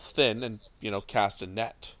spread itself thin and cast a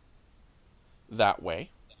net that way,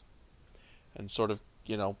 and sort of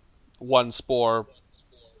one spore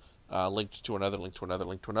linked to another, linked to another,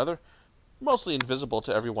 linked to another. Mostly invisible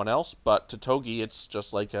to everyone else, but to Togi it's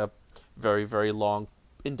just like a very, very long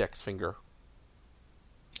index finger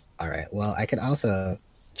All right. Well, I could also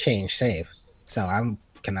change shape. So I'll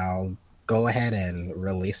go ahead and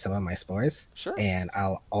release some of my spores. Sure. And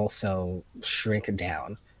I'll also shrink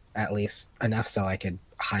down, at least enough so I could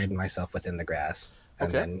hide myself within the grass and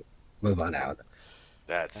Okay. then move on out.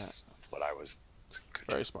 That's what I was.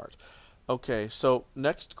 Very smart. Okay, so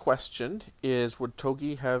next question is, would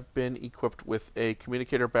Togi have been equipped with a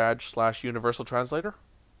communicator badge / universal translator?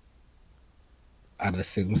 I'd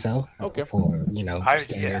assume so. Okay. For,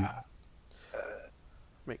 standard. Yeah.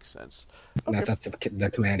 Makes sense. That's up to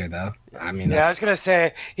the commander, though. I mean, Yeah, I was gonna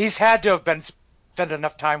say he's had to have been spent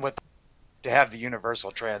enough time with to have the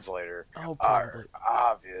universal translator. Oh, probably.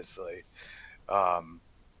 Obviously. But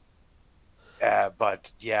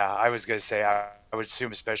yeah, I was gonna say I would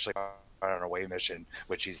assume, especially on an away mission,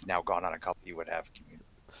 which he's now gone on a couple, he would have community.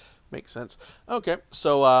 Makes sense. Okay,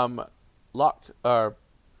 so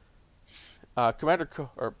Dr.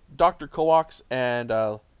 Kowax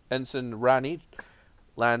and Ensign Rani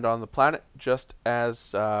land on the planet just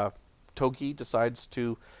as Togi decides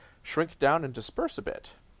to shrink down and disperse a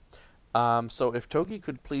bit. So if Togi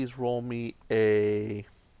could please roll me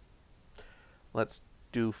let's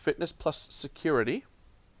do fitness plus security,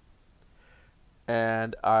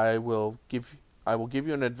 and I will give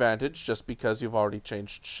you an advantage just because you've already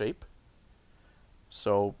changed shape.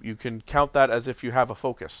 So you can count that as if you have a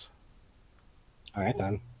focus. All right,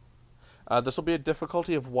 then. This will be a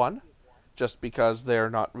difficulty of 1, just because they're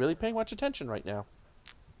not really paying much attention right now.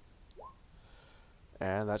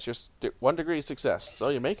 And that's just 1 degree of success, so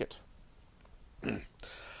you make it.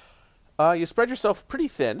 You spread yourself pretty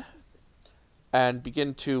thin and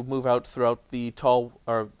begin to move out throughout the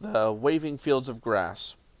the waving fields of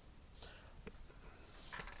grass.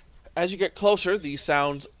 As you get closer, the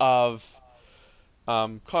sounds of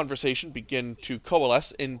conversation begin to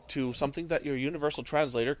coalesce into something that your universal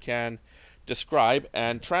translator can describe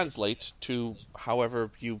and translate to however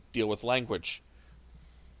you deal with language.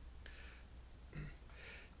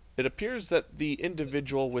 It appears that the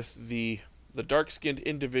individual with the dark-skinned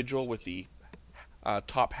individual with the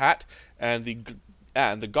top hat and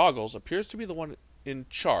the goggles appears to be the one in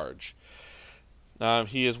charge.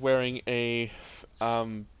 He is wearing a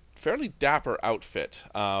fairly dapper outfit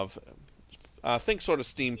of think sort of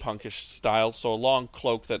steampunkish style, so a long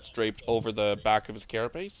cloak that's draped over the back of his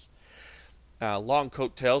carapace, long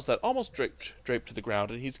coattails that almost draped to the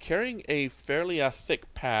ground, and he's carrying a fairly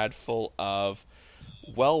thick pad full of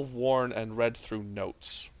well-worn and read-through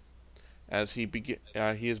notes. As he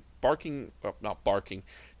is not barking.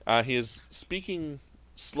 He is speaking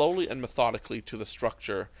slowly and methodically to the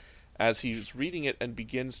structure as he's reading it and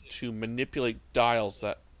begins to manipulate dials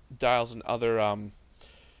and other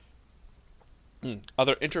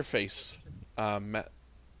interface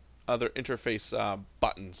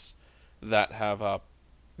buttons that have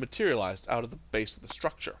materialized out of the base of the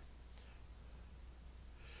structure.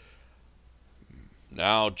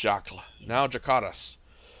 Now, Jakaras,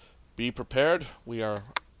 be prepared. We are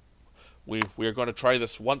going to try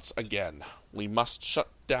this once again. We must shut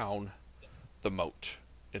down the moat.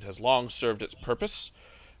 It has long served its purpose,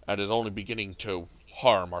 and is only beginning to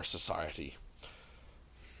harm our society.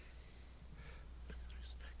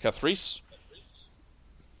 Cathrice,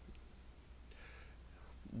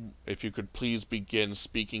 if you could please begin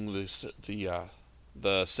speaking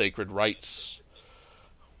the sacred rites,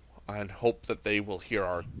 and hope that they will hear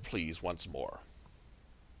our pleas once more.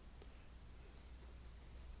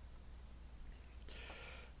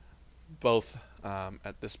 Both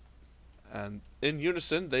at this, and in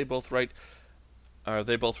unison, they both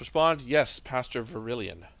respond, "Yes, Pastor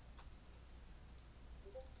Virillion."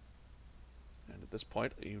 And at this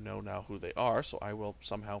point, you know now who they are, so I will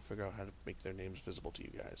somehow figure out how to make their names visible to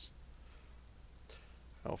you guys.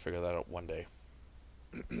 I'll figure that out one day.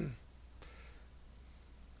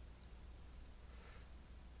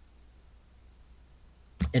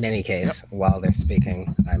 In any case, while they're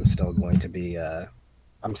speaking, I'm still going to be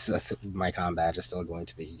my comm badge is still going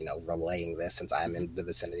to be, relaying this since I'm in the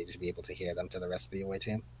vicinity to be able to hear them to the rest of the away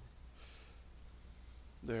team.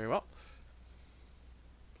 Very well.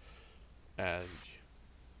 And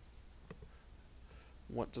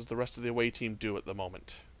what does the rest of the away team do at the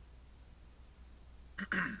moment?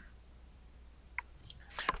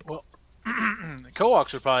 Well,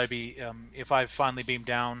 Coax would probably be, if I finally beam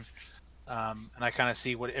down, and I kind of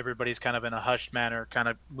see what everybody's kind of in a hushed manner, kind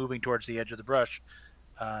of moving towards the edge of the brush.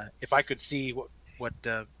 If I could see what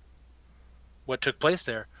took place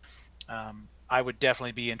there, I would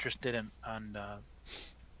definitely be interested in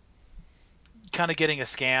kind of getting a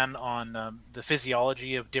scan on the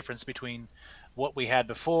physiology of difference between what we had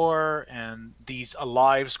before and these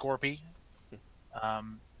alive Skorpi.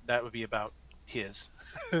 that would be about his.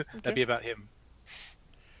 That'd be about him.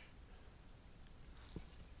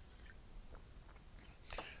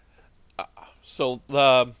 So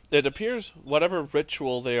it appears whatever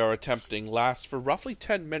ritual they are attempting lasts for roughly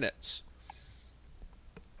 10 minutes,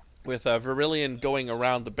 with Virillion going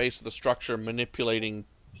around the base of the structure manipulating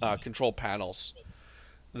control panels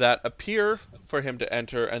that appear for him to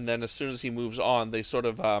enter, and then as soon as he moves on, they sort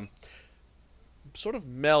of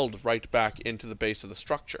meld right back into the base of the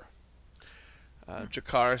structure.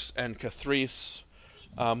 Jakaris and Cathrice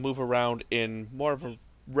move around in more of a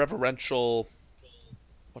reverential,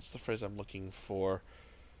 what's the phrase I'm looking for?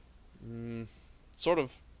 Sort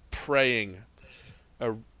of praying,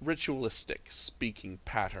 ritualistic speaking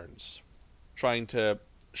patterns, trying to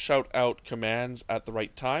shout out commands at the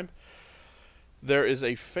right time. There is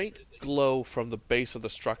a faint glow from the base of the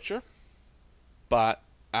structure, but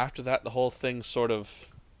after that the whole thing sort of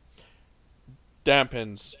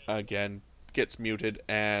dampens again, gets muted,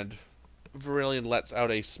 and Virillion lets out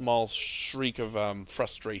a small shriek of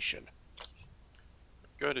frustration.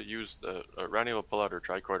 Go to use the Rani will pull out her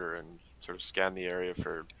tricorder and sort of scan the area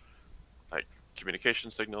for like communication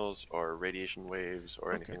signals or radiation waves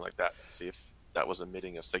or anything like that to see if that was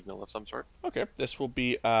emitting a signal of some sort. Okay, this will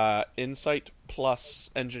be Insight plus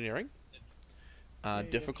Engineering,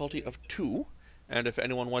 difficulty of 2, and if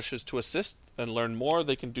anyone wishes to assist and learn more,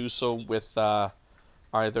 they can do so with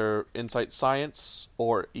either Insight Science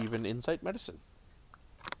or even Insight Medicine.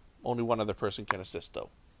 Only one other person can assist, though.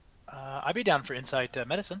 I'd be down for Insight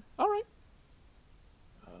Medicine. All right.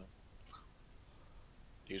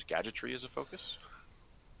 Use gadgetry as a focus.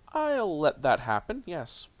 I'll let that happen,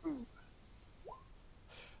 yes.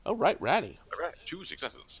 All right, Rani. All right, 2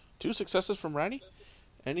 successes. 2 successes from Rani.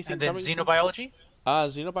 Anything And then coming xenobiology?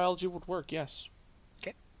 Xenobiology would work, yes.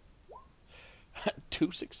 Okay.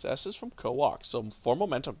 2 successes from Kowak, so 4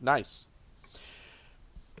 momentum. Nice.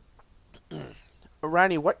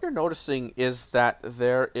 Rani, what you're noticing is that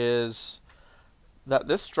this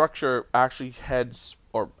structure actually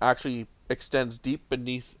extends deep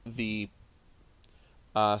beneath the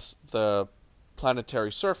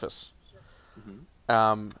planetary surface.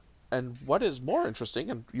 Mm-hmm. And what is more interesting,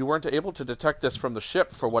 and you weren't able to detect this from the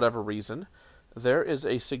ship for whatever reason, there is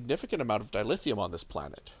a significant amount of dilithium on this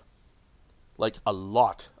planet. Like, a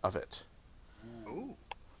lot of it. Ooh.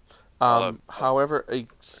 However, a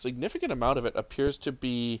significant amount of it appears to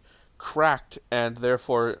be cracked and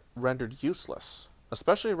therefore rendered useless,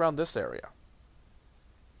 especially around this area.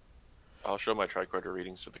 I'll show my tricorder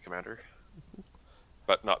readings to the commander,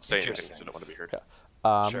 but not say anything because I don't want to be heard.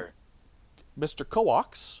 Yeah. Sure. Mr.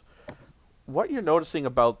 Coax, what you're noticing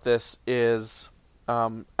about this is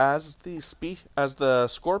as the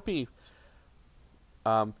Skorpi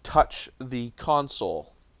touch the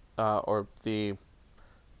console or the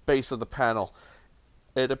base of the panel,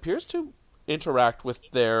 it appears to interact with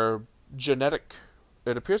their genetic.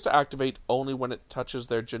 It appears to activate only when it touches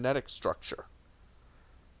their genetic structure.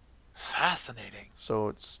 Fascinating. So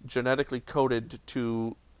it's genetically coded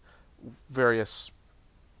to various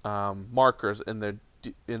markers in their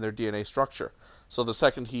DNA structure. So the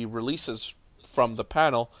second he releases from the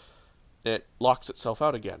panel, it locks itself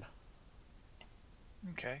out again.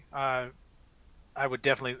 Okay. I would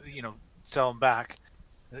definitely, sell them back.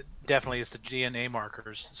 It definitely is the DNA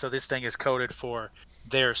markers. So this thing is coded for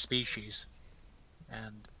their species,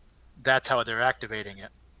 and that's how they're activating it.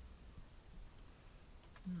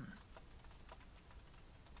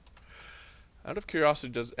 Out of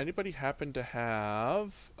curiosity, does anybody happen to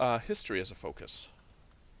have history as a focus?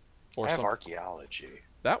 Or I have archaeology.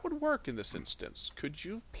 That would work in this instance. Could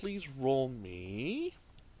you please roll me?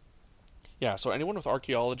 Yeah, so anyone with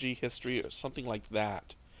archaeology, history, or something like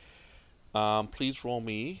that, please roll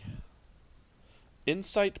me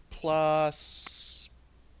Insight plus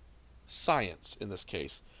Science in this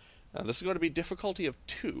case. Now, this is going to be difficulty of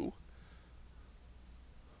 2.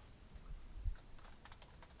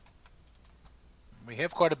 We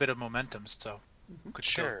have quite a bit of momentum, so could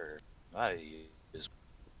still- Sure.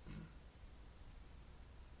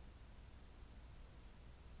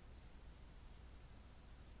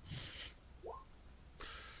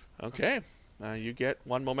 Okay, you get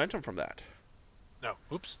 1 momentum from that. No,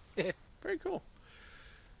 oops. Very cool.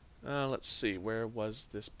 Let's see, where was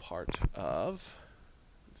this part of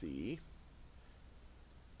the...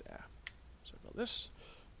 Sorry about this.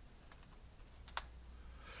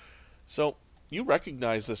 So, you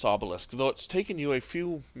recognize this obelisk, though it's taken you a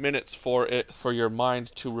few minutes for your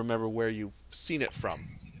mind to remember where you've seen it from.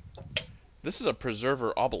 This is a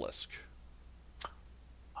preserver obelisk.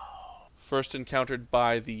 First encountered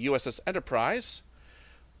by the USS Enterprise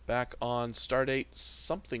back on Stardate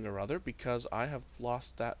something or other, because I have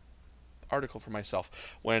lost that article for myself.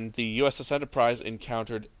 When the USS Enterprise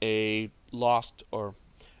encountered a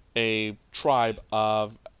tribe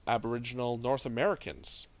of Aboriginal North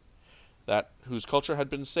Americans whose culture had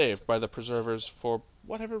been saved by the preservers for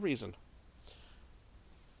whatever reason.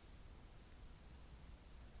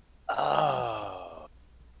 Oh.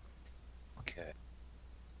 Okay.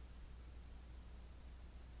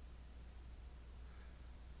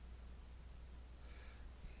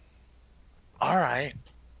 All right.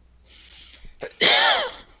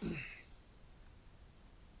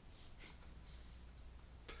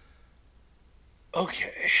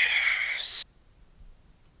 Okay.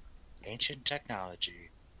 Ancient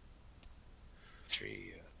technology.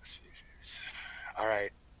 Three species. All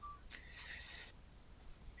right.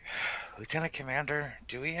 Lieutenant Commander,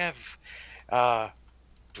 do we have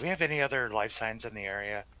any other life signs in the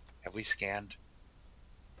area? Have we scanned?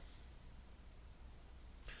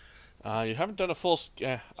 You haven't done a full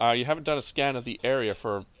you haven't done a scan of the area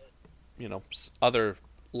for, other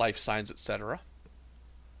life signs, etc.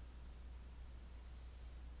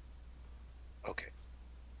 Okay.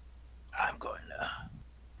 I'm going to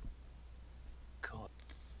go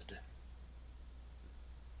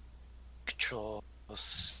control.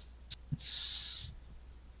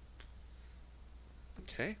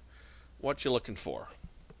 Okay. What you looking for?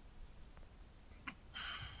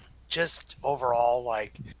 Just overall,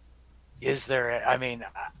 like, is there? I mean,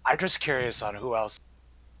 I'm just curious on who else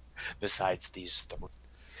besides these three.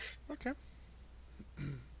 Okay.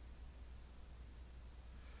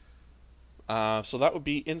 So that would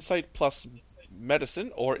be insight plus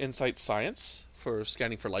medicine or insight science for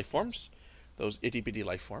scanning for life forms. Those itty bitty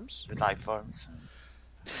life forms. Life forms.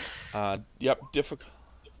 Yep, difficult.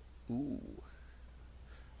 Ooh.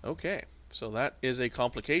 Okay, so that is a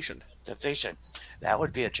complication. Division. That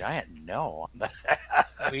would be a giant no.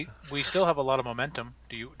 We still have a lot of momentum.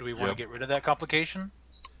 Do we want to Yep. get rid of that complication?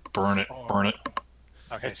 Burn it. Burn it.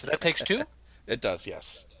 Okay, so that takes 2. It does,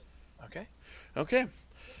 yes. Okay. Okay.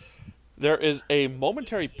 There is a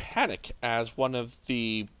momentary panic as one of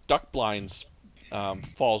the duck blinds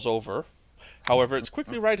falls over. However, it's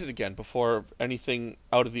quickly righted again before anything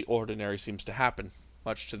out of the ordinary seems to happen,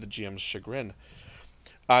 much to the GM's chagrin.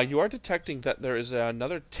 You are detecting that there is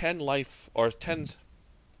another 10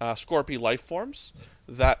 Skorpi life forms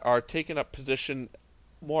that are taking up position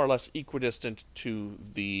more or less equidistant to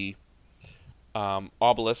the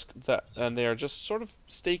obelisk, and they are just sort of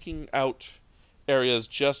staking out areas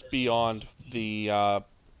just beyond the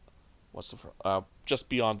just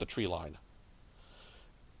beyond the tree line.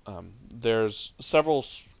 There's several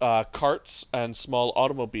carts and small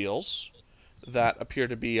automobiles that appear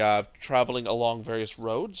to be traveling along various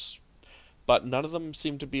roads, but none of them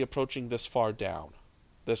seem to be approaching this far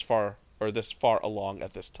along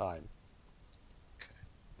at this time.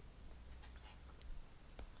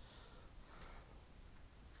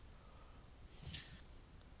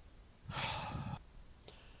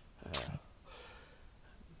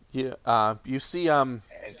 You see,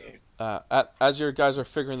 as your guys are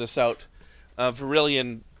figuring this out,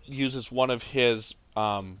 Virillion uses one of his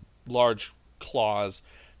large claws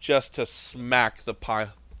just to smack the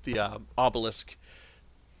obelisk.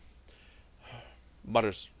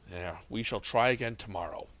 Mutters, "Yeah, we shall try again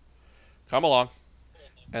tomorrow. Come along."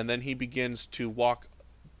 And then he begins to walk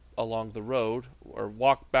along the road, or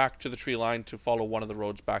walk back to the tree line to follow one of the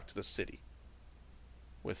roads back to the city,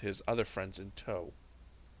 with his other friends in tow.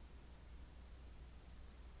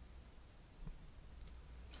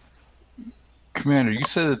 Commander, you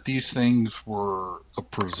said that these things were a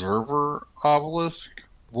preserver obelisk.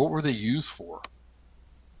 What were they used for?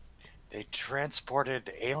 They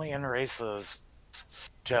transported alien races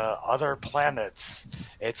to other planets.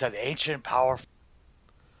 It's an ancient, powerful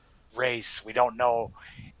race we don't know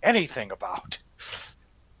anything about.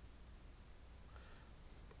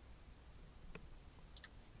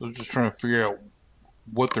 I was just trying to figure out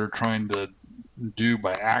what they're trying to do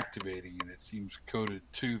by activating it. It seems coded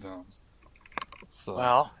to them. So,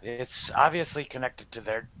 Well, it's obviously connected to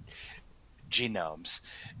their genomes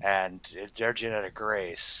and their genetic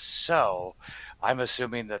race. So I'm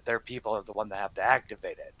assuming that their people are the one that have to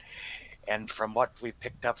activate it. And from what we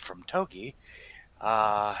picked up from Togi,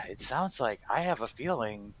 it sounds like I have a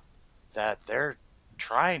feeling that they're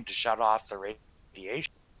trying to shut off the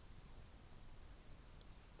radiation.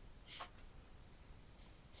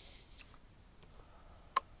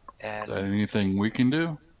 is that And anything we can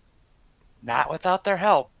do? not without their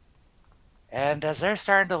help. And as they're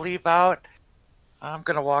starting to leave out, I'm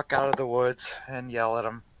going to walk out of the woods and yell at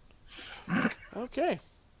them. Okay.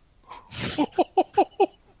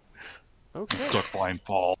 Okay. Duck blind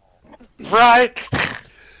fall. Right.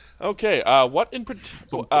 Okay. What in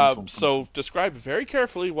so describe very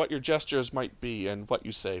carefully what your gestures might be and what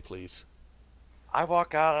you say, please. I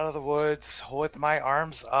walk out of the woods with my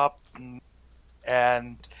arms up,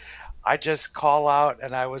 and I just call out,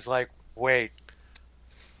 and I was like, "Wait."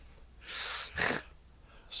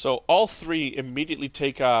 So all three immediately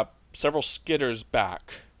take several skitters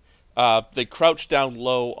back. They crouch down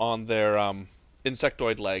low on their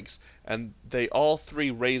insectoid legs, and they all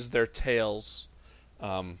three raise their tails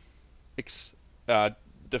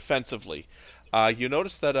defensively. You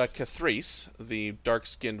notice that Cathrice, the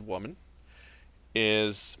dark-skinned woman,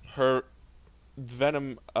 is her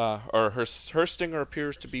venom or her stinger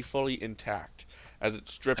appears to be fully intact, as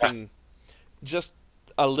it's dripping just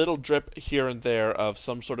a little drip here and there of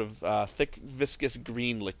some sort of thick, viscous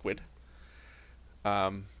green liquid.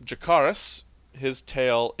 Jacaris, his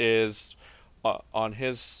tail is on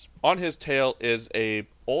his tail is a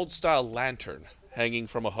old style lantern hanging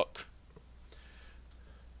from a hook.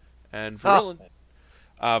 And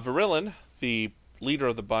Virilin, the leader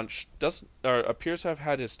of the bunch, appears to have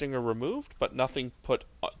had his stinger removed, but nothing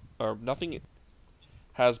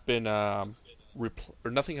has been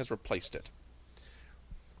nothing has replaced it.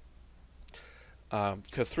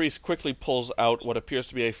 Cathrice quickly pulls out what appears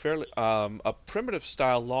to be a primitive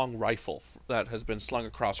style long rifle that has been slung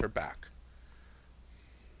across her back.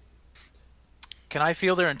 Can I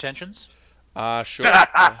feel their intentions? Sure.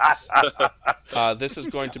 This is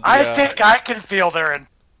going to be. I think I can feel their.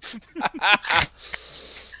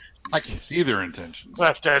 I can see their intentions.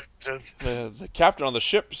 The captain on the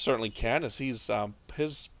ship certainly can, as his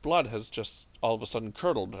blood has just all of a sudden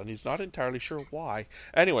curdled, and he's not entirely sure why.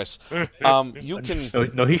 Anyways, you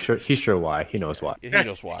can. No, he's sure why. He knows why. He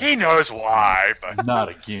knows why. He knows why, but Not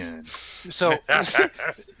again. So,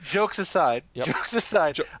 jokes aside, Yep.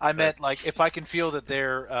 I meant like if I can feel that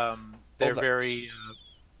they're very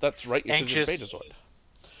That's right. anxious. Betazoid.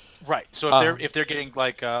 Right. So if they're getting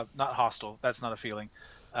like not hostile, that's not a feeling.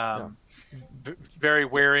 Very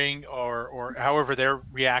wearing or however they're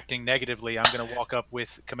reacting negatively, I'm going to walk up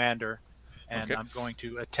with Commander, and Okay. I'm going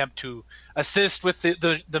to attempt to assist with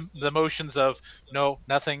the motions of no,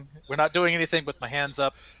 nothing. We're not doing anything with my hands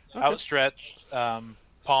up, Okay. outstretched,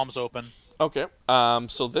 palms open. Okay.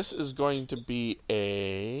 So this is going to be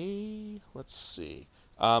let's see.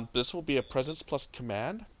 This will be a presence plus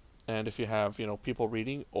command, and if you have people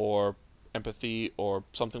reading or empathy or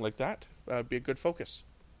something like that, that'd be a good focus.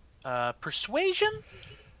 Persuasion?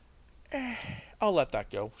 I'll let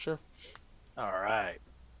that go. Sure. All right.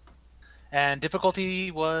 And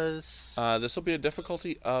difficulty was This will be a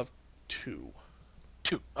difficulty of 2.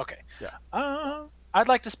 2. Okay. Yeah. I'd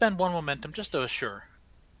like to spend 1 momentum just to assure.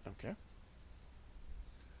 Okay.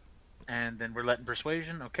 And then we're letting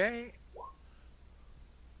persuasion. Okay.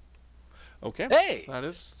 Okay. Hey! That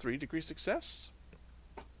is 3-degree success.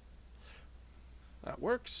 That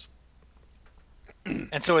works.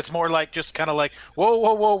 And so it's more like just kind of like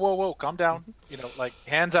whoa, calm down. Like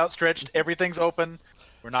hands outstretched, everything's open.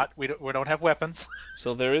 We don't have weapons.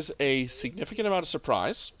 So there is a significant amount of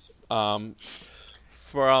surprise from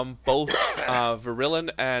both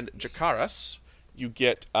Virilin and Jacaris. You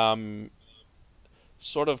get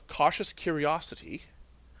sort of cautious curiosity,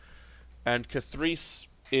 and Cathrice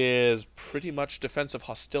is pretty much defensive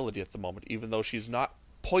hostility at the moment, even though she's not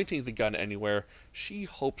pointing the gun anywhere. She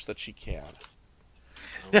hopes that she can.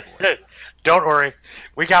 don't worry,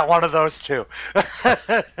 we got one of those too. Yeah,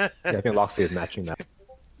 I think Loxley is matching that.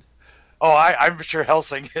 Oh, I'm sure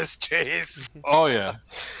Helsing is. Jeez. Oh yeah.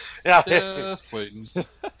 Yeah. Waiting.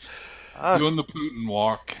 Doing the Putin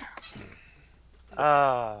walk.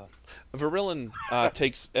 Virilin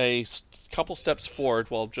takes a couple steps forward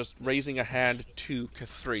while just raising a hand to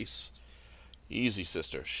Cathrice. Easy,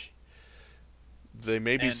 sister. They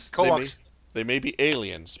may be they may be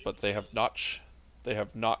aliens, but they have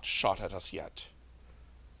not shot at us yet.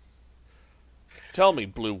 Tell me,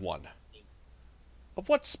 Blue One, of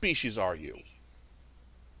what species are you?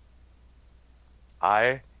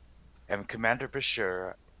 I am Commander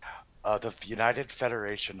Bashir of the United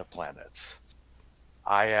Federation of Planets.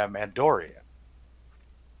 I am Andorian.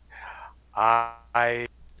 I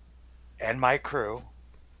and my crew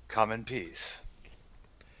come in peace.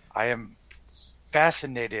 I am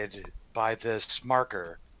fascinated by this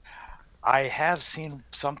marker. I have seen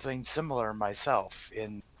something similar myself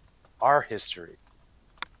in our history.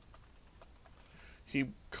 He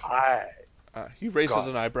raises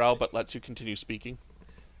an eyebrow but lets you continue speaking.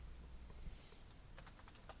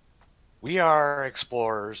 We are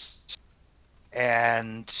explorers,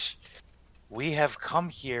 and we have come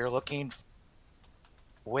here looking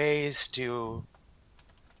ways to.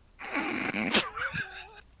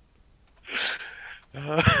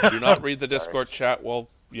 Do not read the Sorry. Discord chat while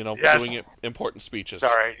Yes. doing important speeches.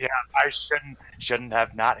 Sorry, yeah, I shouldn't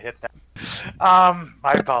have not hit that.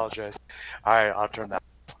 I apologize. I'll turn that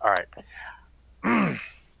off. All right.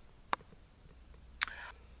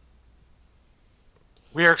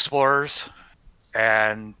 We are explorers,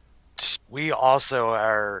 and we also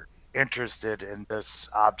are interested in this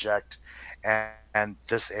object and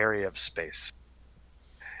this area of space.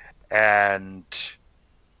 And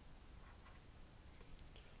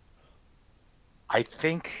I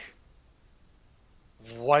think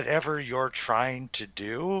whatever you're trying to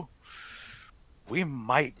do, we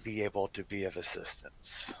might be able to be of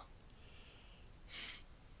assistance.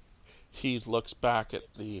 He looks back at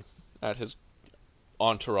his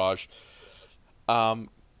entourage.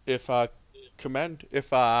 If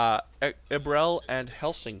Ibrel and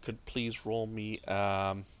Helsing could please roll me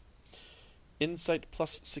insight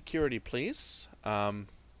plus security, please. And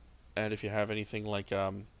if you have anything like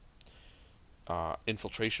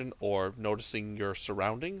infiltration or noticing your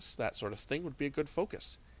surroundings, that sort of thing would be a good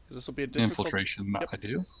focus. Because this will be a difficulty. Infiltration, Yep, I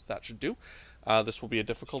do. that should do. This will be a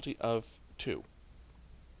difficulty of 2.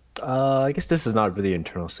 I guess this is not really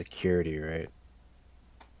internal security, right?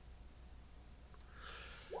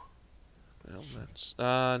 Well, that's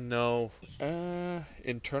no.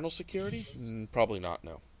 Internal security? Probably not.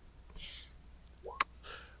 No.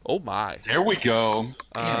 Oh my. There we go.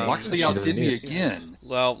 Loxley She outdid doesn't me need it. again.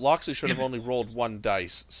 Well, Loxley should have only rolled 1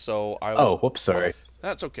 dice, so I will. Oh, whoops, sorry.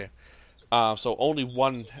 That's okay. So only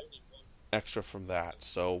 1 extra from that,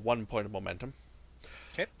 so 1 point of momentum.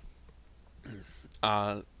 Okay.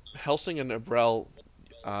 Helsing and Abrel,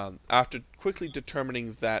 after quickly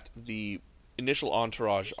determining that the initial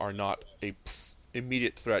entourage are not a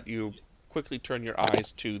immediate threat, you quickly turn your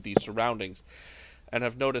eyes to the surroundings and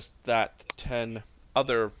have noticed that 10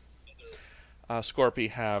 other Skorpi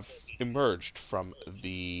have emerged from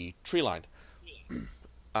the tree line.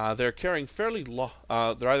 They're carrying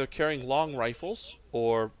they're either carrying long rifles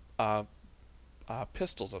or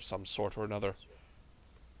pistols of some sort or another.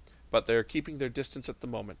 But they're keeping their distance at the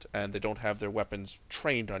moment, and they don't have their weapons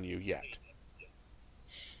trained on you yet.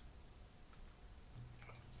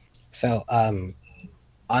 So,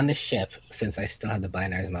 on the ship, since I still have the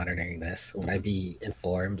binaries monitoring this, would I be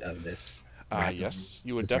informed of this? Yes,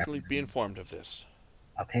 you would definitely be informed of this.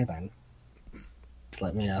 Okay, then. Just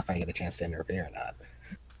let me know if I get a chance to interfere or not.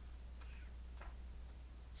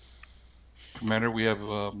 Commander, we have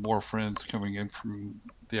more friends coming in from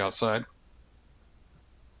the outside.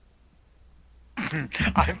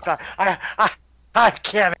 I'm not. I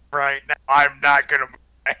can't right now. I'm not gonna move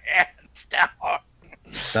my hands down.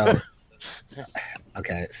 So,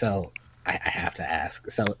 okay, so I have to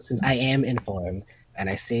ask. So, since I am informed and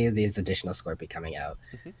I see these additional Skorpi coming out,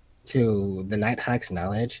 to the Nighthawk's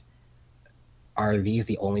knowledge, are these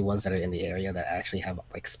the only ones that are in the area that actually have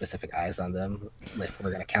like specific eyes on them? If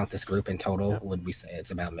we're gonna count this group in total, would we say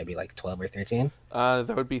it's about maybe like 12 or 13?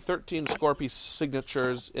 There would be 13 Skorpi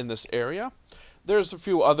signatures in this area. There's a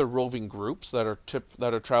few other roving groups that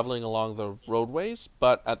are traveling along the roadways,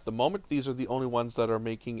 but at the moment these are the only ones that are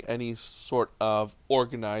making any sort of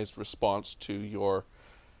organized response to your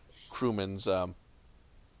crewman's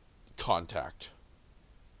contact.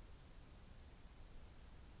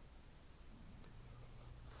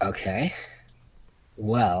 Okay.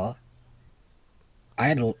 Well,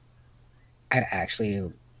 I'd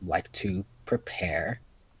actually like to prepare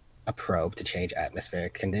a probe to change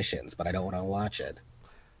atmospheric conditions, but I don't want to launch it.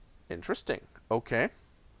 Interesting. Okay.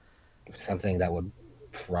 Something that would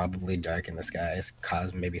probably darken the skies,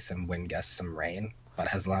 cause maybe some wind gusts, some rain, but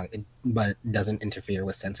doesn't interfere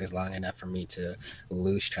with sensors long enough for me to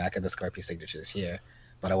lose track of the Skorpi signatures here.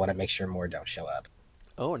 But I want to make sure more don't show up.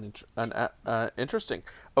 Oh, interesting.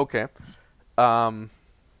 Okay.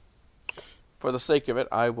 For the sake of it,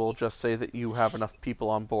 I will just say that you have enough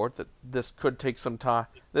people on board that this could take some time.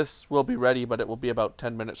 This will be ready, but it will be about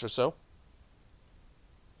 10 minutes or so.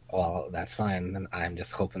 Well, that's fine. Then I'm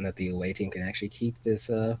just hoping that the away team can actually keep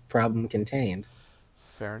this problem contained.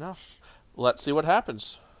 Fair enough. Let's see what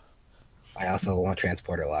happens. I also want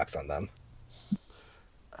transporter locks on them.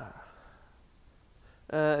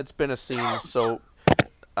 It's been a scene, so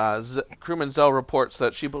crewman Zell reports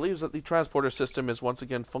that she believes that the transporter system is once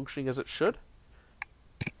again functioning as it should.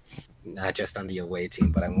 Not just on the away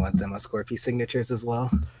team, but I want them on Skorpi signatures as well.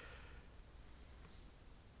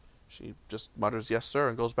 She just mutters yes sir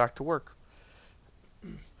and goes back to work.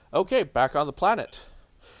 Okay, back on the planet.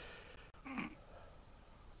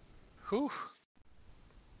 Whew.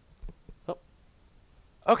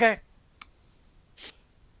 Okay.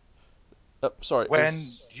 Sorry. When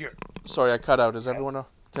you're Sorry, I cut out. Is everyone?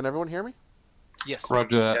 Can everyone hear me? Yes.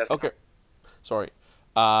 Roger that. yes, Okay. Sorry.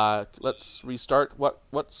 Let's restart.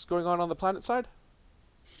 What's going on the planet side?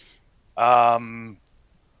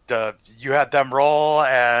 you had them roll,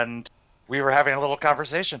 and we were having a little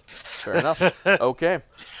conversation. Fair enough. Okay.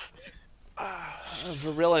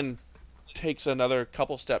 Virilin takes another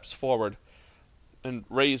couple steps forward and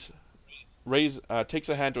takes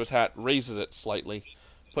a hand to his hat, raises it slightly,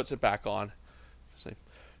 puts it back on.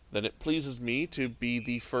 Then it pleases me to be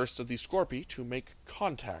the first of the Skorpi to make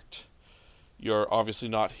contact. You're obviously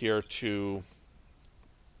not here to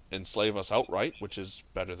enslave us outright, which is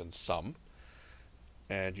better than some.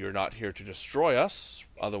 And you're not here to destroy us,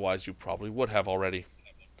 otherwise you probably would have already.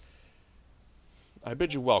 I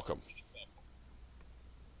bid you welcome.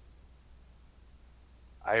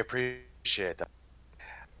 I appreciate that.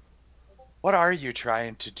 What are you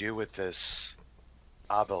trying to do with this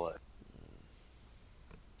obelisk?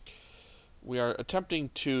 We are attempting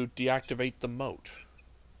to deactivate the moat.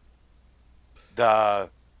 The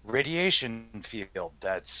radiation field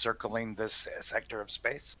that's circling this sector of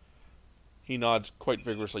space? He nods quite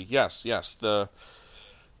vigorously. Yes, the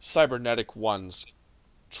cybernetic ones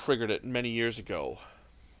triggered it many years ago,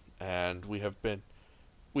 and we have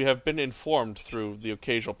been informed through the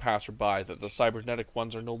occasional passerby that the cybernetic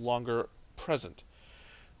ones are no longer present.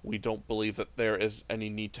 We don't believe that there is any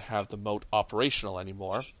need to have the moat operational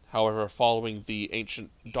anymore. However, following the ancient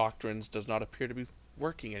doctrines does not appear to be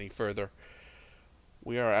working any further.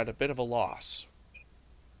 We are at a bit of a loss.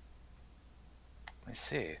 I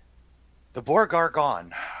see. The Borg are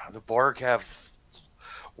gone. The Borg have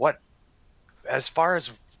as far as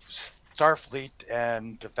Starfleet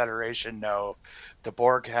and the Federation know, the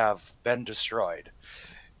Borg have been destroyed.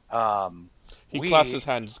 He claps his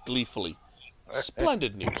hands gleefully.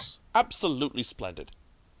 Splendid news. Absolutely splendid.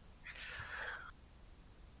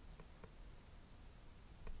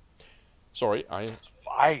 Sorry,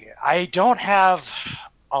 I don't have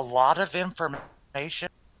a lot of information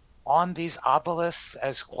on these obelisks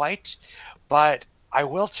as quite, but I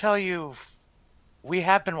will tell you, we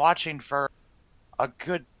have been watching for a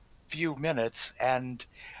good few minutes, and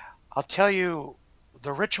I'll tell you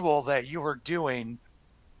the ritual that you were doing,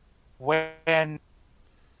 when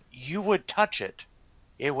you would touch it,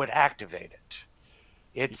 it would activate it.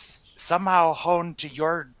 It's somehow honed to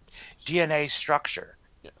your DNA structure.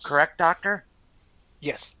 Yes. Correct, Doctor?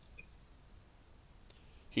 Yes.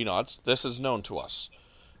 He nods. This is known to us.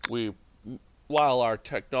 While our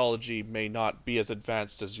technology may not be as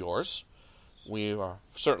advanced as yours, we are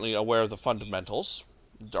certainly aware of the fundamentals.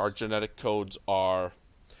 Our genetic codes are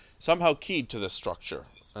somehow keyed to this structure,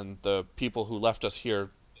 and the people who left us here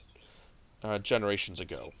generations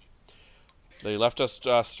ago. They left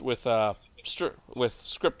us with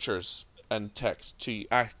scriptures and text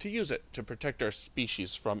to use it to protect our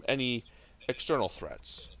species from any external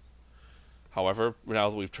threats. However, now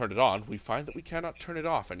that we've turned it on, we find that we cannot turn it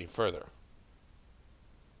off any further.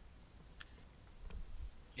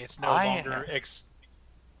 It's no longer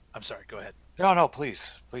I'm sorry, go ahead. No,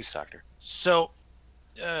 please, Doctor. So,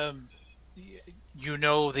 you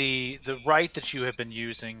know the right that you have been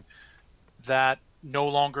using, that no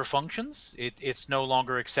longer functions? It's no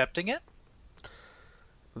longer accepting it?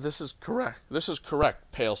 This is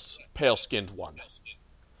correct, pale-skinned one.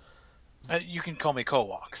 You can call me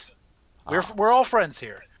Kowax. We're all friends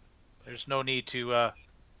here. There's no need to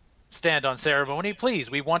stand on ceremony.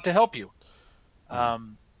 Please, we want to help you.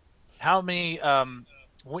 How many?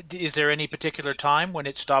 Is there any particular time when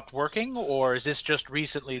it stopped working, or is this just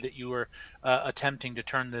recently that you were attempting to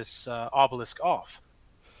turn this obelisk off?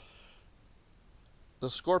 The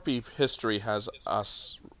Skorpi history has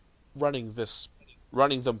us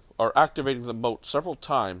activating the moat several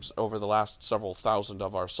times over the last several thousand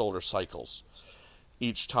of our solar cycles.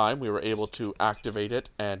 Each time we were able to activate it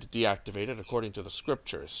and deactivate it according to the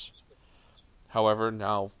scriptures. However,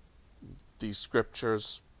 now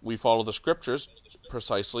we follow the scriptures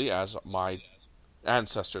precisely as my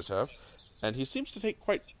ancestors have, and he seems to take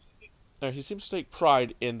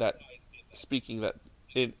pride in that, speaking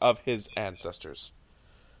of his ancestors.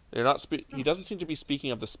 He doesn't seem to be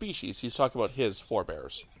speaking of the species. He's talking about his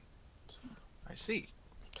forebears. I see.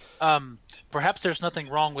 Perhaps there's nothing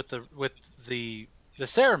wrong with the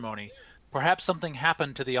ceremony. Perhaps something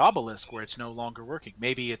happened to the obelisk where it's no longer working.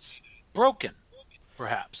 Maybe it's broken.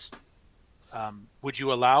 Perhaps. Would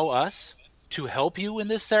you allow us to help you in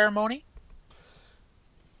this ceremony?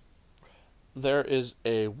 There is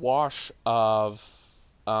a wash of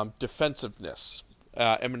defensiveness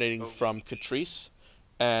emanating from Catrice,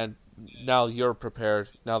 and now you're prepared.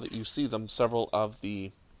 Now that you see them, several of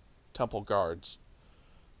the temple guards.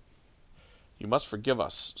 You must forgive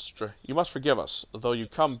us, though you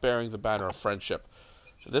come bearing the banner of friendship.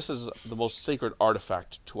 This is the most sacred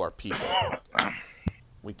artifact to our people.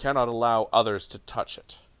 We cannot allow others to touch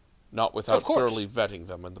it, not without thoroughly vetting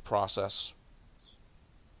them in the process.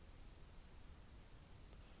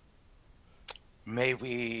 May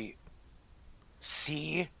we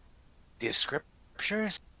see the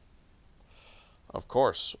scriptures? Of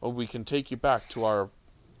course. Well, we can take you back to our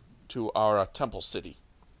temple city.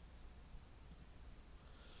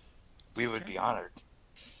 We would be honored.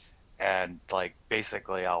 And like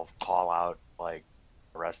basically I'll call out like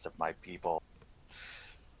the rest of my people,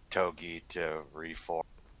 Togi, to reform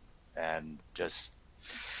and just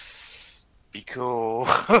be cool.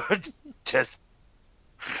 Just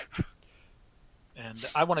And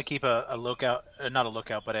I want to keep a lookout, not a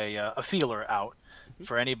lookout, but a feeler out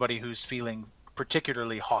for anybody who's feeling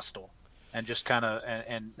particularly hostile. And just kind of,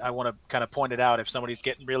 and I want to kind of point it out if somebody's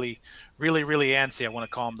getting really antsy. I want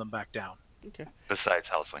to calm them back down. Okay. besides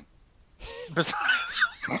Helsing.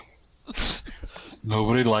 Besides,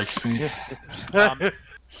 Nobody likes me.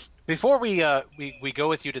 before we go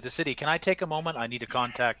with you to the city, can I take a moment? I need to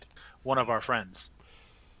contact one of our friends.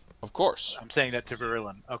 Of course. I'm saying that to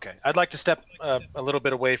Virilin. Okay. I'd like to step a little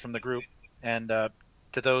bit away from the group and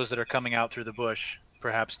to those that are coming out through the bush,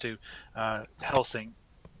 perhaps to Helsing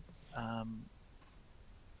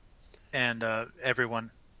and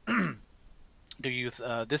everyone. Do you?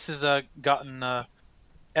 This has gotten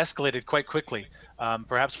escalated quite quickly.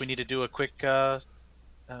 Perhaps we need to do a quick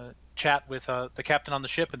chat with the captain on the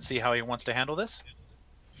ship and see how he wants to handle this.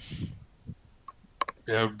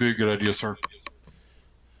 Yeah, it would be a good idea, sir.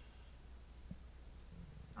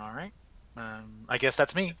 All right. I guess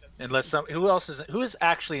that's me. Unless who is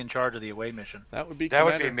actually in charge of the away mission? That would be That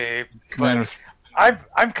Commander. would be me. Commander.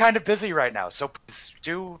 I'm kind of busy right now, so please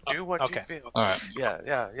do what okay. you feel. All right.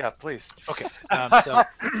 Yeah, please. Okay. So,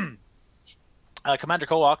 Commander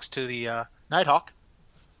Kowax to the Nighthawk.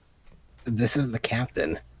 This is the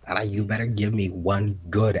captain, and you better give me one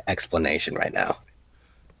good explanation right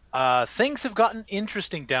now. Things have gotten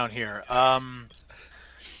interesting down here.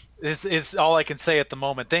 This is all I can say at the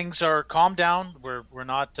moment. Things are calmed down. We're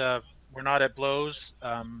not at blows.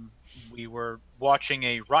 We were watching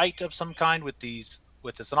a rite of some kind with this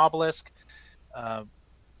obelisk.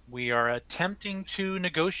 We are attempting to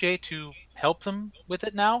negotiate to help them with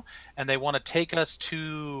it now, and they want to take us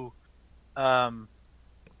to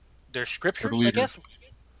their scriptures, I guess.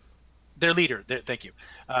 Their leader. Thank you.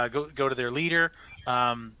 Go to their leader.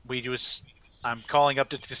 I'm calling up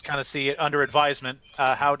to just kind of see it under advisement.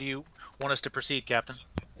 How do you want us to proceed, Captain?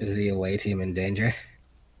 Is the away team in danger?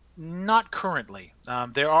 Not currently.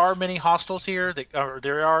 There are many hostiles here.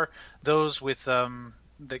 There are those with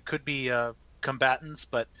that could be combatants,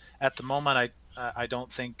 but at the moment, I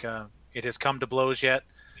don't think it has come to blows yet,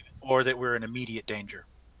 or that we're in immediate danger.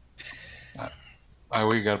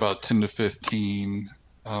 We got about 10 to 15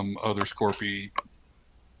 other Skorpi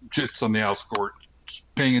just on the outskirts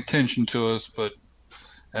paying attention to us, but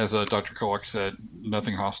as Dr. Kowax said,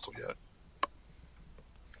 nothing hostile yet.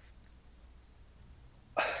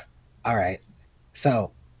 All right.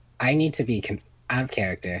 So I need to be out of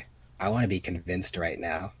character. I want to be convinced right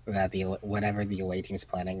now that whatever the away team's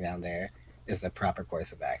planning down there is the proper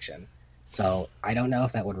course of action. So I don't know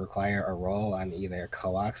if that would require a roll on either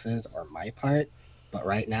Kowax's or my part, but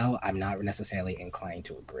right now I'm not necessarily inclined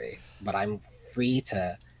to agree. But I'm free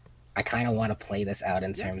to. I kind of want to play this out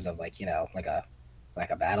in terms of like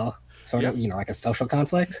a battle, sort of, like a social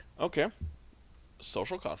conflict. Okay.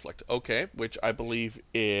 Social conflict. Okay, which I believe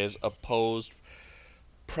is opposed.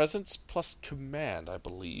 Presence plus command, I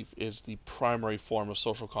believe, is the primary form of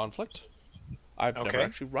social conflict. I've never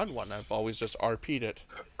actually run one. I've always just RP'd it.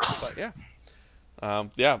 But yeah.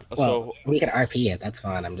 Well, so we can RP it. That's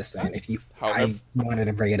fine. I'm just saying, I wanted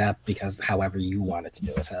to bring it up because however you wanted to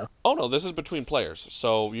do it. So. Oh no, this is between players,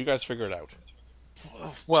 so you guys figure it out.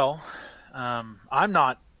 Well, I'm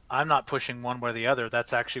not pushing one way or the other.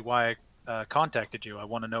 That's actually why I contacted you. I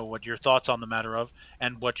want to know what your thoughts on the matter of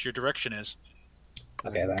and what your direction is.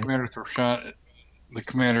 Okay, then. Commander Thorshon, the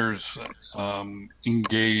commanders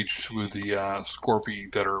engaged with the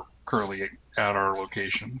Skorpi that are currently at our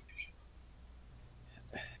location.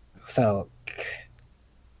 So,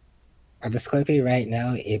 are the Skorpi right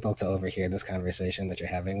now able to overhear this conversation that you're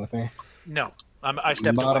having with me? No, I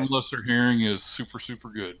stepped Not away. unless their hearing is super, super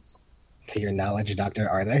good. To your knowledge, Doctor,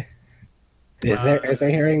 are they? Is their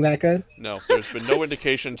hearing that good? No, there's been no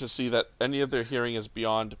indication to see that any of their hearing is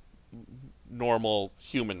beyond normal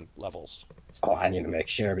human levels. Oh, I need to make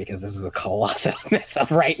sure because this is a colossal mess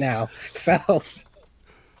up right now. So,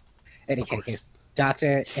 any case,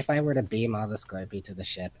 Doctor, if I were to beam all the Skorpi to the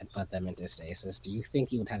ship and put them into stasis, do you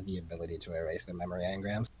think you would have the ability to erase their memory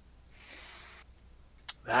engrams?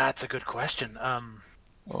 That's a good question. GM,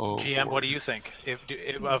 what Lord. do you think? If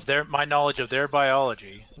of my knowledge of their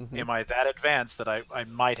biology, Mhm. am I that advanced that I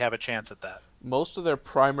might have a chance at that? Most of their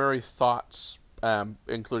primary thoughts,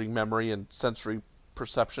 including memory and sensory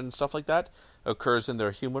perception, stuff like that, occurs in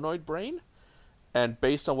their humanoid brain. And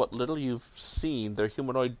based on what little you've seen, their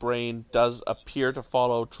humanoid brain does appear to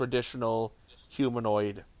follow traditional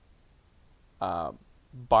humanoid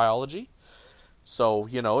biology. So,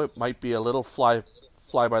 it might be a little fly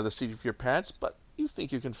by the seat of your pants, but you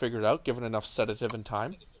think you can figure it out given enough sedative and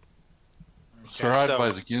time. Sir, I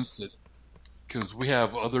advise against it because we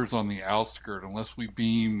have others on the outskirt. Unless we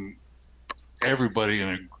beam everybody in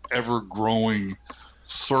an ever-growing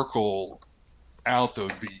circle out that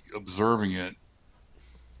would be observing it,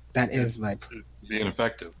 That is my it'd be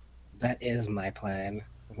ineffective. That is my plan,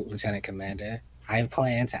 Lieutenant Commander. I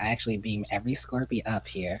plan to actually beam every Skorpi up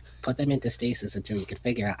here, put them into stasis until we can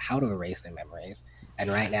figure out how to erase their memories,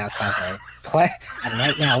 and right now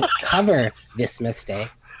cover this mistake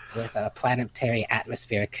with a planetary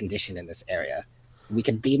atmospheric condition in this area. We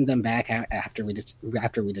can beam them back out after we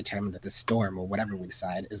determine that the storm or whatever we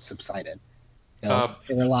decide is subsided. They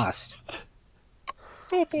were lost.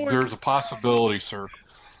 Oh boy. There's a possibility, sir.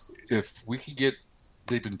 If we could get,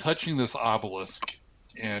 they've been touching this obelisk,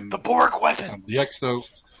 and The Borg weapon. the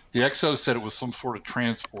XO said it was some sort of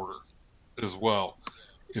transporter as well.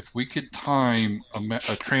 If we could time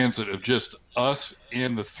a transit of just us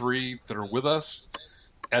and the three that are with us,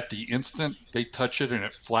 at the instant they touch it and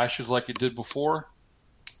it flashes like it did before,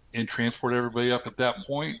 and transport everybody up at that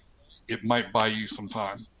point, it might buy you some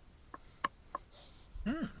time.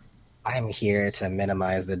 I'm here to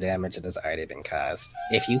minimize the damage that has already been caused.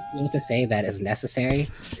 If you feel to say that is necessary,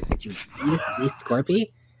 that you need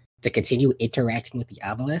Skorpi to continue interacting with the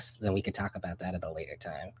obelisk, then we can talk about that at a later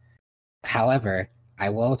time. However, I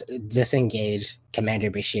won't disengage Commander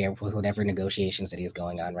Bashir with whatever negotiations that he's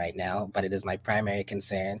going on right now, but it is my primary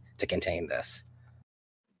concern to contain this.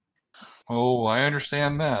 Oh, I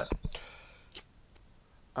understand that.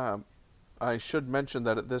 I should mention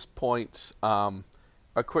that at this point,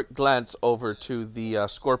 a quick glance over to the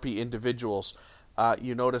Skorpi individuals,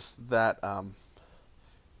 you notice that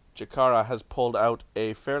Jakara has pulled out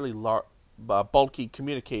a fairly bulky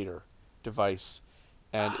communicator device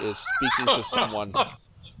and is speaking to someone.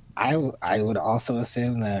 I would also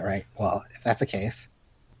assume that, right? Well, if that's the case,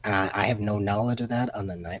 I have no knowledge of that on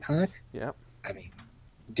the Nighthawk. Yep. I mean,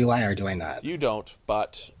 do I or do I not? You don't,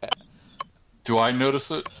 but Do I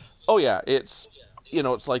notice it? oh yeah, it's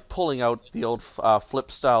it's like pulling out the old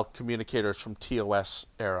flip style communicators from TOS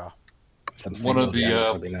era. Some One of signal the,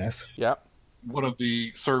 jammers would be nice. Yep. One of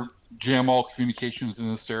the, sir, jam all communications in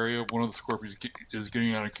this area. One of the Scorpions is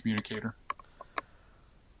getting on a communicator.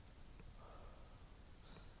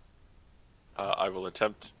 I will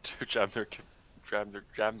attempt to jam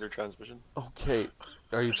their transmission. Okay.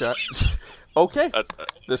 Are you okay.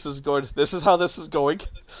 This is good. This is how this is going.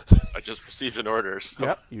 I just received an order. So.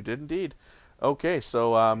 Yep, you did indeed. Okay,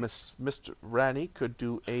 so Mr. Rani could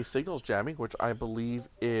do a signals jamming, which I believe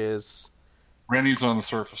is... Randy's on the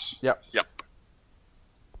surface. Yep. Yep.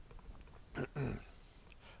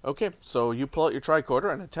 Okay, so you pull out your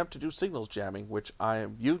tricorder and attempt to do signals jamming, which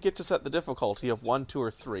you get to set the difficulty of 1, 2,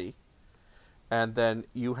 or 3, and then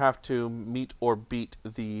you have to meet or beat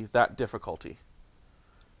that difficulty.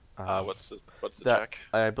 What's the that check?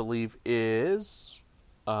 I believe is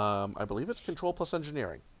it's control plus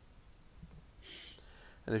engineering.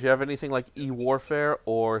 And if you have anything like e-warfare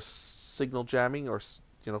or signal jamming or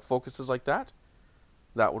focuses like that,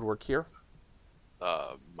 that would work here.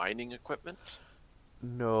 Mining equipment?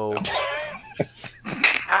 No.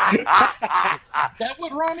 That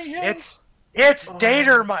would Ronnie hit? It's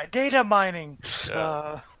data mining.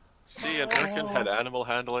 Yeah. See, and Erkin had animal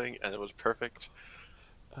handling, and it was perfect.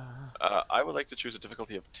 I would like to choose a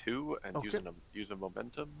difficulty of 2 and Okay. use a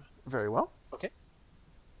momentum. Very well. Okay.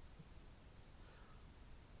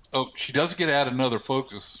 Oh, she does get to add another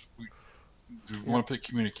focus. Do we want to pick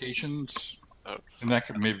communications? Oh. And that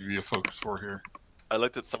could maybe be a focus for here. I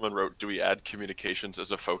like that someone wrote, "Do we add communications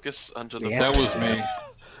as a focus onto the?" Yeah. That was me.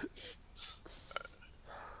 Yes.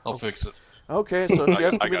 I'll fix it. Okay, so if she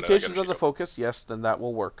has I got it, communications I as a got it. focus, yes, then that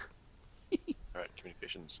will work. All right,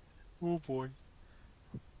 communications. Oh boy.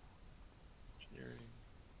 Engineering.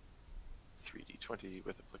 3d20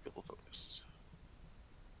 with applicable focus.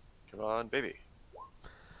 Come on, baby.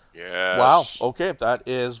 Yes. Wow. Okay, that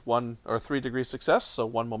is 1 or 3 degree success, so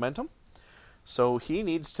 1 momentum. So he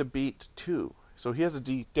needs to beat 2. So he has a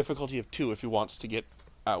difficulty of 2 if he wants to get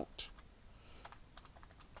out.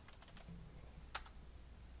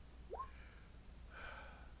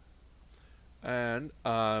 And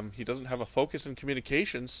he doesn't have a focus in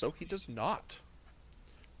communications, so he does not.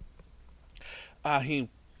 He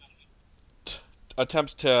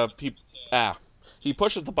attempts to... He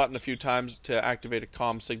pushes the button a few times to activate a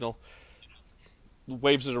comm signal,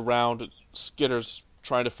 waves it around, skitters,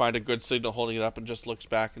 trying to find a good signal, holding it up, and just looks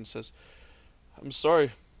back and says, "I'm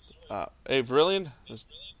sorry, hey, Vrillian, this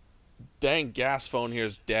dang gas phone here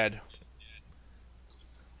is dead."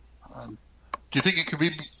 Do you think it could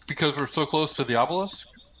be because we're so close to the obelisk?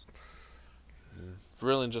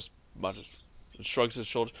 Vrillian just mutters and shrugs his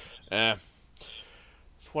shoulders.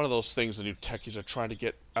 It's one of those things the new techies are trying to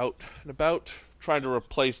get out and about, trying to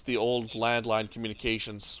replace the old landline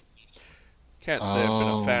communications. Can't say I've been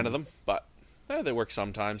a fan of them, but they work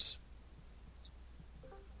sometimes.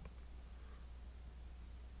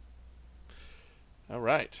 All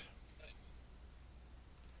right.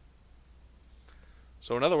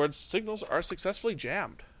 So in other words, signals are successfully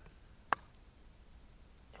jammed.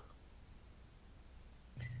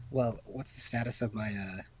 Well, what's the status of my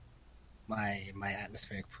my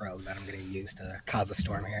atmospheric probe that I'm going to use to cause a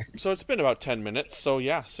storm here? So it's been about 10 minutes, so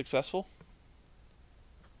yeah, successful.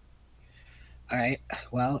 All right.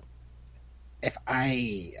 Well, if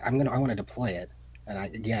I want to deploy it,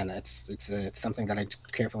 and it's something that I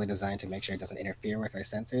carefully designed to make sure it doesn't interfere with our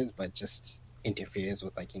sensors, but just interferes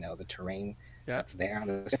with the terrain that's there on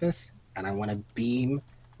the surface. And I want to beam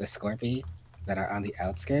the Skorpi that are on the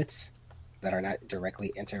outskirts, that are not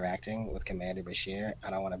directly interacting with Commander Bashir,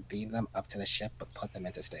 and I want to beam them up to the ship, but put them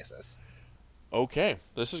into stasis. Okay,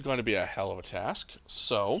 this is going to be a hell of a task.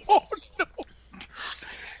 So. Oh no.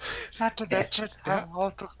 Not to mention,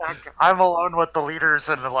 I'm alone with the leaders,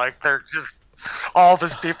 and they're just all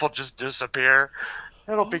these people just disappear.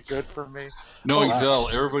 It'll be good for me. No, Zell,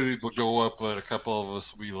 everybody will go up, but a couple of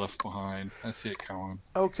us will be left behind. I see it coming.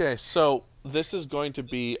 Okay, so this is going to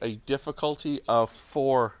be a difficulty of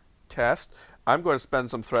 4 test. I'm going to spend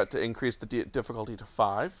some threat to increase the difficulty to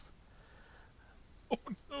 5. Oh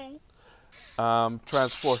no.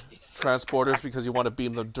 Transporters, because you want to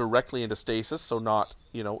beam them directly into stasis, so not,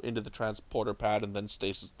 into the transporter pad and then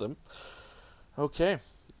stasis them. Okay.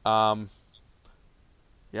 Yeah.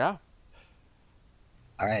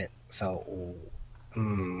 All right. So,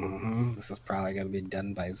 this is probably going to be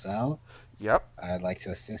done by Zell. Yep. I'd like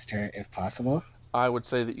to assist her if possible. I would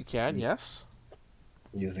say that you can, yes.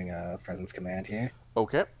 Using a presence command here.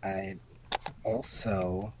 Okay. I'd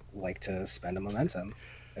also like to spend a momentum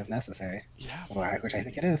if necessary. Yeah. Which I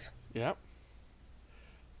think it is. Yep.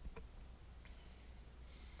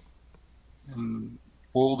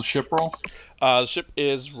 What will the ship roll? The ship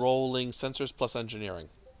is rolling sensors plus engineering.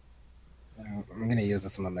 I'm going to use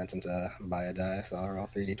this momentum to buy a die, so I'll roll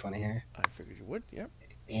 3d20 here. I figured you would, yep.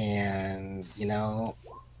 And,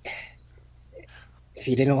 if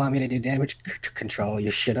you didn't want me to do damage control,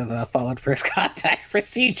 you should have followed first contact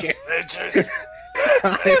procedures.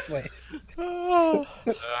 Honestly. Now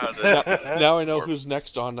I know who's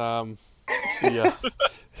next on the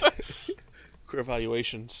crew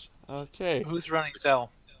evaluations. Okay. Who's running Zell?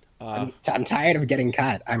 I'm tired of getting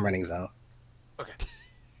caught. I'm running Zell. Okay.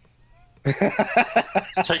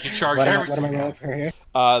 Taking charge What of am I rolling for here?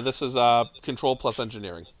 This is control plus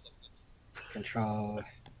engineering. Control,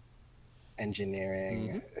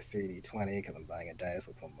 engineering, 3d20, because I'm buying a dice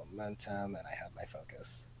with one momentum, and I have my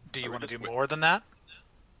focus. Do you want to do more than that?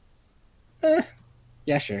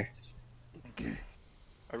 Yeah, sure. Okay.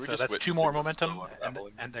 So that's 2 more momentum,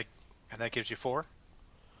 and that gives you 4,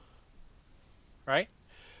 right?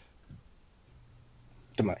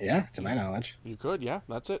 To my knowledge. You could, yeah,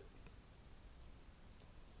 that's it.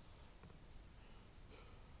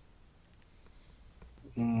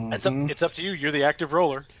 It's up to you. You're the active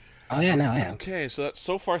roller. Oh yeah, no, I am. Okay, so that's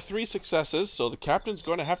so far 3 successes, so the captain's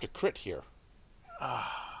going to have to crit here.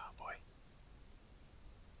 Ah, boy.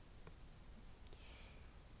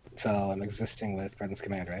 So I'm existing with presence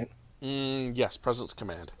command, right? Yes, presence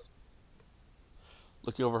command.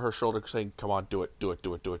 Looking over her shoulder, saying, "Come on, do it, do it,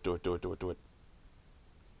 do it, do it, do it, do it, do it, do it."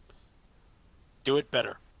 Do it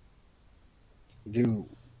better.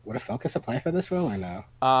 Would a focus apply for this role or no?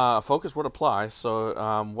 Focus would apply. So,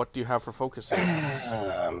 what do you have for focus here?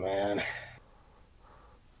 Oh man.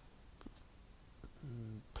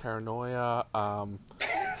 Paranoia.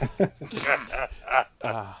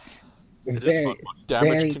 Very,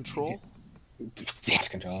 damage control. Damage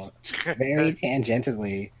control. Very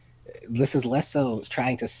tangentially. This is less so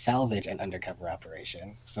trying to salvage an undercover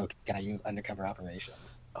operation. So can I use undercover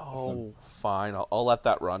operations? Oh, fine. I'll let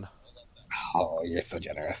that run. Oh, you're so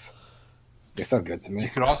generous. You're so good to me. You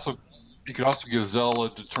could also give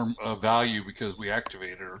Zell a value because we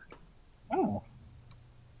activated her, Oh,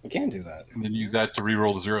 we can do that. and then use that to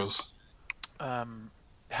reroll the zeros.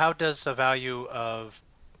 How does the value of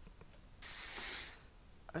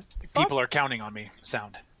people are counting on me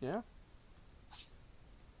sound? Yeah.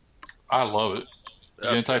 I love it. You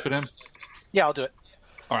gonna type it in? Yeah, I'll do it.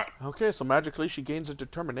 All right. Okay, so magically she gains a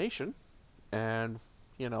determination, and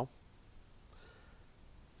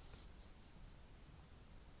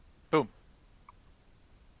Boom.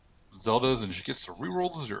 Zelda's, and she gets to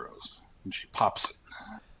reroll the zeros, and she pops it.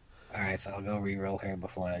 All right, so I'll go re-roll her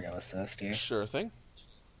before I go assist here. sure thing.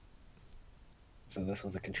 So this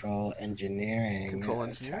was a control engineering. Control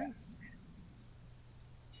engineering.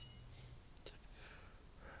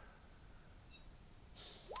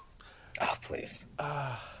 Oh, please.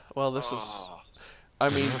 Well, this is. I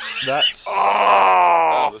mean, that's.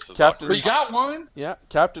 This is Captain. We got one. Yeah,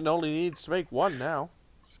 Captain only needs to make one now.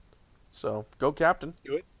 So go, Captain.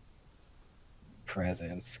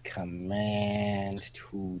 Presence command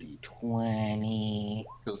 2d20.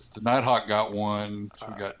 Because the Nighthawk got one, so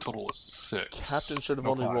we got a total of 6. Captain should have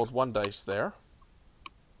No only five. rolled one dice there.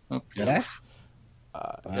 Oh, Did I?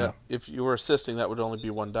 Yeah, Wow. if you were assisting, that would only be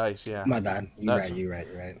one dice. Yeah. My bad. You're That's-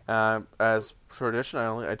 right. As tradition,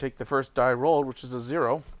 I take the first die rolled, which is a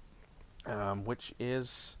 0, which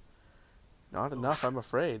is not enough, I'm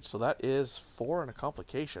afraid. So that is 4 and a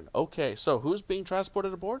complication. Okay, so who's being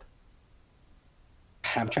transported aboard?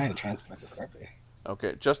 I'm trying to transport the Skorpi.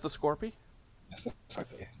 Okay, just the Skorpi? That's the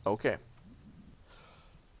Skorpi. Okay.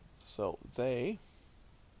 So they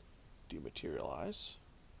dematerialize.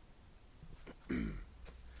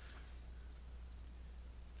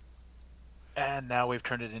 And now we've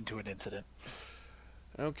turned it into an incident.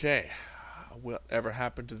 Okay. Whatever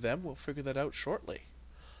happened to them, we'll figure that out shortly.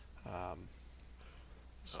 Oh,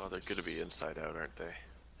 they're going to be inside out, aren't they?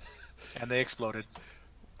 And they exploded.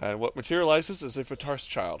 And what materializes is a Fatar's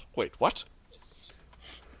child. Wait, what?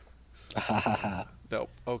 No.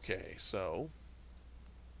 Okay, so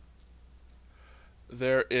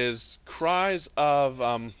there is cries of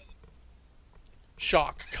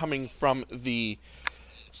shock coming from the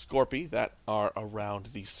Skorpi that are around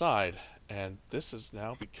the side, and this has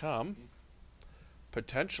now become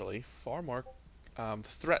potentially far more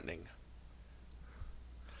threatening.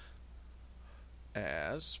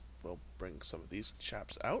 As we'll bring some of these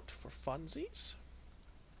chaps out for funsies.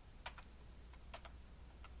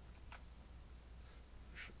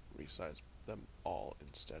 Should resize them all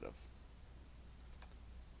instead of. 1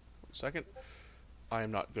 second. I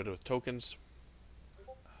am not good with tokens.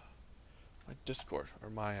 My Discord or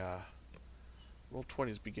my Roll20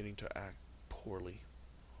 is beginning to act poorly.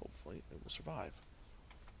 Hopefully, it will survive.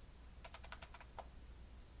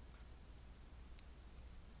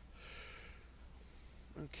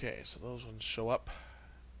 Okay, so those ones show up.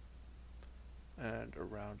 And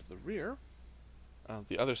around the rear, on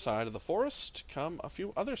the other side of the forest, come a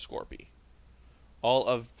few other Skorpi. All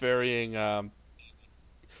of varying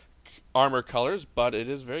armor colors, but it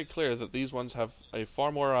is very clear that these ones have a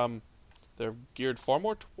far more, they're geared far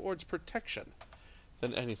more towards protection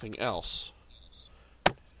than anything else.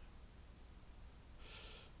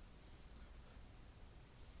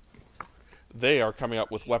 They are coming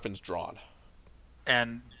up with weapons drawn.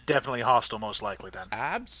 And definitely hostile, most likely, then.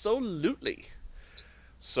 Absolutely.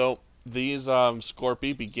 So these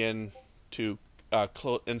Skorpi begin to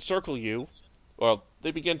encircle you. Well,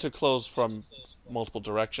 they begin to close from multiple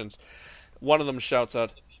directions. One of them shouts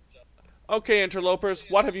out, "Okay, interlopers,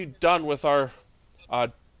 what have you done with our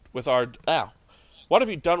what have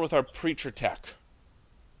you done with our preacher tech?"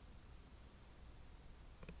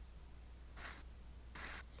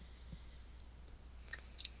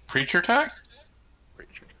 Preacher tech?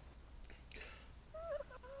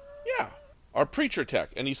 Yeah, our preacher tech,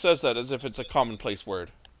 and he says that as if it's a commonplace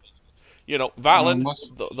word. You know, Valen,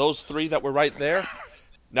 those 3 that were right there,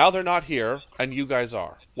 now they're not here, and you guys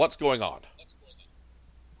are. What's going on?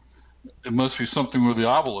 It must be something with the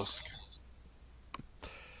obelisk.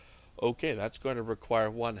 Okay, that's going to require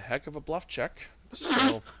one heck of a bluff check.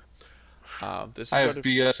 So, this is I going have to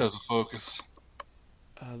BS as a focus.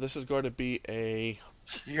 this is going to be a.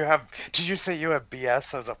 Did you say you have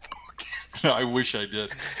BS as a focus? I wish I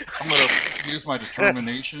did. I'm going to use my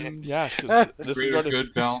determination. Yeah, because this is Greater going to.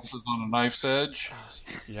 good balances on a knife's edge.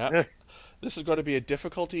 Yeah, this is going to be a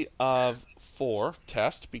difficulty of 4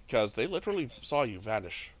 test because they literally saw you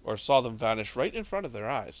vanish, or saw them vanish right in front of their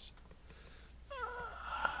eyes.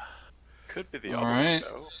 Could be the All obelisk,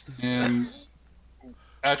 right. though. And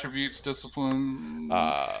attributes, discipline.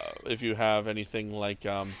 If you have anything like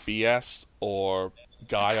BS or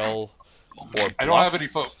guile or bluff. I don't have any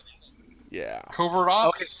Yeah. covert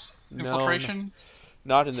ops, infiltration,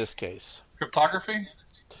 Not in this case. cryptography.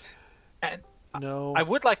 And No. I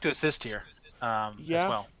would like to assist here as Yeah.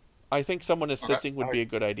 well. I think someone assisting would be a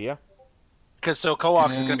good idea. Because so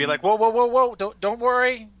Coax is going to be like, whoa, don't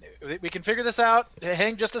worry, we can figure this out.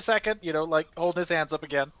 Hang just a second, like holding his hands up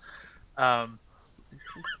again. Can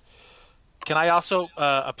I also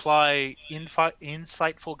apply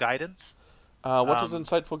insightful guidance? What does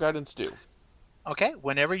insightful guidance do? Okay,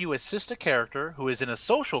 whenever you assist a character who is in a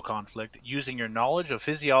social conflict using your knowledge of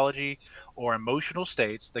physiology or emotional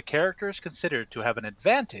states, the character is considered to have an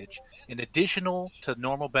advantage in additional to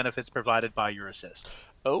normal benefits provided by your assist.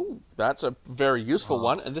 Oh, that's a very useful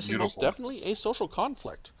one, and this is most definitely a social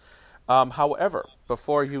conflict. However,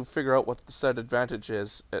 before you figure out what the said advantage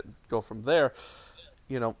is and go from there,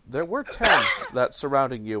 there were 10 that's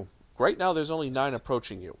surrounding you. Right now there's only 9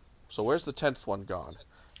 approaching you. So where's the 10th one gone?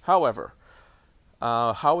 However,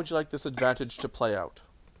 how would you like this advantage to play out?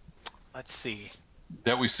 Let's see.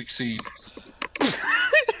 That we succeed.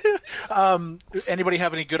 Anybody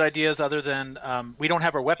have any good ideas other than we don't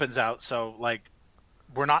have our weapons out, so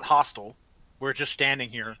we're not hostile. We're just standing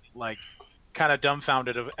here, kind of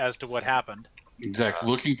dumbfounded as to what happened. Exactly,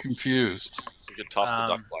 looking confused. You could toss the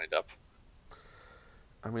duck blind up.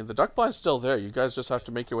 I mean, the duck blind's still there. You guys just have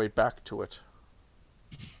to make your way back to it.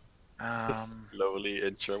 Slowly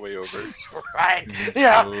inch our way over. Right.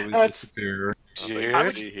 Yeah. Disappear.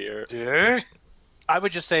 Dude. I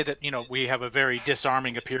would just say that we have a very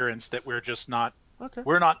disarming appearance. That we're just not. Okay.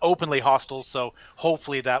 We're not openly hostile. So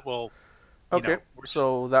hopefully that will. Okay.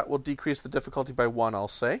 So that will decrease the difficulty by 1, I'll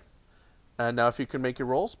say. And now, if you can make your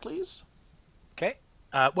rolls, please. Okay.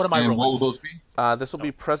 What am I rolling? What will those be? This will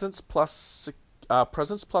be presence plus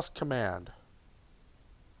command.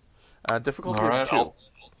 Difficulty of 2.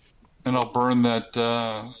 I'll burn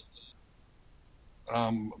that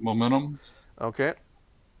momentum. Okay.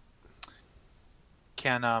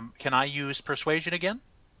 Can I use persuasion again?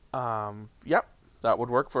 Yep. That would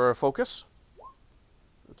work for a focus.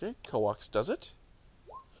 Okay. Coax does it.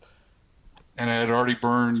 And I had already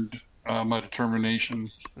burned my determination.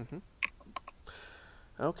 Mm-hmm.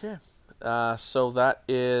 Okay. So that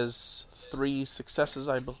is 3 successes,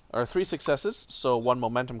 3 successes. So 1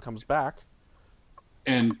 momentum comes back.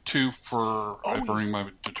 And 2 for burning my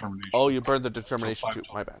determination. Oh, you burned the determination too.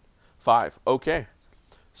 My bad. 5. Okay.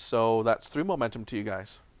 So that's 3 momentum to you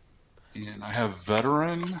guys. And I have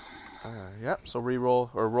veteran. Yep. So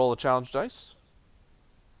roll a challenge dice.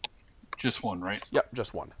 Just 1, right? Yep,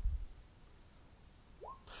 just 1.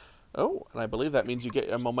 Oh, and I believe that means you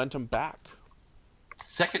get a momentum back.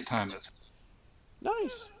 Second time this.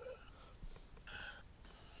 Nice.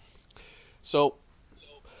 So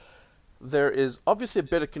there is obviously a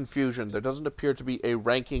bit of confusion. There doesn't appear to be a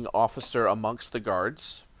ranking officer amongst the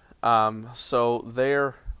guards. So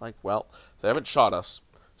they're they haven't shot us,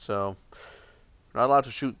 so we're not allowed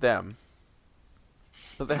to shoot them.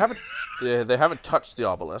 But they haven't touched the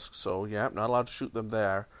obelisk, so yeah, not allowed to shoot them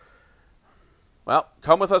there. Well,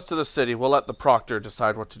 come with us to the city. We'll let the proctor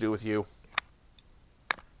decide what to do with you.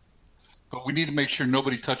 But we need to make sure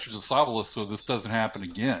nobody touches the obelisk so this doesn't happen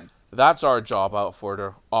again. That's our job,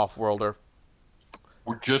 off-worlder.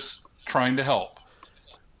 We're just trying to help.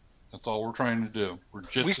 That's all we're trying to do. We're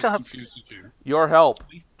just as confused as you. Your help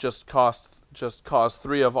just caused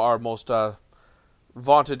 3 of our most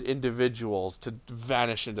vaunted individuals to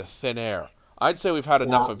vanish into thin air. I'd say we've had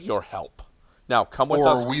enough of your help. Now, come with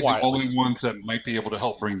us quietly. Or are we the only ones that might be able to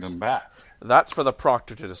help bring them back? That's for the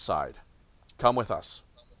proctor to decide. Come with us.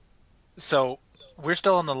 So, we're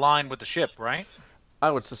still on the line with the ship, right? I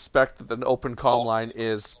would suspect that an open comm line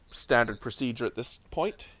is standard procedure at this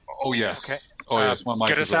point. Oh, yes. Okay. Oh, yes. My mic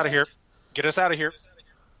Get us out of here. Get us out of here.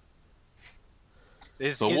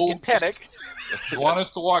 In panic. You want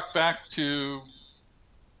us to walk back to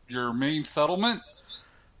your main settlement?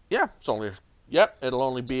 Yeah, it'll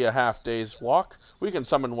only be a half day's walk. We can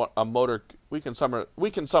summon a motor. We can summon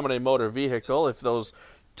a motor vehicle if those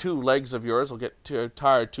 2 legs of yours will get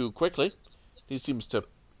tired too quickly. He seems to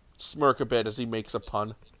smirk a bit as he makes a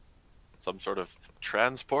pun. Some sort of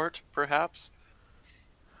transport, perhaps?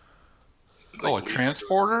 Oh, a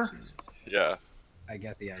transporter? Yeah. I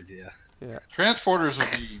get the idea. Yeah. Transporters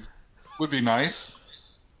would be nice.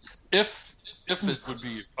 If it would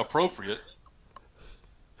be appropriate.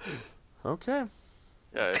 Okay.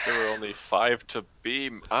 Yeah, if there were only 5 to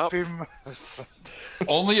beam up.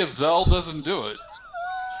 Only if Zell doesn't do it.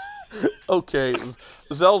 Okay.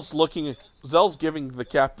 Zell's giving the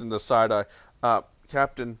captain the side eye.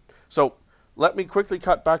 Captain. So let me quickly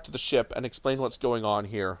cut back to the ship and explain what's going on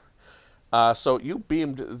here. So you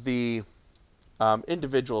beamed the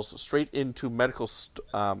individuals straight into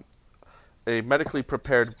a medically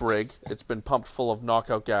prepared brig. It's been pumped full of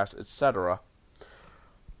knockout gas, etc.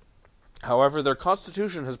 However, their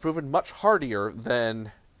constitution has proven much hardier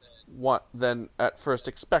than at first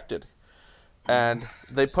expected, and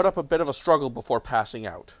they put up a bit of a struggle before passing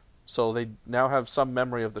out. So they now have some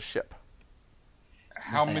memory of the ship.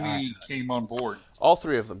 How many came on board? All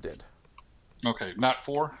 3 of them did. Okay, not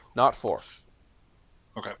 4? Not 4.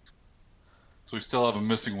 Okay. So we still have a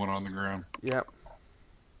missing one on the ground. Yep.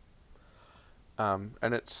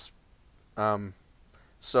 And it's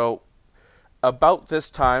so about this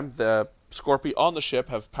time the Skorpi on the ship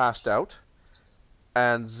have passed out,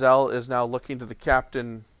 and Zell is now looking to the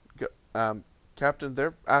captain. Captain,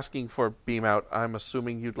 they're asking for beam out. I'm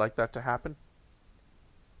assuming you'd like that to happen?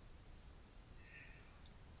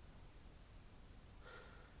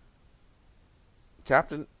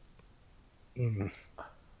 Captain?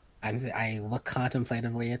 I look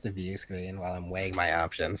contemplatively at the view screen while I'm weighing my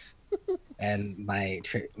options. And my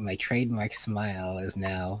trademark smile is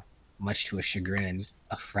now, much to a chagrin,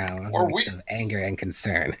 a frown mixed of anger and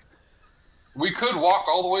concern. We could walk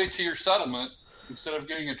all the way to your settlement instead of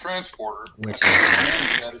getting a transporter. Which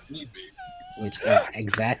is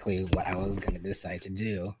exactly what I was going to decide to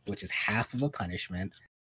do, which is half of a punishment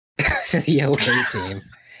to the away team,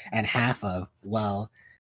 and half of, well,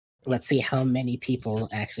 let's see how many people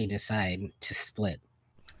actually decide to split.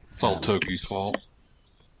 It's all Toki's fault.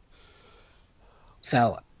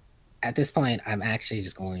 So, at this point, I'm actually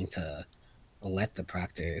just going to let the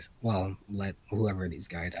proctors, let whoever these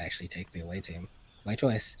guys actually take the away team. My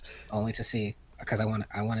choice, only to see, because I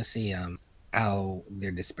want to see how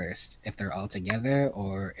they're dispersed. If they're all together,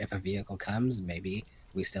 or if a vehicle comes, maybe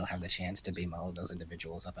we still have the chance to beam all of those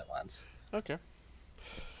individuals up at once. Okay.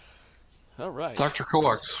 All right. Dr.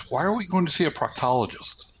 Kovacs, why are we going to see a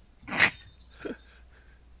proctologist?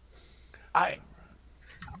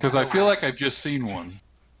 Because I feel like I've just seen one.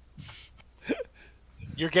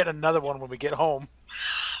 You're getting another one when we get home.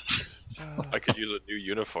 I could use a new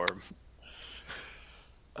uniform.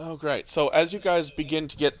 Oh, great. So as you guys begin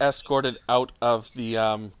to get escorted out of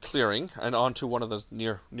the clearing and onto one of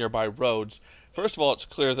the nearby roads, first of all, it's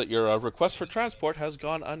clear that your request for transport has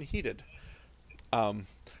gone unheeded.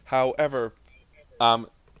 However, the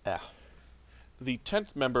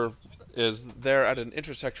 10th member is there at an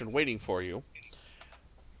intersection waiting for you,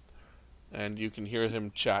 and you can hear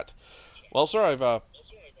him chat. Well, sir,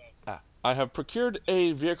 I have procured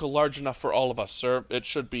a vehicle large enough for all of us, sir. It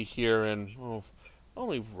should be here in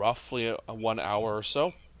only roughly 1 hour or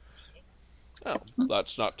so. Oh,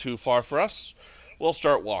 that's not too far for us. We'll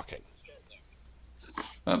start walking.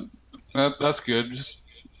 That's good. Just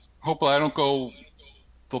hopefully I don't go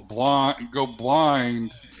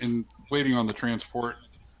blind in waiting on the transport.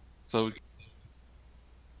 So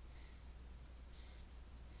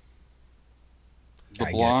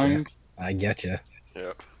blind. I get you.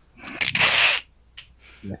 Yep.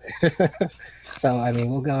 So I mean,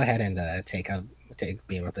 we'll go ahead and take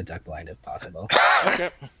beam up the duck blind if possible.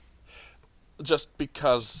 Okay. Just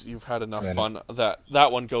because you've had enough fun,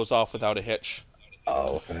 that one goes off without a hitch.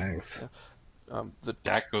 Oh, thanks.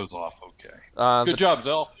 That goes off okay. Good job,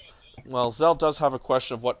 Zell. Well, Zell does have a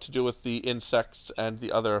question of what to do with the insects and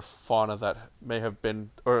the other fauna that may have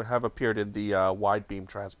been or have appeared in the wide beam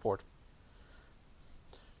transport.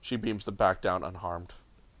 She beams them back down unharmed.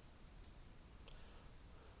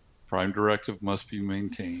 Prime directive must be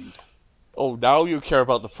maintained. Oh, now you care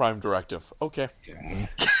about the Prime directive. Okay.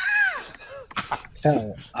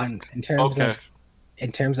 So,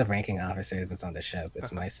 in terms of ranking officers that's on the ship,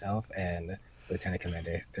 it's myself and Lieutenant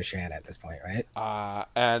Commander Tashan at this point, right?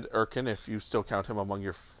 And Erkin, if you still count him among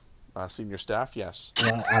your senior staff, yes.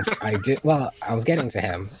 Well, I did. Well, I was getting to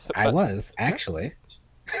him. I was actually,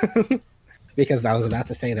 because I was about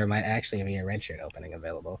to say there might actually be a red shirt opening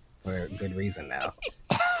available for good reason now.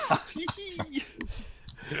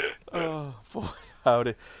 Oh boy,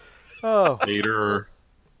 howdy. Oh, Later.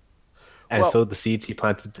 And so the seeds he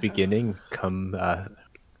planted at the beginning come.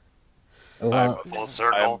 Well, full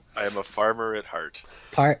circle. I am a farmer at heart.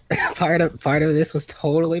 part of this was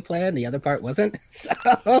totally planned. The other part wasn't. So.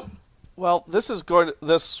 Well, this was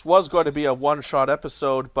going to be a one-shot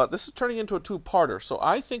episode, but this is turning into a two-parter. So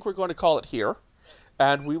I think we're going to call it here,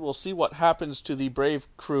 and we will see what happens to the brave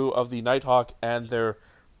crew of the Nighthawk and their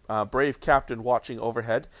brave captain watching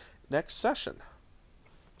overhead next session.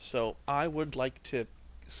 So I would like to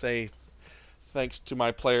say thanks to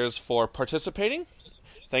my players for participating.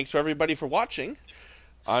 Thanks for everybody for watching.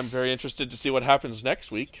 I'm very interested to see what happens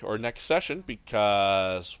next week or next session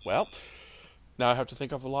because, well, now I have to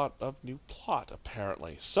think of a lot of new plot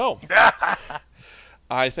apparently. So,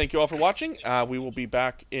 I thank you all for watching. We will be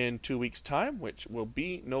back in 2 weeks' time, which will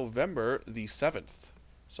be November the 7th.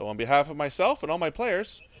 So on behalf of myself and all my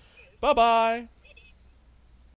players, bye-bye!